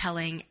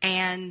storytelling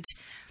and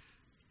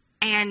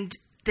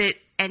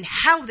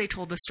how they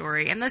told the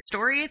story and the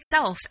story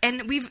itself.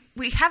 And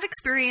we have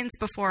experience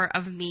before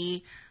of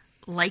me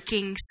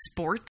liking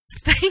sports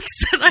things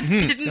that I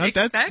didn't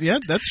expect. Yeah,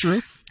 that's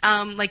true.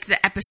 Like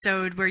the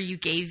episode where you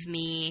gave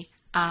me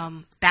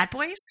Bad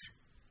Boys.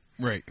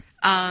 Right.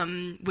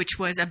 Which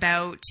was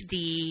about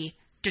the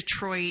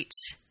Detroit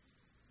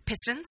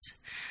Pistons.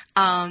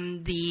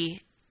 The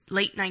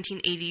late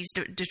 1980s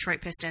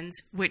Detroit Pistons,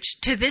 which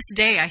to this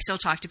day I still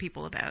talk to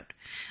people about.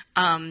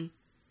 And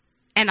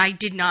I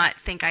did not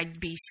think I'd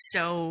be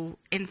so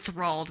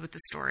enthralled with the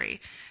story,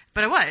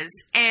 but I was.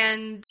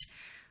 And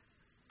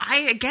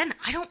I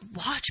don't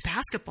watch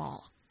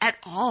basketball at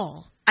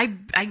all.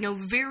 I know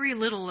very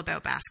little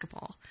about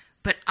basketball,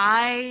 but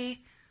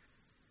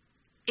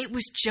it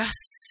was just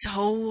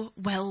so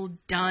well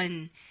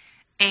done.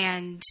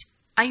 And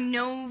I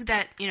know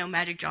that,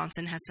 Magic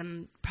Johnson has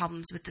some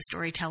problems with the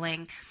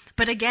storytelling,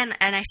 but again,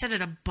 and I said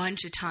it a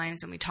bunch of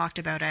times when we talked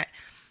about it,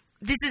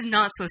 this is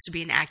not supposed to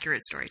be an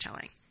accurate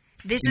storytelling.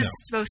 This is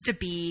supposed to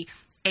be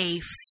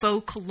a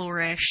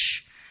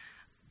folklorish,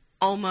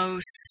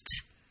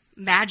 almost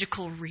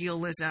magical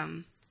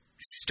realism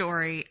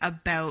story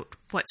about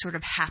what sort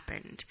of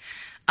happened.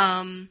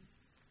 And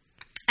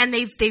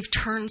they've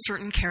turned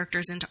certain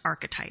characters into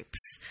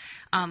archetypes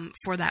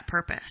for that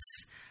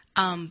purpose.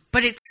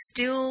 But it's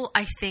still,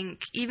 I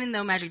think, even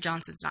though Magic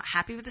Johnson's not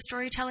happy with the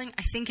storytelling,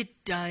 I think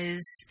it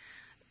does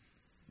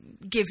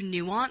give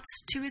nuance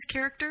to his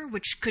character,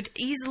 which could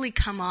easily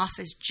come off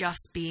as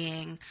just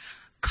being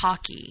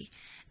cocky.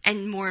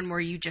 And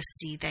more you just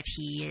see that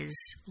he is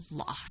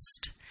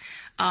lost.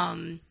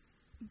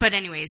 But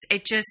anyways,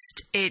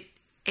 it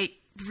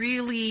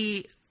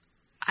really,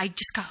 I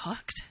just got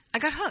hooked. I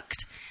got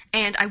hooked.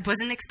 And I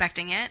wasn't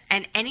expecting it.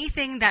 And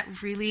anything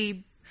that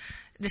really,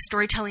 the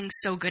storytelling's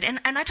so good. And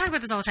I talk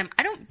about this all the time.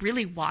 I don't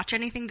really watch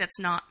anything that's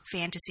not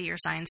fantasy or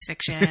science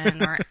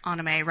fiction or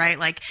anime, right?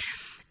 Like,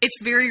 it's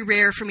very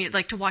rare for me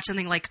to watch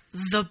something like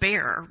The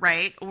Bear,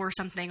 right? Or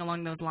something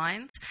along those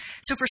lines.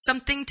 So for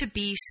something to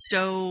be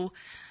so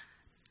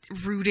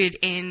rooted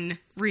in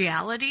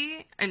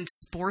reality and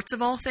sports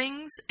of all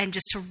things, and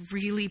just to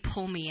really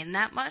pull me in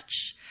that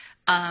much,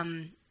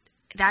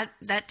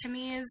 that to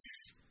me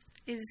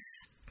is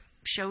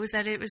shows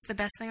that it was the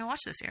best thing I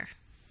watched this year.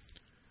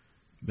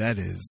 That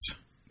is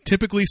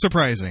typically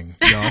surprising,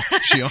 y'all.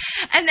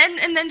 And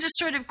then just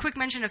sort of quick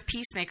mention of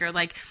Peacemaker.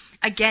 Like,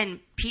 again,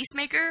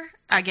 Peacemaker,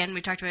 again,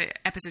 we talked about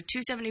episode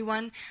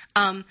 271.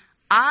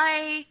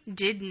 I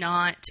did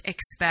not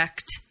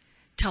expect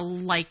to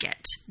like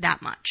it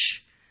that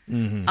much.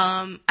 Mm-hmm.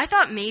 I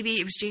thought maybe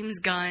it was James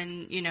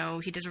Gunn,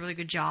 he does a really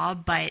good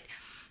job, but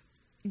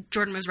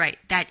Jordan was right.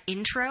 That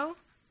intro,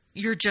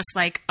 you're just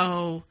like,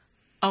 oh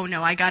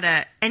no,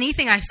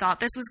 anything I thought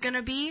this was going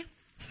to be,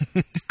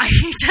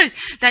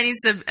 that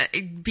needs to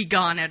be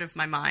gone out of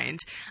my mind.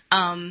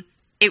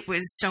 It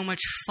was so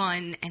much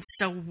fun and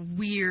so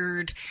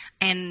weird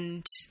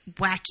and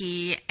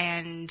wacky,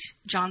 and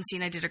John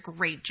Cena did a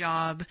great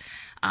job.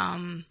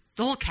 The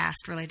whole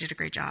cast really did a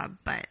great job,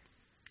 but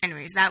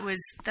anyways,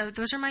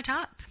 those are my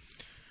top.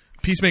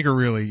 Peacemaker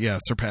really,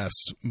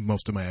 surpassed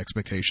most of my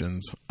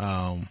expectations.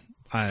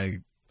 I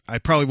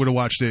probably would have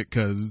watched it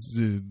because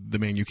the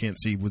man you can't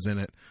see was in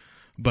it.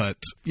 But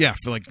yeah,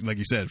 like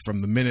you said,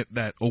 from the minute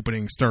that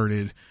opening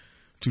started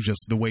to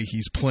just the way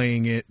he's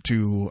playing it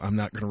to, I'm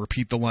not going to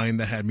repeat the line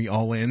that had me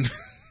all in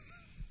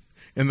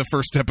the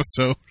first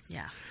episode.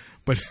 Yeah.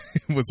 But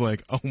it was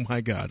like, oh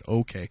my God,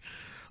 okay.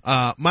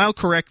 Mild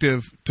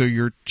corrective to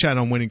your chat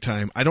on Winning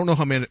Time. I don't know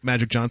how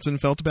Magic Johnson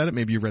felt about it.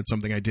 Maybe you read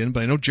something I didn't,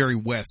 but I know Jerry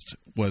West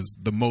was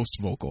the most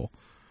vocal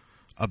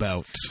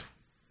about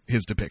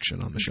his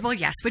depiction on the show. Well,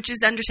 yes, which is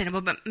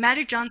understandable. But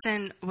Magic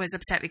Johnson was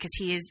upset because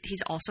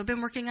he's also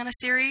been working on a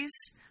series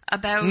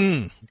about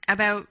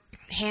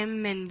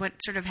him and what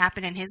sort of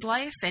happened in his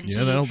life. And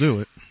that'll do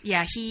it.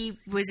 Yeah, he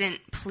wasn't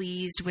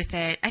pleased with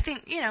it. I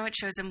think, it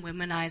shows him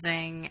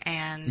womanizing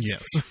and,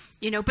 yes.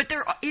 But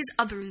there is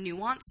other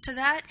nuance to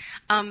that.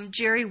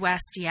 Jerry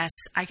West, yes,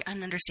 I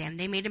can understand.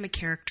 They made him a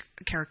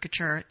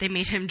caricature. They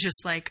made him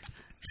just like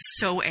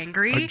so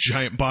angry. A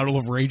giant bottle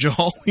of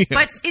Ragehall. Yes.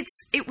 But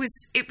it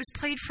was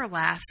played for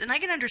laughs, and I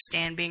can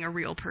understand being a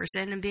real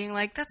person and being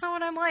like, that's not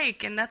what I'm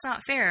like, and that's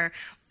not fair.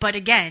 But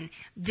again,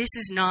 this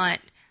is not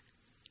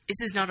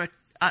a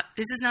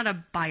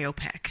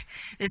biopic.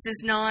 This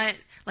is not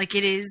like,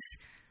 it is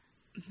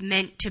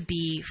meant to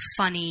be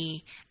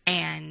funny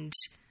and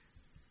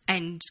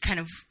kind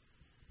of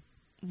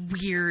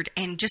weird,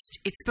 and just,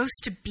 it's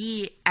supposed to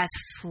be as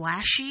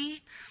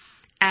flashy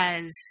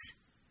as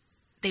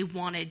they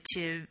wanted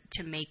to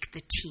make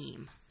the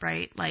team,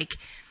 right? Like,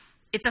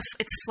 it's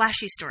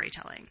flashy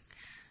storytelling.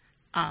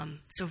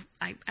 So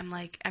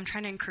I'm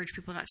trying to encourage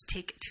people not to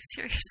take it too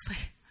seriously.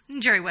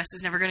 Jerry West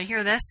is never going to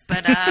hear this,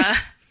 but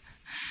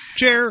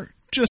Jer,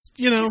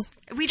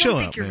 we don't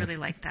think you're really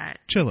like that.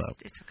 Chill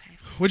out. It's okay.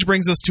 Which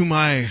brings us to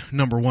my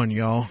number one,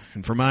 y'all.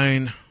 And for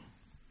mine,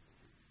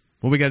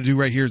 what we got to do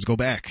right here is go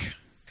back.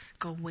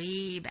 Go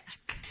way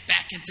back.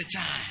 Back into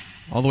time.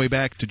 All the way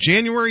back to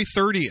January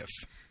 30th.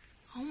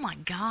 Oh my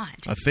God.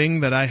 A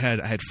thing that I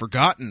had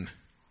forgotten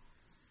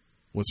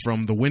was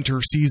from the winter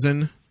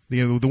season,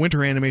 the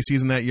winter anime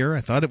season that year.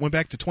 I thought it went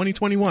back to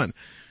 2021.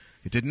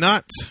 It did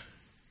not.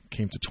 It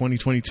came to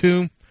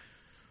 2022.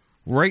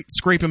 Right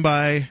scraping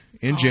by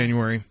in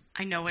January.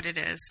 I know what it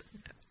is.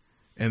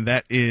 And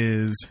that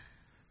is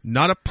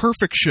not a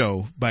perfect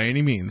show by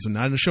any means, and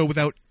not a show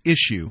without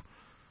issue.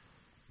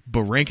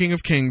 But Ranking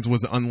of Kings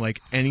was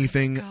unlike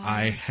anything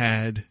I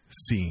had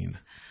seen.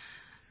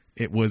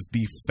 It was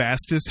the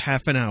fastest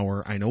half an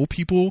hour. I know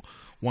people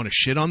want to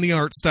shit on the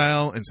art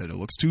style and said it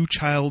looks too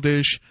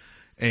childish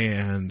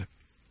and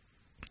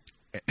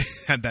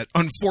had that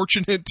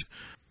unfortunate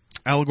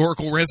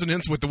allegorical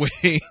resonance with the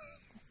way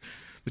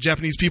the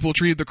Japanese people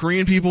treated the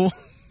Korean people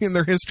in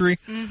their history,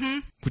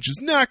 which is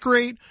not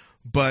great.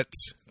 But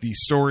the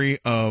story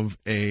of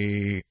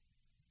a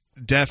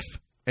deaf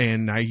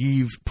and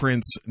naive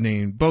prince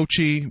named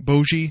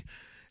Boji,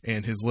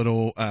 and his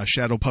little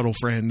shadow puddle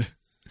friend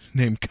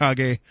named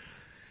Kage,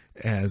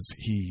 as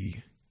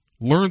he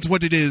learns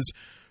what it is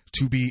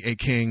to be a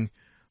king.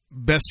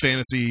 Best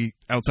fantasy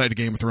outside of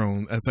Game of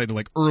Thrones, outside of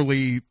like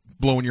early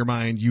blowing your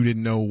mind, you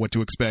didn't know what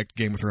to expect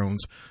Game of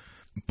Thrones.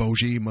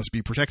 Boji must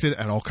be protected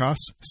at all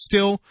costs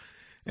still,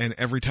 and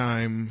every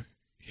time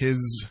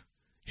his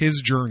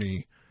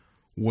journey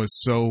was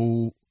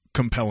so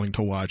compelling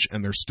to watch,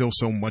 and there's still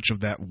so much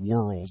of that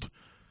world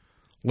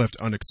left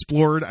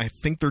unexplored. I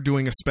think they're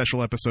doing a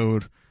special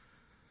episode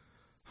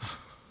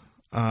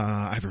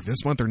either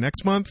this month or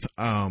next month,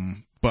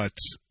 but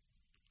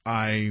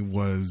I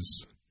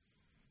was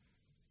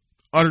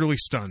utterly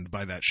stunned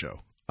by that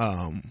show,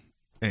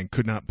 and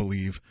could not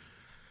believe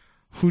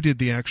who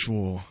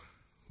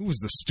was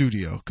the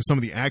studio, because some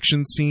of the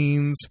action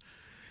scenes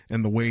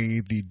and the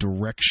way the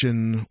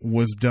direction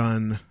was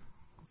done.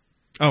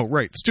 Oh,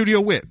 right. Studio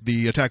Wit,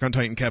 the Attack on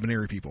Titan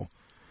Cabaneri people,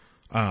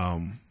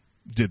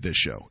 did this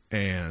show.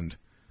 And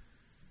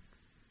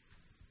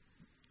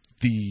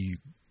the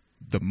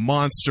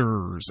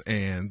monsters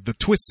and the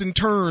twists and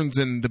turns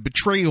and the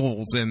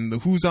betrayals and the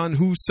who's on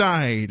whose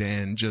side,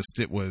 and just,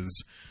 it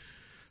was,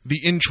 the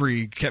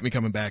intrigue kept me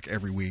coming back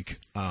every week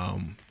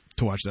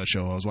to watch that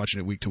show. I was watching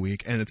it week to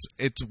week, and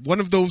it's one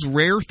of those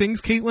rare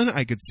things, Caitlin,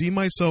 I could see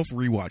myself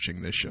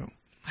rewatching this show.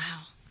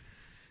 Wow.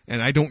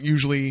 And I don't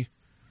usually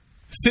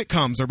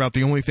sitcoms are about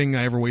the only thing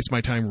I ever waste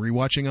my time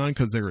rewatching on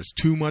because there is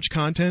too much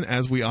content,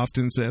 as we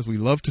often say, as we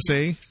love to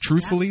say.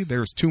 Truthfully,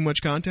 there's too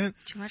much content.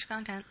 Too much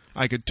content.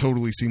 I could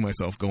totally see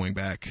myself going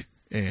back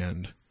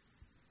and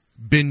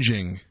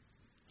binging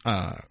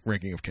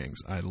Ranking of Kings.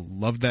 I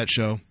loved that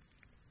show.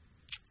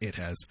 It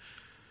has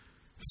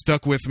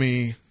stuck with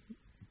me.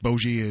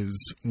 Boji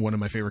is one of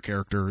my favorite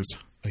characters.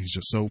 He's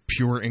just so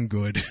pure and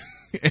good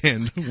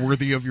and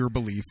worthy of your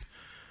belief.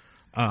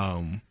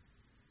 And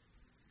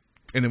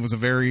it was a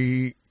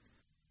very,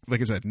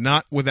 like I said,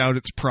 not without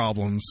its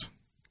problems,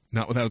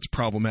 not without its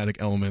problematic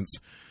elements,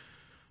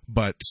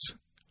 but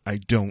I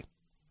don't,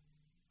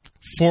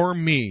 for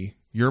me,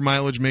 your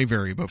mileage may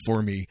vary, but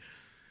for me,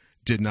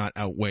 did not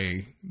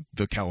outweigh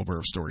the caliber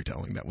of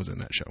storytelling that was in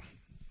that show.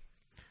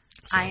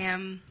 So.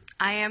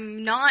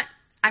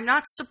 I'm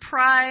not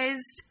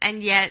surprised,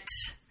 and yet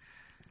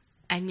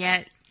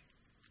we're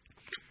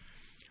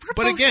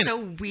but both again, so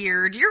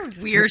weird. You're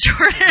weird,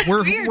 Jordan.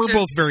 We're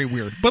both very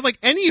weird. But like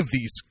any of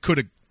these could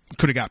have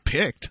got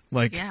picked.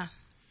 Like, yeah,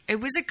 it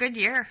was a good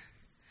year.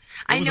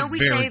 I know we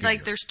say like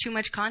year. There's too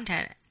much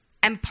content,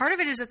 and part of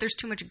it is that there's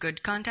too much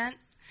good content.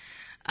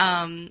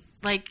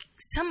 Like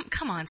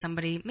come on,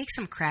 somebody make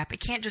some crap.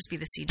 It can't just be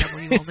the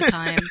CW all the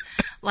time.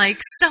 Like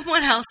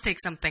someone else take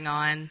something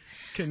on.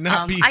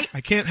 Cannot be.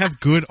 I can't have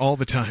good all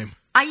the time.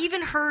 I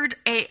even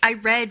I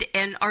read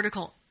an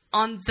article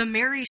on the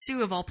Mary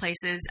Sue of all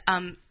places,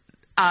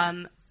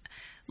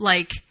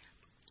 like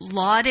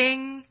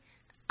lauding,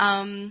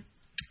 Murder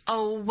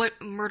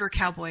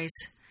Cowboys.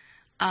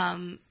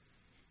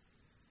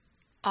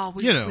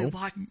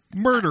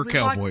 Murder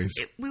Cowboys.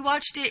 We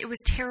watched it. It was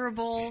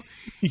terrible.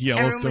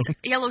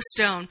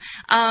 Yellowstone.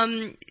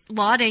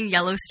 Lauding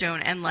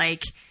Yellowstone, and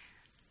like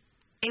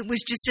it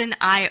was just an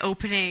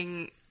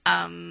eye-opening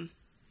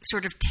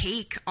sort of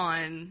take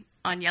on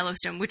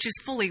Yellowstone, which is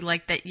fully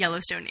like that.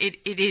 Yellowstone, it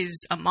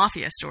is a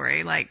mafia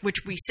story, like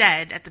which we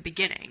said at the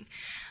beginning.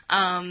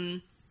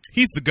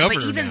 He's the governor.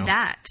 But even now.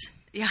 that,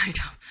 yeah,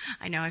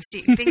 I know. I've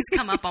seen things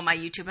come up on my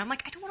YouTube. I'm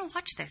like, I don't want to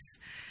watch this.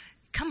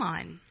 Come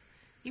on.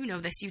 You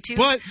know this, YouTube.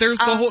 But there's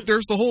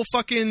the whole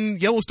fucking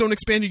Yellowstone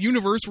expanded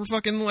universe where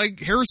fucking like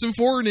Harrison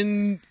Ford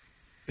and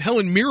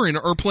Helen Mirren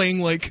are playing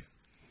like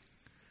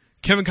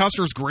Kevin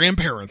Costner's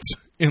grandparents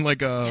in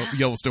like a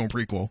Yellowstone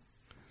prequel.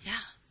 Yeah.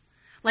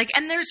 Like,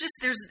 and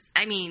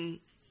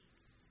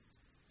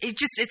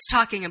it's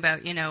talking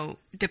about,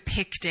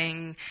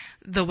 depicting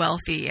the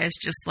wealthy as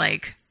just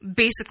like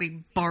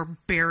basically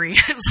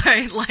barbarians,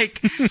 right?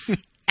 Like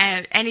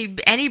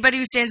anybody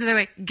who stands in their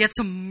way gets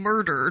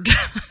murdered.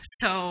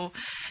 So,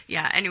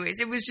 yeah,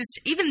 anyways, it was just,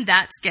 even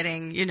that's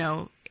getting,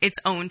 its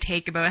own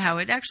take about how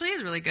it actually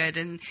is really good.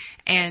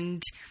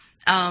 And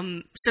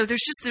so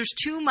there's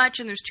too much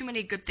and there's too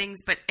many good things,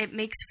 but it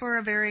makes for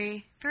a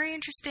very, very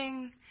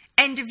interesting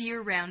end of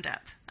year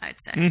roundup, I'd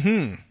say.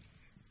 Mm-hmm.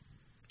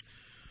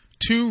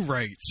 To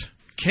right.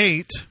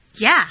 Kate.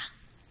 Yeah.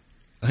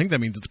 I think that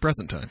means it's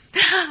present time.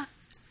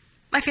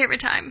 My favorite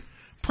time.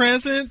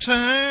 Present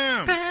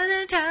time.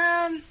 Present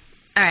time.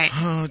 All right.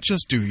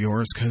 Just do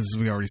yours, because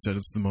we already said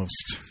it's the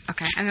most...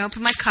 Okay, I'm going to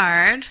open my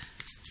card.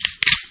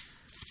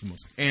 The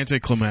most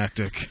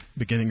anticlimactic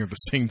beginning of the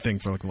same thing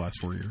for like the last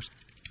 4 years.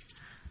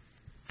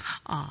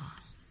 Aw.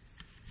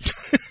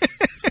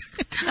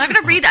 I'm not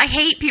going to read... I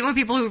hate when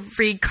people who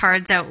read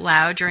cards out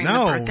loud during the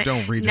birthday. No,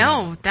 don't read it.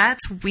 No,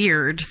 that's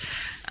weird.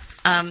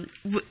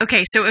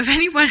 Okay, so if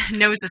anyone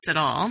knows this at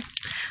all...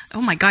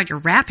 Oh my God, you're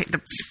wrapping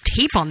the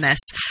tape on this.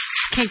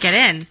 Can't get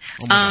in.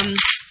 Oh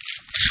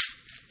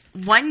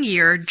 1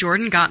 year,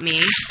 Jordan got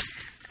me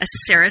a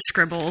Sarah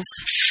Scribbles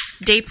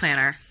day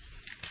planner.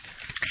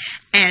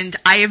 And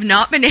I have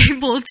not been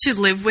able to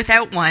live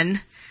without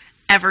one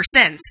ever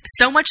since.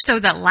 So much so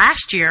that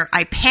last year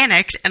I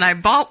panicked and I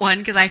bought one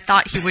because I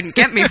thought he wouldn't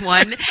get me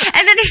one. And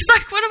then he's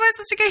like, what am I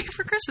supposed to get you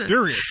for Christmas?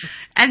 Furious.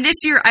 And this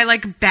year I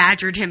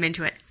badgered him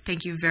into it.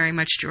 Thank you very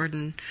much,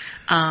 Jordan.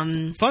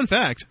 Fun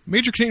fact,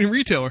 major Canadian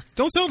retailer,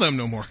 don't sell them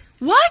no more.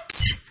 What?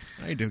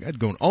 I'd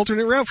go an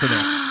alternate route for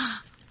that.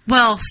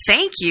 Well,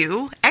 thank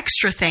you.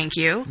 Extra thank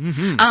you.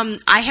 Mm-hmm.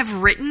 I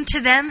have written to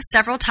them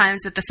several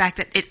times with the fact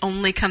that it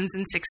only comes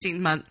in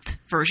 16-month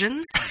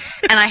versions,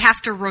 and I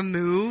have to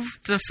remove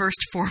the first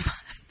 4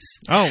 months.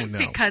 Oh, no.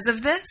 Because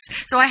of this.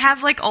 So I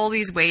have all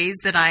these ways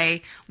that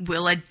I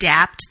will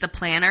adapt the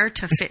planner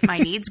to fit my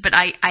needs, but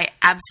I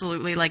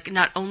absolutely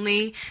not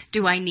only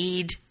do I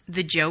need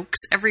the jokes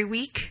every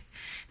week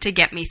to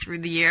get me through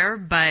the year,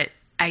 but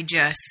I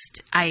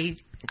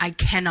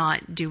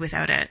cannot do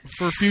without it.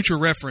 For future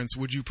reference,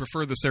 would you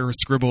prefer the Sarah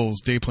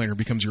Scribbles day planner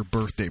becomes your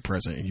birthday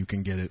present and you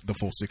can get it the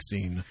full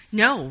 16?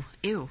 No.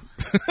 Ew.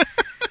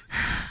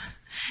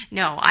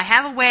 No, I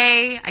have a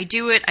way. I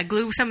do it. I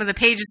glue some of the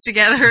pages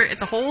together.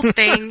 It's a whole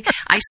thing.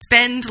 I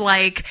spend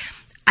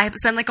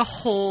a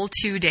whole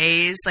 2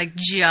 days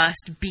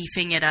just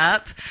beefing it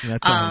up.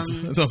 That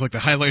sounds like the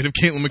highlight of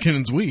Caitlin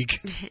McKinnon's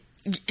week.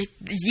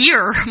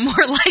 year,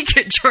 more like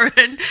it,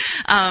 Jordan.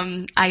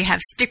 I have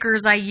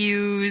stickers I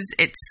use.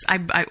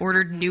 I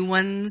ordered new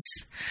ones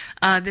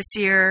this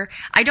year.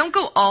 I don't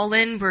go all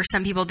in where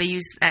some people, they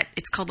use that.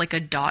 It's called like a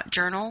dot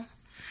journal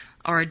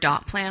or a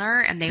dot planner,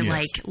 and they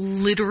like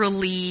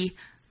literally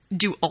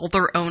do all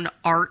their own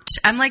art.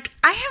 I'm like,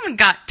 I haven't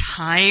got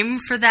time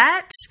for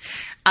that.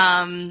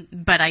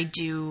 But I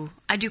do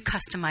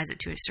customize it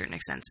to a certain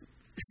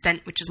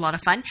extent, which is a lot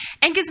of fun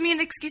and gives me an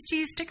excuse to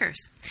use stickers.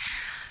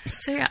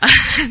 So yeah,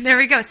 there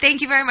we go. Thank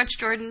you very much,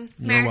 Jordan.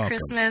 Merry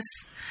Christmas.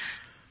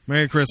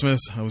 Merry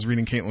Christmas. I was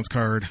reading Caitlin's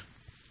card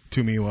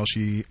to me while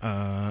she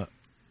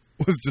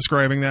was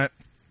describing that.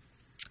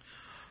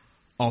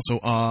 Also,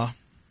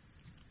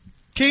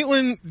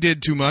 Caitlin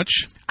did too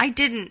much. I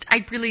didn't.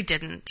 I really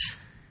didn't.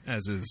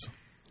 As is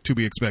to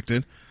be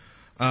expected.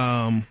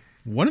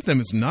 One of them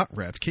is not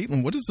wrapped.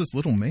 Caitlin, what is this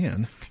little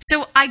man?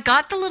 So I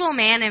got the little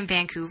man in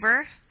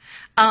Vancouver,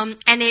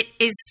 and it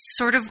is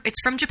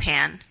it's from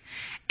Japan.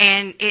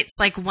 And it's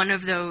like one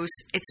of those,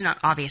 it's not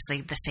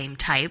obviously the same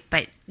type,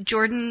 but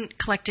Jordan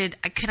collected,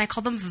 can I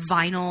call them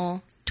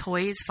vinyl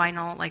toys?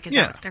 Vinyl, like, is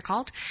that what they're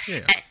called?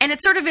 Yeah. And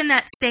it's sort of in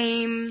that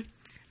same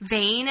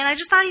vein, and I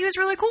just thought he was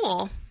really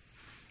cool.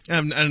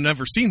 I've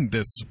never seen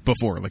this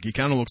before. Like, he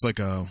kind of looks like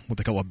what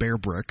they call a bear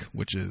brick,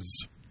 which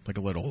is like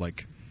a little,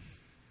 like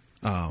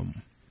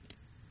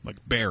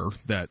bear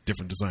that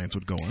different designs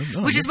would go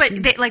on. Which is what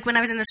they, like when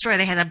I was in the store,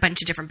 they had a bunch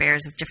of different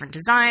bears with different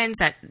designs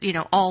that,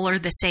 all are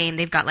the same.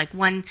 They've got like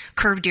one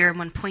curved ear and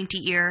one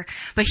pointy ear,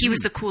 but he was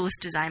the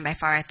coolest design by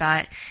far, I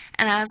thought.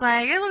 And I was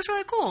like, it looks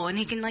really cool. And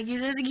he can like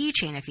use it as a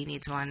keychain if he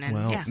needs one.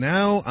 And,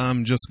 now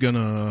I'm just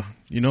gonna,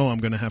 I'm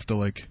gonna have to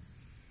like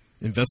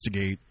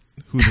investigate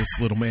who this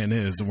little man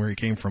is and where he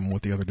came from,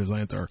 what the other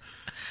designs are.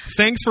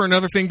 Thanks for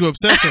another thing to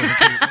obsess over,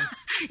 Caitlin.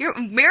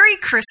 Merry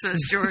Christmas,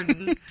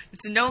 Jordan.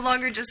 It's no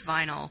longer just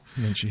vinyl.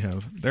 And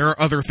then there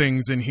are other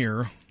things in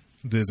here.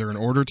 Is there an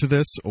order to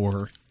this,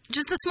 or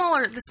just the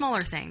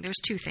smaller thing? There's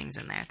two things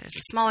in there. There's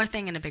a smaller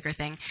thing and a bigger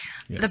thing.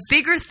 Yes. The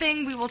bigger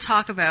thing we will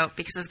talk about,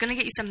 because I was going to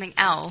get you something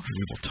else.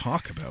 We will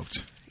talk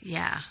about.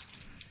 Yeah.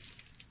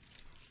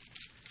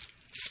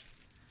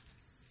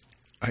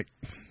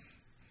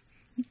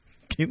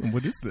 Caitlin,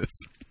 what is this?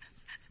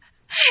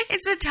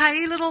 It's a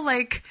tiny little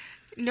like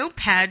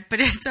notepad, but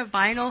it's a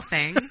vinyl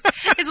thing.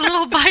 It's a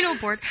little vinyl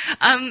board,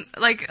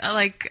 like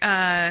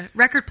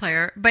record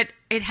player, but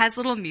it has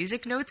little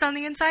music notes on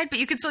the inside, but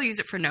you can still use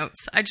it for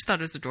notes. I just thought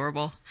it was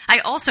adorable. I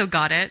also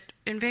got it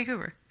in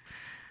Vancouver.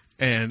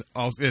 And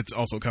it's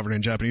also covered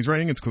in Japanese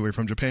writing. It's clearly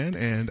from Japan,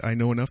 and I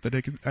know enough that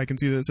I can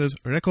see that it says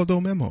Rekodo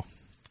Memo.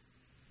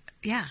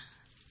 Yeah.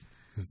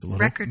 It's a little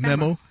record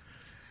memo.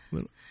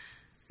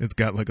 It's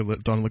got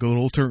it's on like a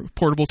little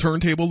portable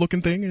turntable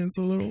looking thing, and it's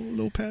a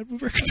little pad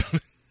with records on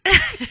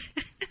it.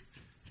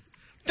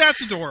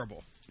 That's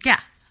adorable. Yeah.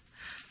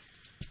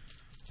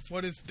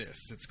 What is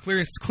this? It's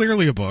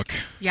clearly a book.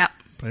 Yep.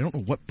 But I don't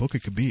know what book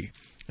it could be.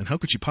 And how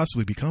could she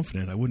possibly be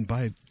confident I wouldn't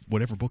buy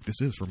whatever book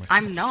this is for myself?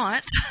 I'm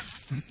not.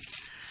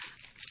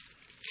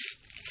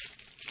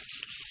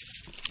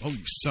 Oh,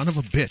 you son of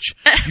a bitch.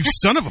 You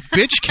son of a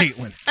bitch,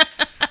 Caitlin.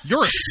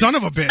 You're a son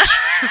of a bitch.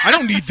 I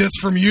don't need this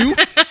from you.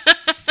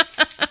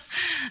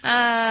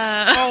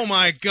 Oh,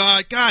 my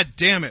God. God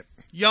damn it.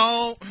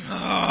 Y'all.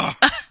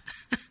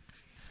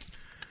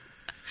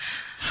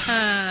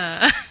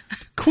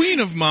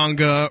 Queen of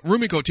manga,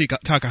 Rumiko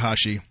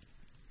Takahashi,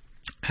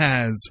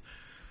 has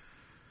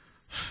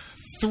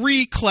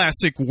 3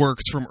 classic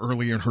works from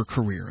early in her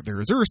career.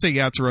 There is Urusei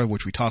Yatsura,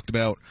 which we talked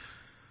about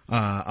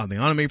on the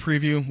anime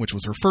preview, which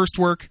was her first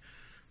work.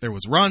 There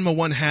was Ranma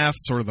 1/2,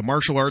 sort of the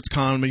martial arts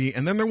comedy,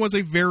 and then there was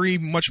a very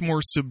much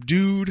more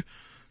subdued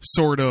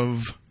sort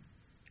of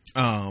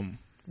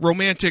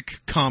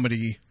romantic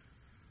comedy,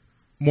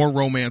 more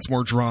romance,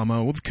 more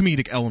drama with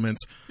comedic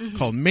elements,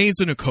 called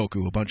Meizu no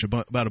Koku, about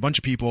a bunch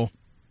of people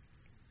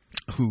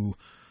who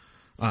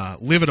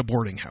live at a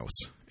boarding house,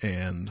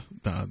 and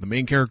the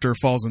main character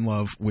falls in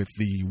love with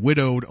the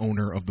widowed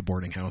owner of the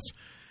boarding house,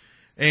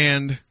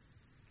 and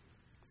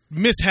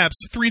mishaps,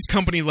 Three's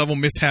Company level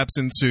mishaps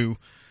ensue.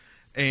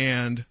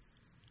 And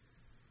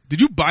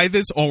did you buy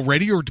this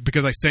already, or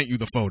because I sent you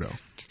the photo?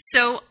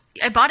 So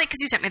I bought it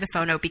because you sent me the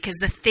photo, because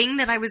the thing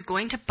that I was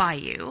going to buy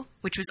you,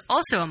 which was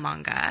also a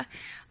manga,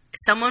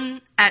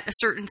 someone at a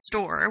certain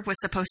store was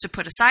supposed to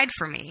put aside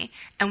for me.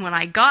 And when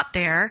I got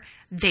there,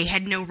 they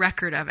had no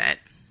record of it.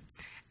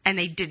 And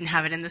they didn't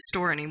have it in the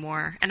store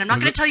anymore. And I'm not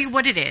going to tell you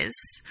what it is.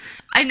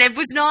 And it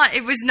was not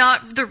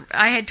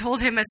I had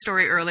told him a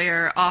story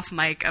earlier off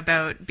mic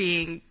about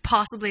being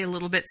possibly a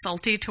little bit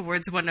salty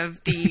towards one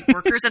of the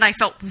workers. And I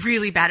felt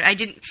really bad. I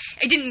didn't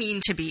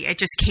mean to be. It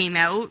just came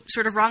out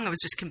sort of wrong. I was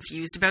just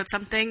confused about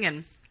something.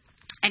 And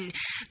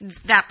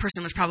that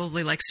person was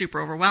probably like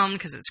super overwhelmed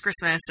because it's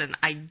Christmas, and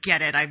I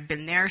get it. I've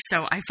been there.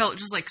 So I felt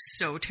just like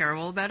so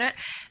terrible about it.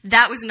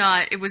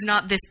 It was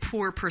not this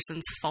poor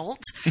person's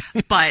fault,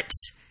 but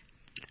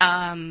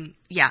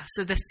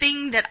so the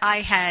thing that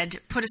I had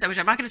put aside, which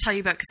I'm not going to tell you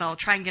about because I'll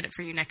try and get it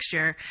for you next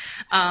year,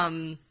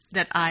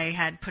 that I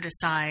had put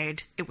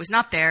aside, it was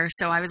not there.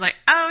 So I was like,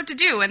 oh, to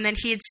do. And then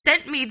he had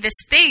sent me this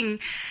thing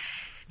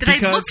that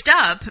I looked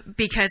up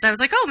because I was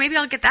like, oh, maybe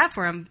I'll get that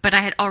for him. But I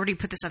had already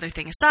put this other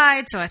thing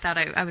aside. So I thought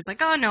I was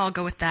like, oh, no, I'll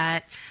go with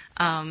that.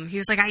 He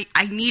was like,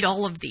 I need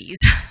all of these.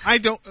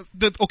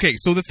 Okay,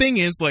 so the thing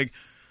is, like,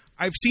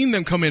 I've seen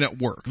them come in at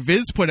work.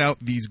 Viz put out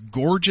these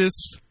gorgeous,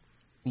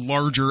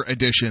 larger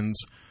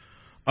editions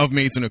of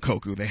Maids in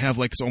Okoku. They have,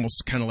 like, it's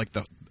almost kind of like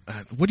the,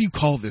 what do you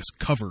call this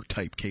cover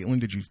type, Caitlin?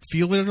 Did you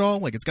feel it at all?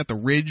 Like, it's got the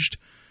ridged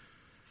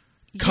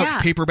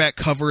paperback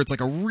cover. It's like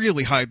they're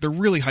really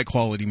high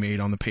quality made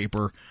on the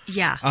paper.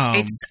 Yeah.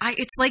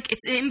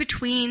 It's in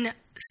between,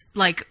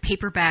 like,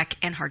 paperback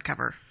and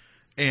hardcover.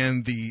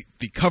 And the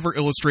cover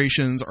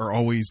illustrations are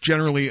always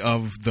generally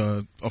of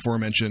the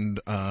aforementioned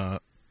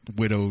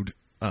widowed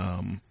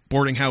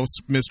boarding house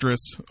mistress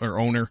or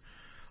owner.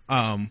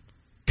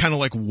 Kind of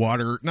like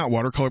not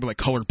watercolor, but like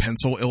colored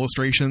pencil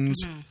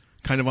illustrations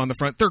kind of on the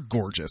front. They're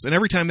gorgeous. And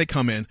every time they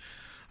come in,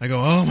 I go,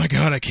 oh my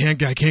God, I can't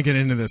get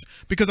into this.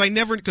 Because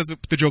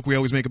the joke we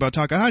always make about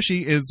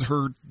Takahashi is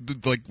her,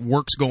 like,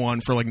 works go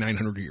on for like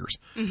 900 years.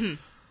 Mm-hmm.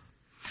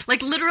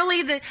 Like,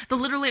 literally,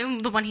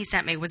 the one he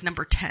sent me was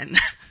number 10.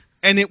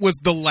 And it was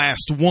the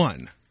last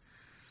one.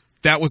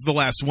 That was the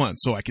last one.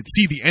 So I could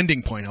see the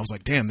ending point. I was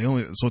like, damn,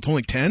 so it's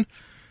only 10?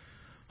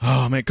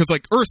 Oh, man. Because,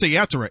 like, Urusei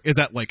Yatsura is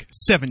at, like,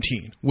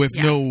 17 with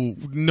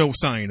no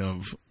sign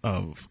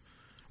of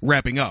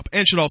wrapping up.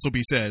 And should also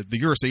be said, the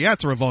Urusei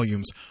Yatsura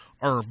volumes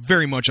are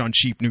very much on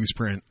cheap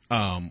newsprint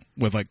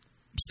with, like,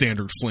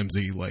 standard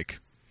flimsy, like,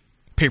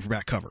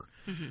 paperback cover.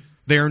 Mm-hmm.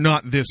 They are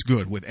not this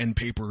good with end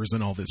papers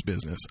and all this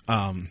business.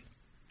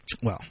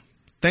 Well,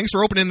 thanks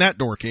for opening that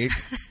door, Kate.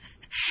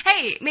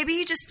 Hey,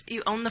 maybe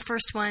you own the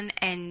first one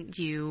and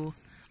you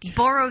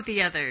borrow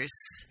the others.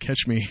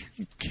 Catch me,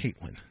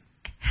 Caitlin.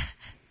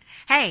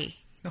 Hey.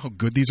 You know how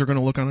good these are going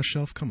to look on a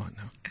shelf? Come on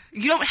now.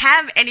 You don't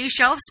have any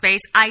shelf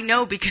space. I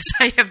know because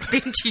I have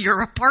been to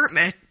your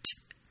apartment.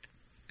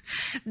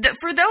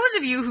 For those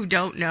of you who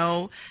don't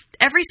know,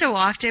 every so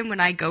often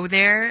when I go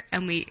there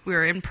and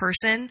we're in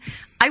person,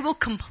 I will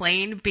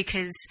complain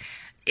because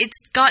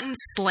it's gotten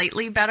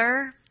slightly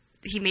better.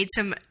 He made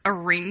some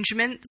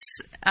arrangements.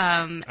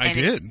 I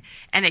did.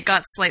 And it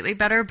got slightly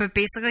better, but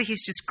basically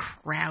he's just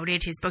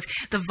crowded his books.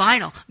 The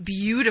vinyl,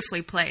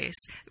 beautifully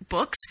placed.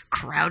 Books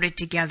crowded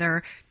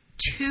together.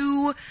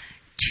 Two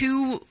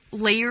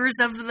layers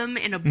of them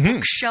in a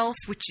bookshelf,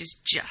 which is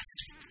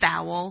just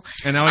foul.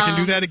 And now I can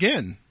do that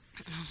again.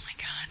 Oh my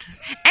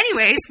God.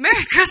 Anyways,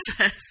 Merry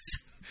Christmas.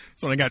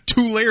 So I got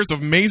 2 layers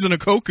of Maids in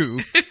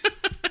Okoku.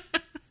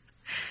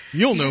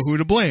 You'll know who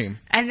to blame.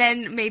 And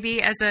then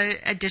maybe as an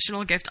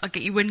additional gift, I'll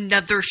get you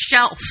another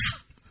shelf.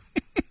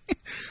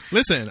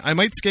 Listen, I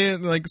might scale,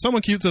 like,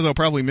 someone cute says I'll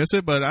probably miss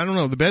it, but I don't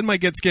know. The bed might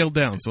get scaled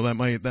down, so that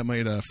might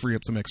free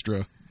up some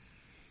extra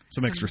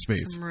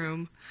space. Some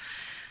room.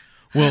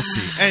 We'll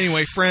see.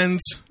 Anyway,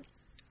 friends,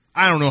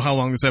 I don't know how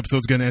long this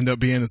episode's going to end up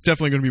being. It's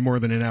definitely going to be more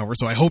than an hour,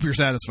 so I hope you're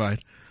satisfied.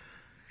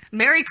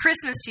 Merry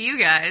Christmas to you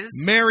guys.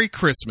 Merry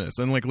Christmas.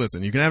 And, like,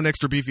 listen, you can have an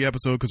extra beefy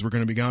episode because we're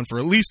going to be gone for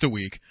at least a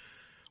week.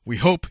 We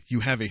hope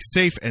you have a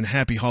safe and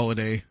happy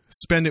holiday.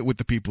 Spend it with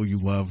the people you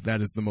love. That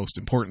is the most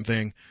important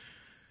thing.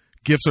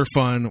 Gifts are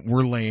fun.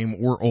 We're lame.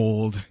 We're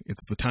old.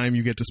 It's the time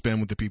you get to spend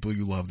with the people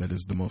you love that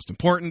is the most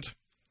important.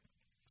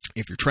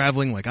 If you're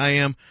traveling like I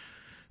am,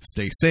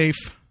 stay safe.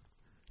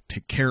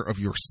 Take care of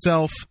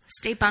yourself.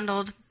 Stay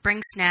bundled.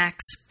 Bring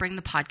snacks. Bring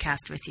the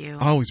podcast with you.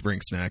 Always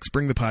bring snacks.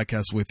 Bring the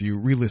podcast with you.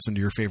 Re-listen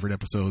to your favorite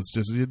episodes.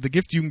 Just the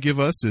gift you can give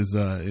us is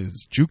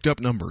juked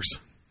up numbers.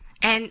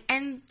 And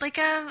like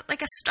a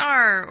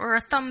star or a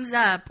thumbs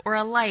up or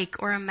a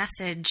like or a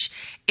message.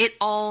 It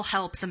all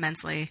helps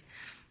immensely.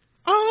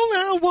 All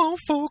I want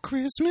for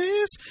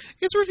Christmas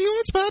is review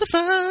on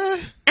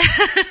Spotify.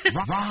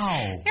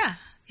 Wow.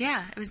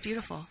 Yeah, it was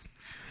beautiful.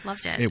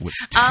 Loved it. It was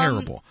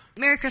terrible.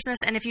 Merry Christmas,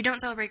 and if you don't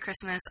celebrate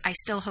Christmas, I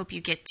still hope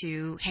you get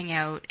to hang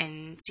out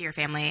and see your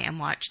family and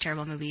watch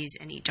terrible movies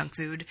and eat junk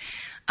food.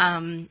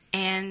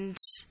 And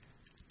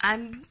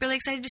I'm really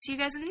excited to see you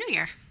guys in the new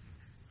year.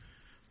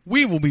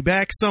 We will be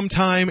back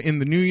sometime in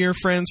the new year,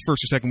 friends.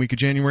 First or second week of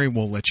January.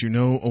 We'll let you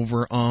know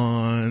over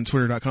on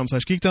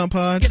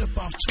twitter.com/geekdownpod. Get up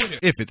off Twitter.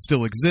 If it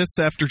still exists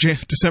after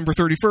December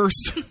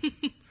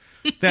 31st.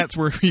 That's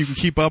where you can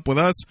keep up with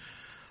us.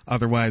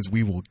 Otherwise,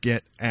 we will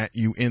get at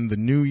you in the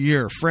new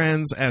year.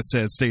 Friends, as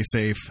said, stay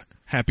safe.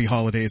 Happy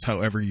holidays,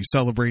 however you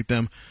celebrate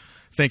them.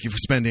 Thank you for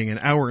spending an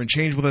hour and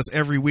change with us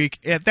every week.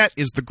 That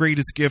is the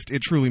greatest gift.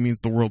 It truly means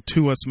the world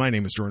to us. My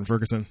name is Jordan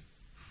Ferguson.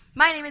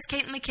 My name is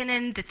Caitlin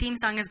McKinnon. The theme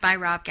song is by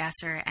Rob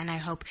Gasser, and I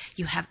hope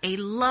you have a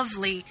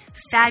lovely,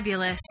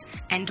 fabulous,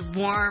 and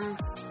warm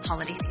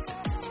holiday season.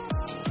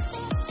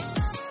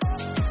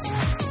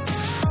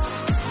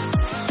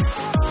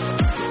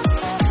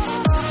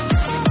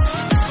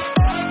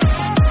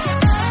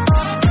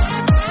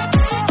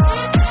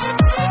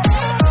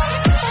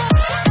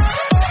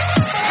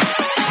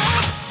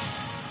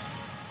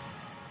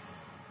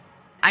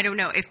 I don't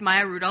know. If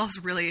Maya Rudolph's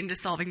really into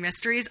solving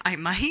mysteries, I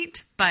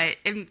might. But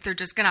if they're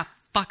just going to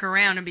fuck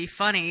around and be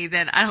funny,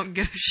 then I don't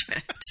give a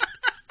shit.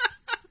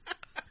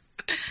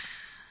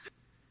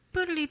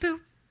 Boodly boop.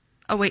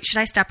 Oh, wait, should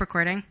I stop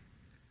recording?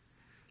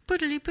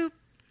 Boodly boop.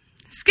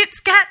 Skit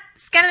scat,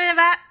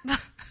 scat